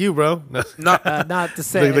 just like you, bro. No. Not the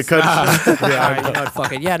same. The country. All right, you know what,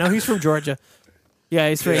 fuck it. Yeah, no, he's from Georgia. Yeah,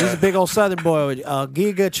 he's a big old Southern boy.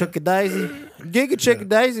 Giga Chickadaisy. Giga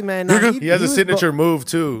Chickadaisy, man. No, He has a was signature move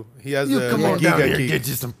too. He has a Come on down Giga here, key. get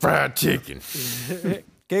you some fried chicken.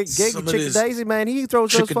 Giga Some of this Chickadaisy, man. He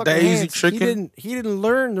throws those fucking Chickadaisy hands. chicken. He didn't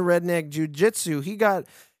learn the redneck jujitsu. He got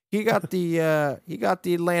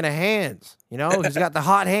the Atlanta hands. You know, he's got the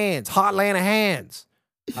hot hands, hot Atlanta hands.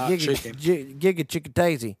 Hot chicken. Giga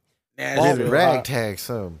Chickadaisy. Nashville. Ragtag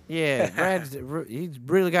some. Yeah, Brad's, he's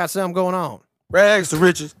really got something going on. Rags to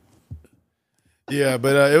riches. Yeah,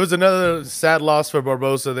 but it was another sad loss for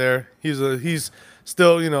Barbosa there. He's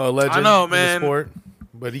still, a legend I know, in the man. sport.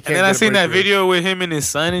 But he can't And then I get a seen that breakthrough. video with him and his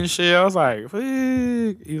son and shit. I was like, fuck.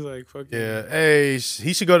 He's like, fuck Yeah. Hey,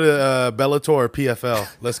 he should go to Bellator or PFL.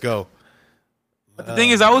 Let's go. But the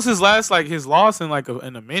thing is, that was his last, his loss in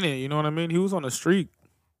in a minute. You know what I mean? He was on a streak.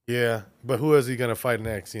 Yeah, but who is he gonna fight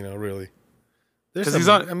next? Really? Because he's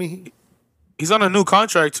on. I mean, He's on a new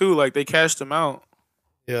contract too. Like they cashed him out.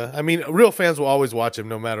 yeah. I mean, real fans will always watch him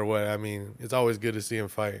no matter what. I mean, it's always good to see him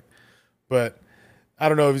fight. But I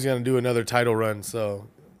don't know if he's gonna do another title run. So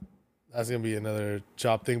that's gonna be another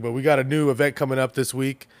chop thing. But we got a new event coming up this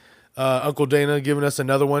week. Uncle Dana giving us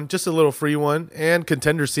another one, just a little free one, and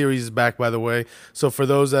Contender Series is back, by the way. So for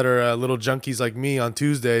those that are little junkies like me on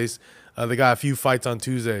Tuesdays, they got a few fights on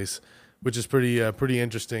Tuesdays, which is pretty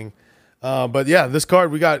interesting. But yeah, this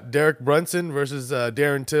card we got Derek Brunson versus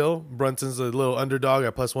Darren Till. Brunson's a little underdog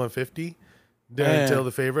at plus 150. Darren Man. Till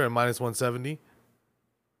the favorite at minus 170.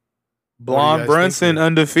 Blonde guys Brunson think here?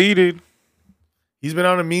 undefeated. He's been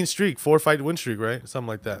on a mean streak, 4-fight win streak, right? Something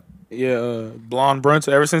like that. Yeah, Blonde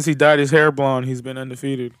Brunson. Ever since he dyed his hair blonde, he's been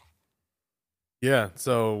undefeated. Yeah.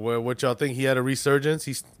 So what y'all think? He had a resurgence.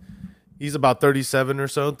 He's about 37 or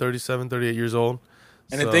so, 37, 38 years old.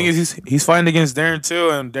 And the thing is, he's fighting against Darren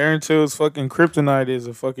Till, and Darren Till's fucking kryptonite is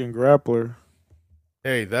a fucking grappler.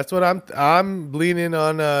 Hey, that's what I'm leaning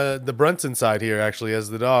on the Brunson side here actually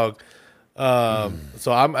as the dog. So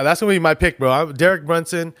that's gonna be my pick, bro. Derek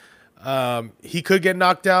Brunson. He could get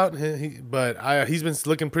knocked out, but he's been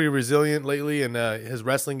looking pretty resilient lately, and his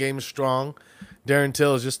wrestling game is strong. Darren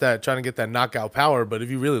Till is just trying to get that knockout power. But if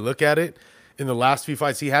you really look at it, in the last few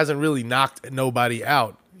fights, he hasn't really knocked nobody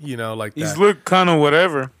out. Like He's that. looked kind of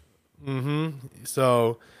whatever.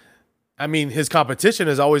 So, I mean, his competition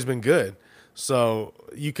has always been good. So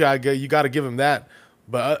you got to give him that.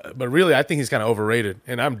 But really, I think he's kind of overrated,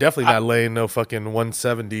 and I'm definitely not laying no fucking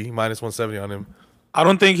 170 minus 170 on him. I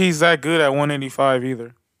don't think he's that good at 185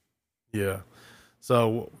 either. Yeah.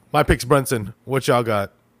 So my pick's Brunson. What y'all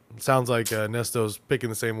got? Sounds like Nesto's picking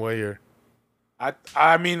the same way here.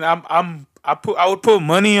 I mean, I would put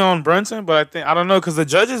money on Brunson, but I don't know, because the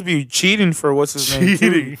judges be cheating for what's his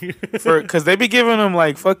name too. Because they be giving him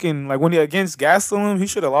when he against Gastelum, he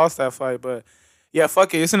should have lost that fight. But yeah,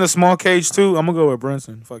 fuck it, it's in a small cage too. I'm gonna go with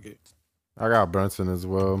Brunson. Fuck it. I got Brunson as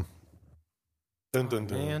well. Dun, dun,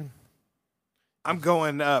 dun. Man. I'm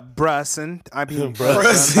going Brunson. I mean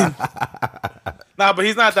Brunson. Nah, but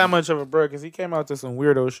he's not that much of a bro, because he came out to some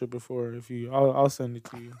weirdo shit before. I'll send it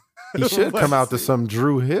to you. He should come out to some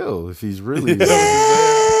Drew Hill if he's really.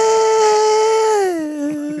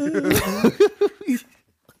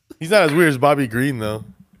 He's not as weird as Bobby Green though.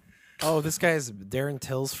 Oh, this guy's Darren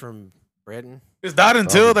Tills from Britain. It's not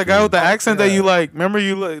until the guy with the accent that you like. Remember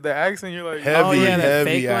the accent? You're like, Heavy, yeah, that heavy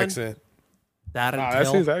fake one? accent. Darren nah, that's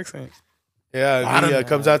Till. his accent. Yeah, he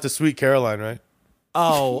comes out to Sweet Caroline, right?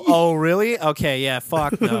 Oh, really? Okay, yeah.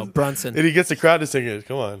 Fuck no, Brunson. And he gets the crowd to sing it.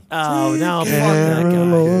 Come on. Oh no, fuck that guy.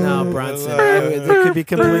 No, Brunson. It could be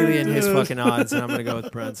completely in his fucking odds, and I'm gonna go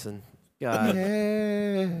with Brunson. God.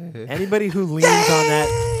 Anybody who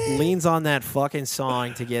leans on that fucking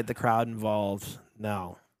song to get the crowd involved.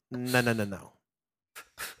 No. Yeah,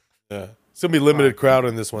 it's gonna be limited crowd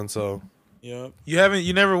in this one, so. Yeah.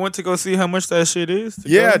 You never went to go see how much that shit is?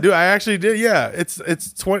 Yeah, dude, I actually did. Yeah, it's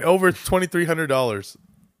over $2,300.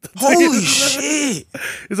 Holy shit!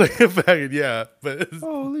 It's like a package, yeah, but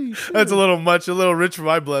Holy shit. that's a little rich for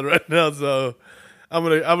my blood right now. So I'm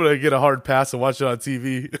gonna get a hard pass and watch it on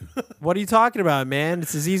TV. What are you talking about, man?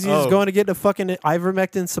 It's as easy as going to get a fucking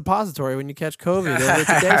ivermectin suppository when you catch COVID. Over at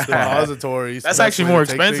the day spa. Depositories. That's actually more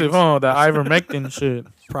expensive, huh? The ivermectin shit.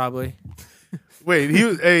 Probably.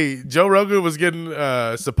 Wait, Joe Rogan was getting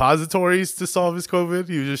suppositories to solve his COVID.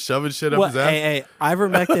 He was just shoving shit up his ass. Hey,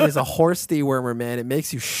 ivermectin is a horse dewormer, man. It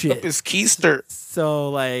makes you shit. It's keister. So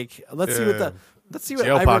let's see what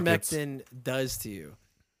Jail pockets. ivermectin does to you.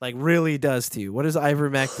 Like really does to you. What does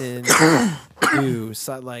ivermectin do?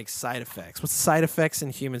 Like side effects. What's the side effects in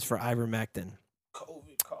humans for ivermectin?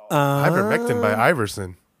 Ivermectin by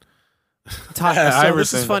Iverson. So this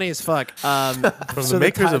Iverson. is funny as fuck. From So the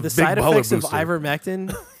makers of the Big side Baller effects of Booster.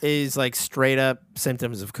 ivermectin is like straight up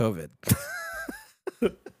symptoms of COVID.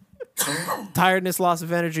 Tiredness, loss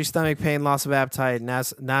of energy, stomach pain, loss of appetite,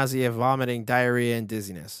 nausea, vomiting, diarrhea, and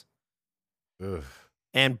dizziness. Ugh.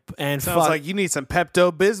 And Sounds like you need some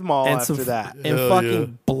Pepto Bismol and after some, that. and Hell fucking yeah.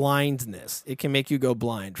 blindness. It can make you go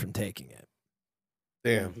blind from taking it.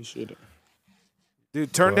 Damn. He should.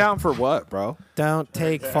 Dude, turn down for what, bro? Don't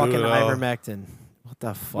take fucking it all. ivermectin. What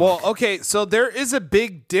the fuck? Well, okay, so there is a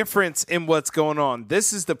big difference in what's going on.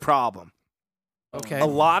 This is the problem. okay. A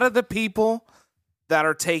lot of the people that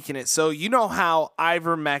are taking it, so you know how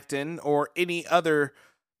ivermectin or any other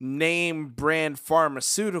name brand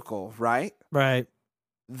pharmaceutical, right? Right.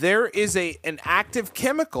 There is an active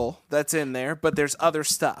chemical that's in there, but there's other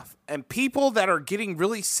stuff. And people that are getting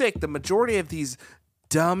really sick, the majority of these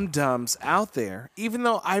dum-dums out there, even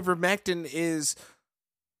though ivermectin is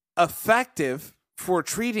effective for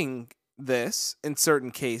treating this in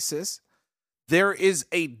certain cases, there is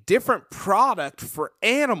a different product for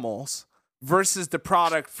animals versus the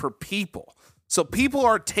product for people. So people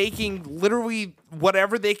are taking literally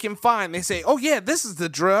whatever they can find. They say, oh yeah, this is the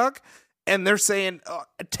drug. And they're saying,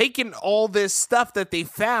 taking all this stuff that they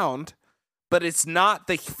found, but it's not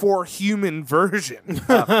the for human version.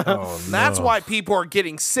 That's why people are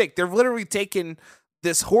getting sick. They're literally taking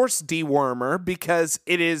this horse dewormer because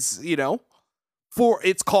it is,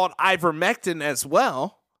 it's called ivermectin as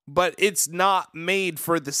well, but it's not made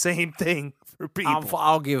for the same thing for people.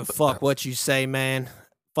 I'll give a fuck what you say, man.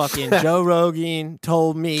 Fucking Joe Rogan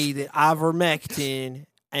told me that ivermectin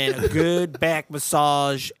and a good back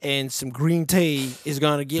massage and some green tea is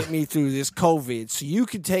going to get me through this COVID. So you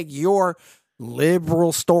can take your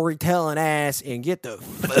liberal storytelling ass and get the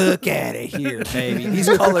fuck out of here, baby.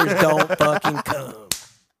 These colors don't fucking come.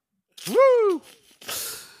 Woo!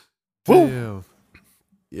 Woo.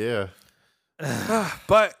 Yeah.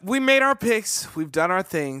 But we made our picks. We've done our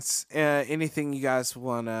things. Anything you guys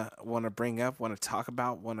wanna bring up? Want to talk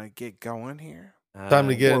about? Want to get going here? Time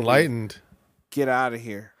to get Or we- enlightened Get out of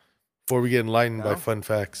here. before we get enlightened by No? fun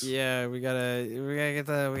facts. Yeah, we gotta get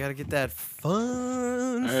that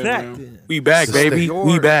fun Hey, fact man. in. We back, Stay baby. your-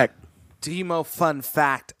 We back. Demo fun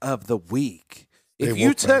fact of the week. If Hey, you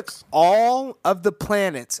wolf took facts. all of the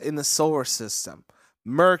planets in the solar system,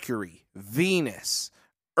 Mercury, Venus,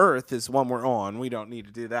 Earth is one we're on. We don't need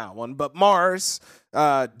to do that one. But Mars,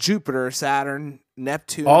 Jupiter, Saturn,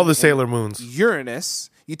 Neptune, All the and Sailor Moons. Uranus,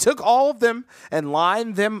 you took all of them and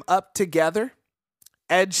lined them up together,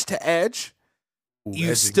 edge to edge, Ooh, you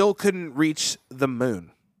edging. still couldn't reach the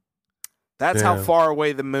moon. That's how Damn. far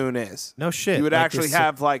away the moon is. No shit. You would Like actually this-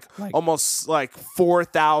 have like- almost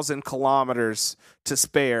 4,000 kilometers to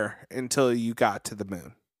spare until you got to the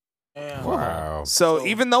moon. Wow. So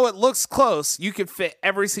even though it looks close, you can fit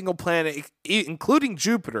every single planet, including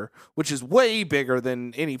Jupiter, which is way bigger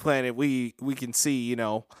than any planet we can see,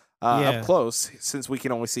 Yeah. up close, since we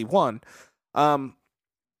can only see one.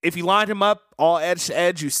 If you lined them up all edge to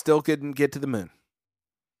edge, you still couldn't get to the moon.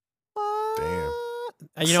 Damn.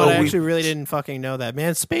 And you know So what? I we- actually really didn't fucking know that,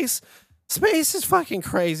 man. Space is fucking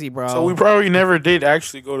crazy, bro. So we probably never did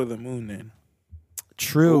actually go to the moon then.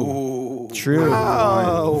 True. True.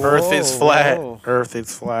 Earth is flat. Earth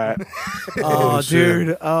is flat. Oh, shit.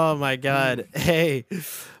 dude. Oh my God. Hey,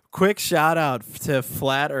 quick shout out to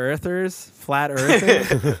Flat Earthers.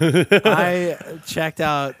 I checked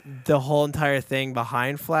out the whole entire thing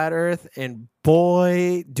behind Flat Earth, and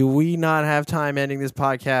boy, do we not have time ending this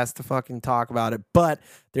podcast to fucking talk about it. But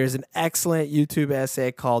there's an excellent YouTube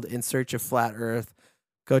essay called In Search of Flat Earth.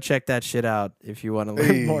 Go check that shit out if you want to learn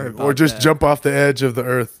Hey, more about or just that. jump off the edge of the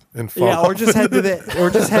earth and fall. Yeah, or just head to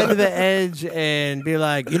the edge and be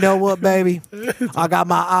like, you know what, baby? I got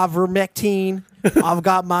my ivermectin. I've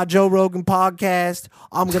got my Joe Rogan podcast.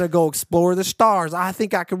 I'm gonna go explore the stars. I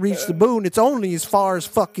think I can reach the moon. It's only as far as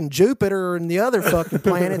fucking Jupiter and the other fucking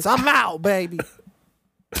planets. I'm out, baby.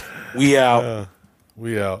 We out.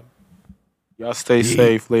 We out. Y'all stay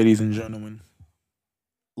safe, ladies and gentlemen.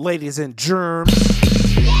 Ladies and germs.